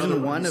another season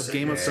one. one He's of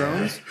Game of sick.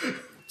 Thrones.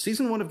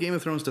 Season 1 of Game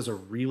of Thrones does a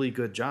really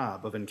good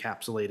job of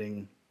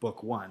encapsulating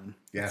book 1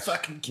 Yes.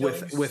 Fucking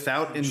killing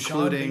without Sean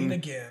including Bean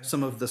again.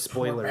 some of the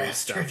spoiler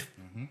bastard. stuff.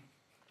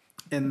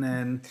 And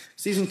then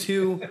season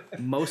 2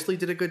 mostly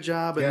did a good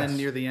job, and Yes. then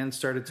near the end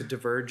started to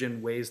diverge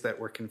in ways that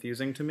were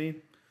confusing to me.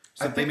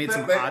 So I they think made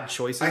that some odd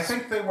choices. I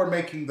think they were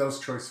making those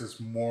choices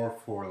more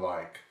for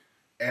like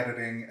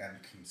editing and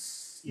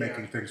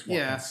making things more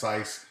Yeah.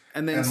 concise.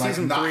 and then like,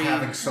 season not 3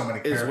 having so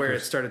many is where it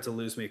characters. started to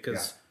lose me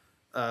because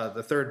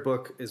the third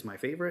book is my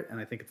favorite, and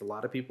I think it's a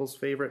lot of people's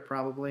favorite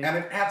probably. And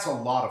it adds a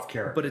lot of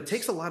characters. But it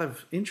takes a lot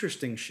of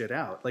interesting shit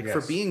out. Like for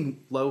Yes.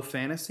 being low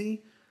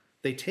fantasy,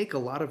 they take a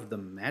lot of the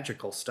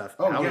magical stuff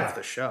Oh, out yeah. of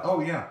the show. Oh,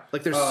 yeah.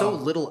 Like there's so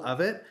little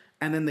of it,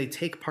 and then they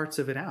take parts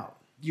of it out.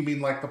 You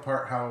mean like the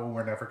part how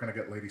we're never going to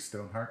get Lady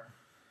Stoneheart?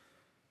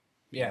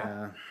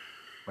 Yeah.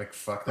 Like,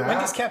 fuck When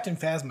does that. Captain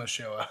Phasma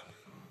show up?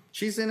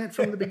 She's in it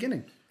from the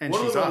beginning, and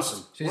One of she's the awesome.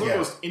 most, one of the Yeah.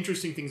 most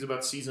interesting things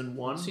about season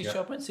 1 She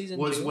show up in season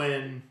was 2.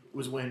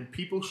 when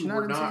people who not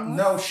were in not season one?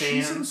 No, fans.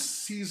 she's in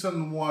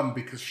season 1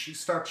 because she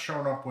starts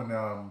showing up when,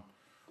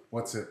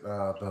 what's it,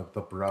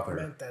 the brother,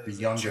 Meant that the as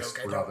a youngest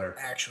joke. brother.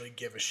 I don't actually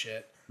give a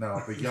shit. No,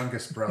 the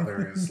youngest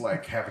brother is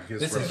like having his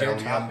This is your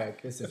rebellion,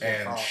 topic. This is your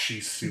and fault.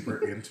 she's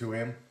super into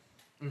him.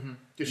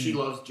 Because she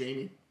loves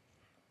Jamie.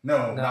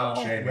 No, not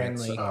No, Jamie.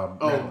 Renly. It's, Oh,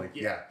 Renly.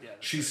 yeah, Yeah. yeah.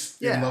 She's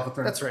Yeah, in love with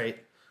her. that's right.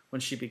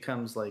 When she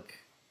becomes like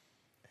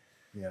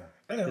Yeah.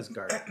 I don't his know.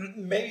 guard.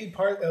 Maybe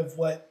part of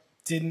what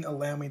didn't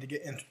allow me to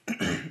get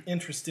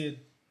interested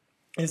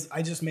is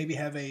I just maybe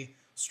have a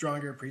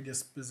stronger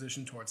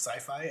predisposition towards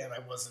sci-fi, and I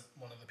wasn't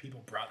one of the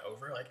people brought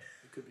over. Like,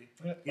 It could be.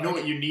 You know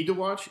what you need to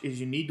watch is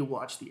you need to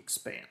watch The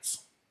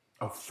Expanse.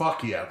 Oh,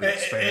 fuck yeah, The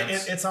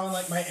Expanse. it's on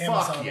like my Fuck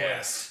Amazon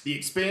yes. The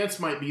Expanse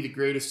might be the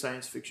greatest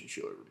science fiction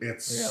show ever made.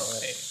 It's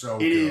Really? so It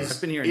good. is.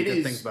 I've been hearing It good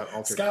is- things about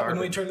Altered Scott, Carbon.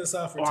 when we turn this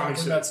off, we're Oh, I'm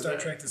talking about excited Star for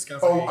that. Trek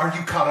Discovery. Oh, are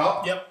you caught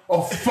up? Yep.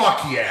 Oh,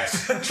 fuck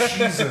yes.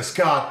 Jesus,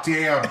 god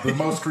damn. The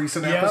most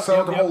recent Yep,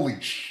 episode? yep, yep. Holy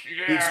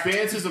shit. The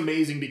Expanse is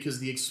amazing because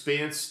The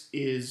Expanse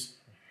is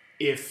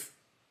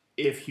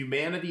if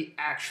humanity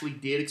actually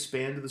did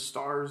expand to the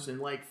stars in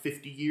like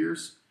 50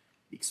 years,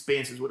 The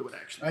Expanse is what it would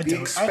actually I be. The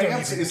don't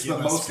Expanse even is give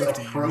the us most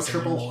 50 years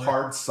approachable anymore.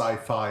 hard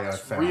sci-fi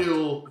I've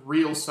found.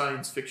 Real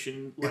science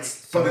fiction. Like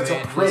But it's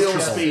it approachable.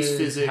 discusses space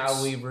physics.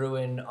 How we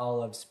ruin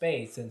all of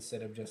space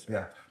instead of just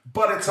Yeah.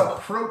 But it's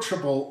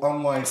approachable,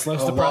 unlike a Slows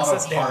the lot of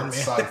process down, hard man.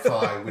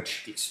 sci-fi,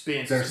 which The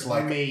Expanse There's is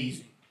like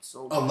amazing.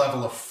 So a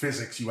level of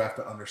physics you have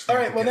to understand.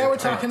 All right, to well get now we're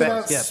into it. talking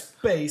about Yeah.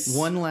 space.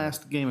 One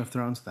last Game of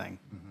Thrones thing.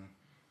 Mm-hmm.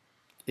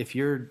 If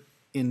you're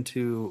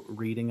into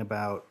reading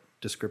about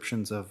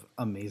descriptions of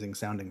amazing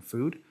sounding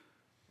food,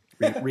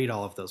 read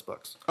all of those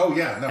books. Oh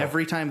yeah, no.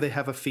 Every time they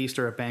have a feast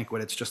or a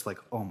banquet, it's just like,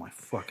 oh my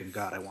fucking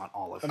god, I want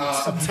all of it.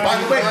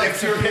 By the way,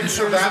 if you're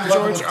into that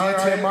level of George R.R.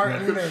 detail,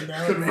 Martin. And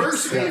now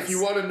conversely, Yes. if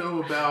you want to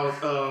know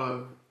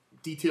about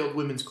detailed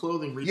women's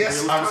clothing, read yes,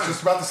 The Wheel I of was Time.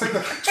 just about to say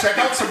that. Check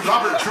out some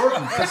Robert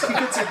Jordan because he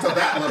gets into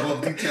that level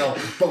of detail,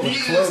 but with He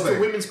is to clothing,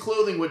 women's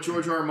clothing what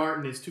George R. R.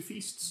 Martin is to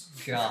feasts.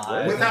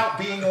 God. without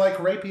being like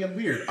rapey and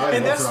weird. I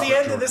And love that's the Robert end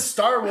Jordan. of this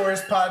Star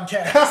Wars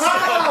podcast.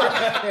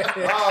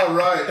 All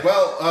right,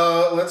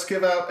 well, let's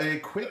give out a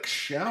quick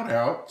shout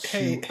out to.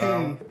 hey,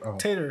 oh,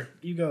 Tater,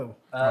 you go.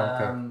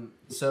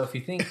 So if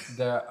you think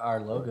our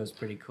logo is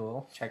pretty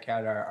cool, check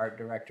out our art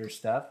director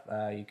stuff.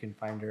 You can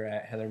find her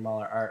at Heather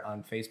Mahler Art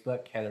on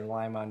Facebook, Heather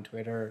Lime on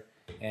Twitter,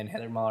 and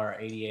Heather Mahler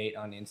 88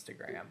 on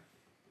Instagram.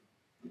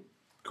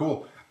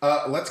 Cool.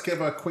 Let's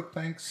give a quick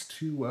thanks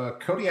to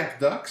Kodiak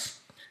Ducks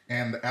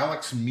and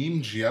Alex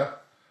Mingia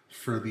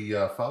for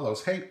the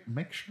follows. Hey,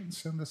 make sure and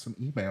send us an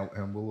email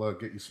and we'll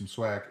get you some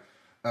swag.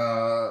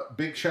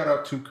 Big shout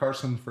out to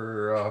Carson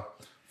for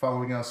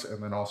following us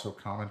and then also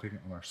commenting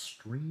on our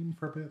stream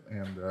for a bit.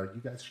 And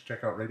you guys should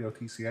check out Radio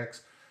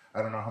TCX.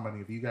 I don't know how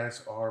many of you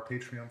guys are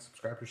Patreon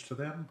subscribers to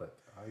them, but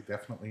I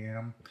definitely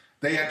am.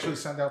 They actually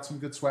send out some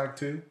good swag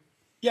too.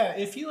 Yeah,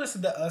 if you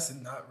listen to us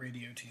and not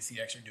Radio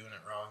TCX, you're doing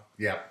it wrong.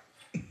 Yeah.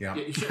 Yeah.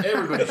 Yeah,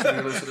 everybody should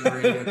be listening to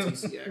Radio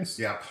TCX.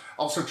 Yeah.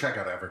 Also check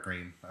out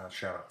Evergreen.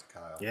 Shout out to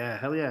Kyle. Yeah,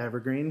 hell yeah,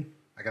 Evergreen.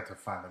 I got to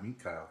finally meet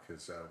Kyle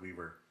because we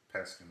were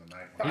passing the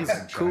night. When He's I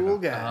was a in cool China.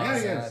 guy. Yeah, he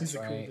is. That's He's a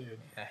cool right. dude.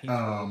 Yeah, he's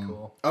really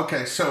cool.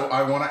 Okay, so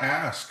I want to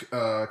ask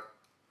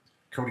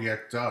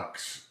Kodiak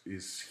Ducks.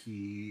 Is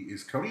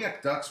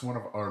Kodiak Ducks one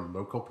of our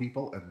local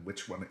people, and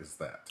which one is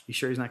that? You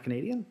sure he's not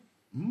Canadian?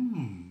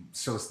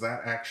 So is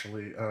that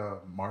actually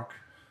Mark?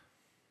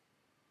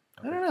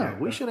 I don't know.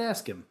 We should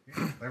ask him.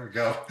 There we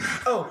go.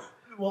 Oh,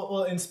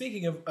 well. And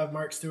speaking of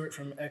Mark Stewart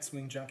from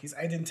X-Wing Junkies,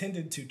 I'd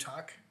intended to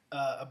talk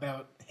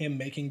about him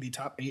making the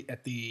top 8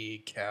 at the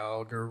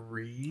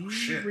Calgary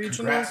Shit, regionals.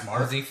 congrats, Mark.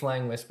 Was he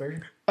flying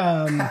Whisper?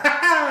 Hold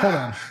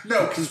on.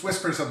 No, because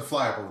Whisper's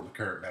unflyable in the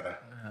current meta.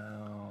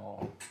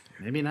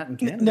 Maybe not in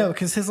Canada. No,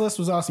 because his list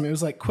was awesome. It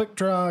was like Quick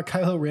Draw,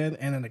 Kylo Ren,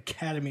 and an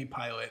Academy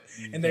pilot.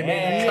 And they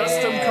made a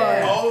custom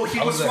card. Oh, he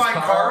was was it flying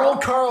Carl?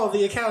 Carl? Carl,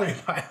 the Academy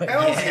pilot.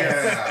 Hell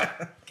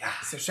yeah.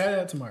 So shout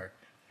out to Mark.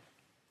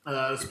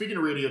 Speaking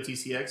of Radio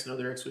TCX,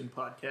 another X-Wing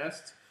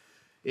podcast.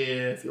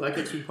 If you like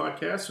X-Wing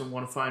podcasts and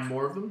want to find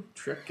more of them,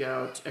 check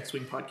out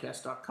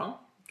xwingpodcast.com.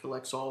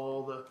 Collects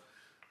all the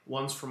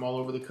ones from all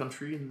over the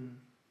country and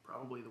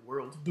probably the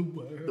world. The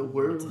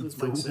world, as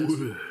Mike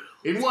says.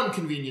 In one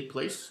convenient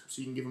place,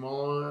 so you can give them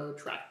all a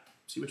try.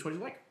 See which ones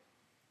you like.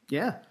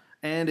 Yeah.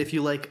 And if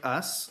you like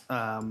us,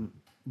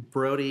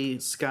 Brody,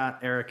 Scott,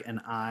 Eric, and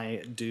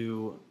I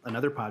do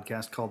another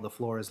podcast called The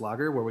Floor is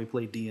Lager, where we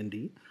play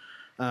D&D.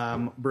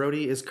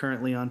 Brody is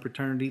currently on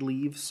paternity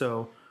leave,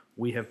 so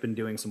we have been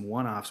doing some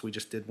one-offs. We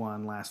just did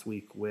one last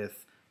week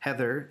with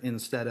Heather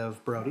instead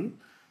of Brody,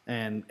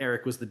 and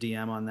Eric was the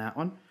DM on that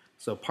one.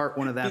 So part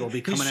 1 of that will be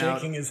coming He's out.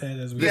 shaking his head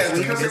as we Yeah,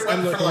 speak. because it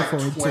I'm went for looking like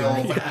forward to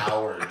it. 12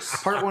 hours.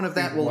 Part 1 of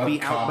that will One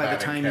be out by the combat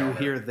time you encounter.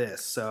 hear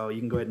this, so you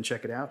can go ahead and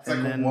check it out. It's like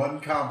and then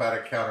one combat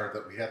encounter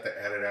that we had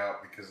to edit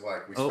out because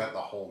like we spent the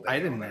whole day. I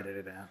didn't on it. edit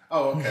it out.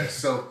 Oh, okay.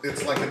 So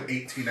it's like an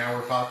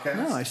 18-hour podcast?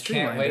 No, I Can't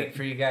streamlined wait it.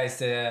 for you guys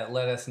to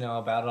let us know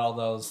about all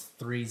those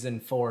 3s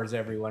and 4s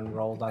everyone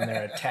rolled on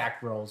their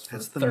attack rolls for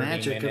That's the 30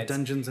 magic of minutes,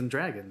 Dungeons and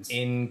Dragons.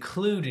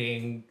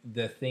 including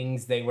the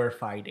things they were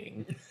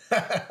fighting.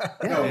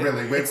 No,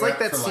 really. We It's like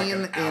went that for scene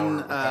an hour in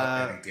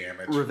without any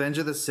damage. Revenge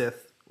of the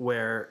Sith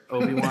where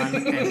Obi-Wan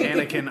and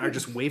Anakin are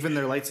just waving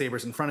their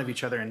lightsabers in front of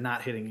each other and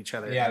not hitting each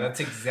other. Yeah, And that's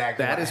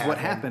exactly that what is happened. what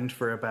happened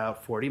for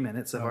about 40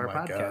 minutes of our my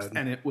podcast. God.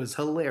 And it was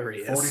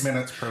hilarious. 40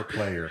 minutes per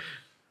player.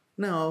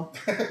 No.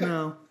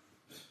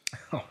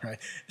 All right.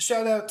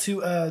 Shout out to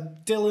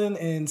Dylan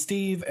and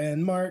Steve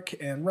and Mark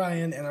and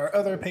Ryan and our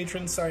other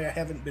patrons. Sorry I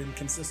haven't been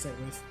consistent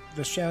with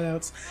the shout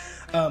outs.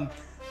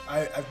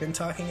 I've been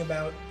talking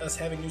about us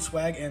having new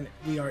swag, and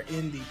we are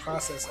in the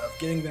process of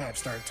getting that. I've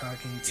started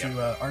talking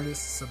to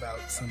artists about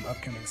some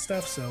upcoming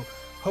stuff, so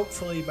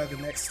hopefully by the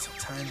next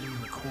time we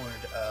record,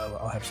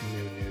 I'll have some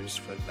new news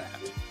for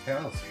that.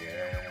 Hells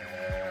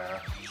yeah.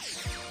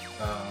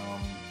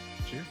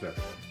 Cheers, everyone.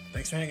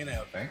 Thanks for hanging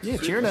out. Thanks. Yeah,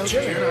 cheer notes.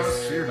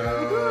 Cheers. Cheers.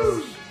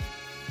 Cheers.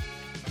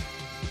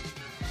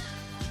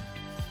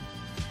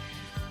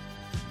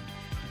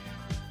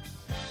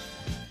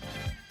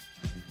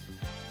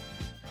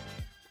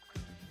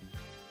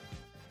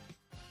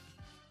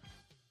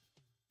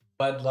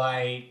 Bud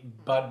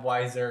Light,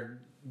 Budweiser,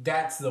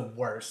 that's the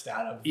worst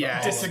out of Yeah, all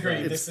of Disagree.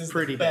 them. It's This is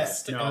pretty the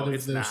best bad. No, out of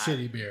it's the not.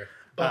 shitty beer.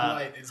 Bud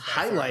Light is by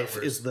High far the Life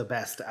worst. is the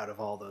best out of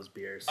all those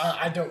beers.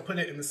 I don't put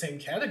it in the same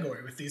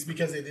category with these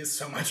because it is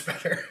so much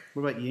better.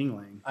 What about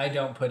Yingling? I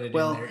don't put it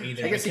Well, in there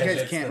either. I guess you because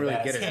guys it's can't the really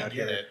best. get it Can't out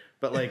get here. it.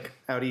 But like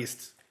out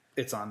east,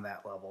 it's on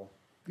that level.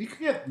 You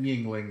can get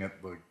Yingling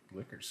at the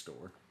liquor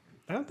store.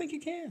 I don't think you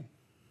can.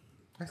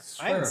 I haven't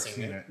swear I've seen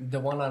seen it. it. The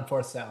one on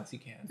 4th South, you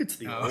can. It's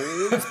the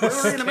oldest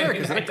brewery in America.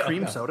 Is that I cream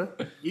don't know.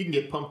 soda? You can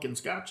get pumpkin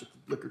scotch at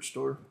the liquor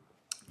store.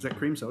 Is that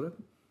cream soda?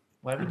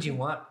 Why would you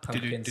want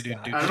pumpkin scotch?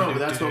 I don't know, but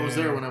that's what was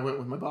there when I went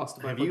with my boss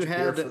to buy a Have bunch you of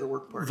beer had for the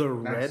work party. the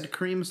red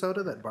cream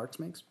soda that Barks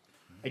makes?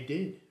 I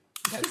did.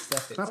 That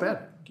stuff is Not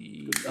bad.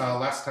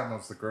 Last time I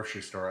was at the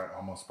grocery store, I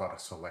almost bought a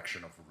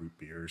selection of root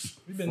beers.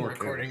 We've been for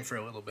recording for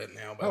a little bit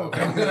now, by Oh,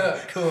 the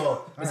way.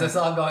 cool. Is this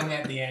all going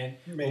at the end?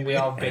 When we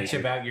all bitch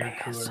about your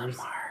coolers?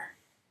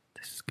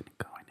 This is gonna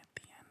go in at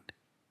the end.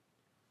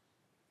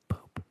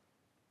 Poop.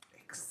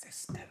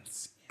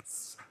 Existence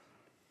is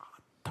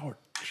a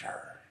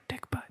torture.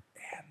 Dick butt.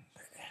 And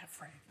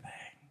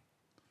everything.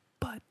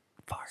 Butt.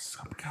 Fart.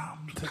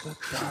 Succumb to the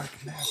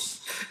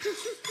darkness.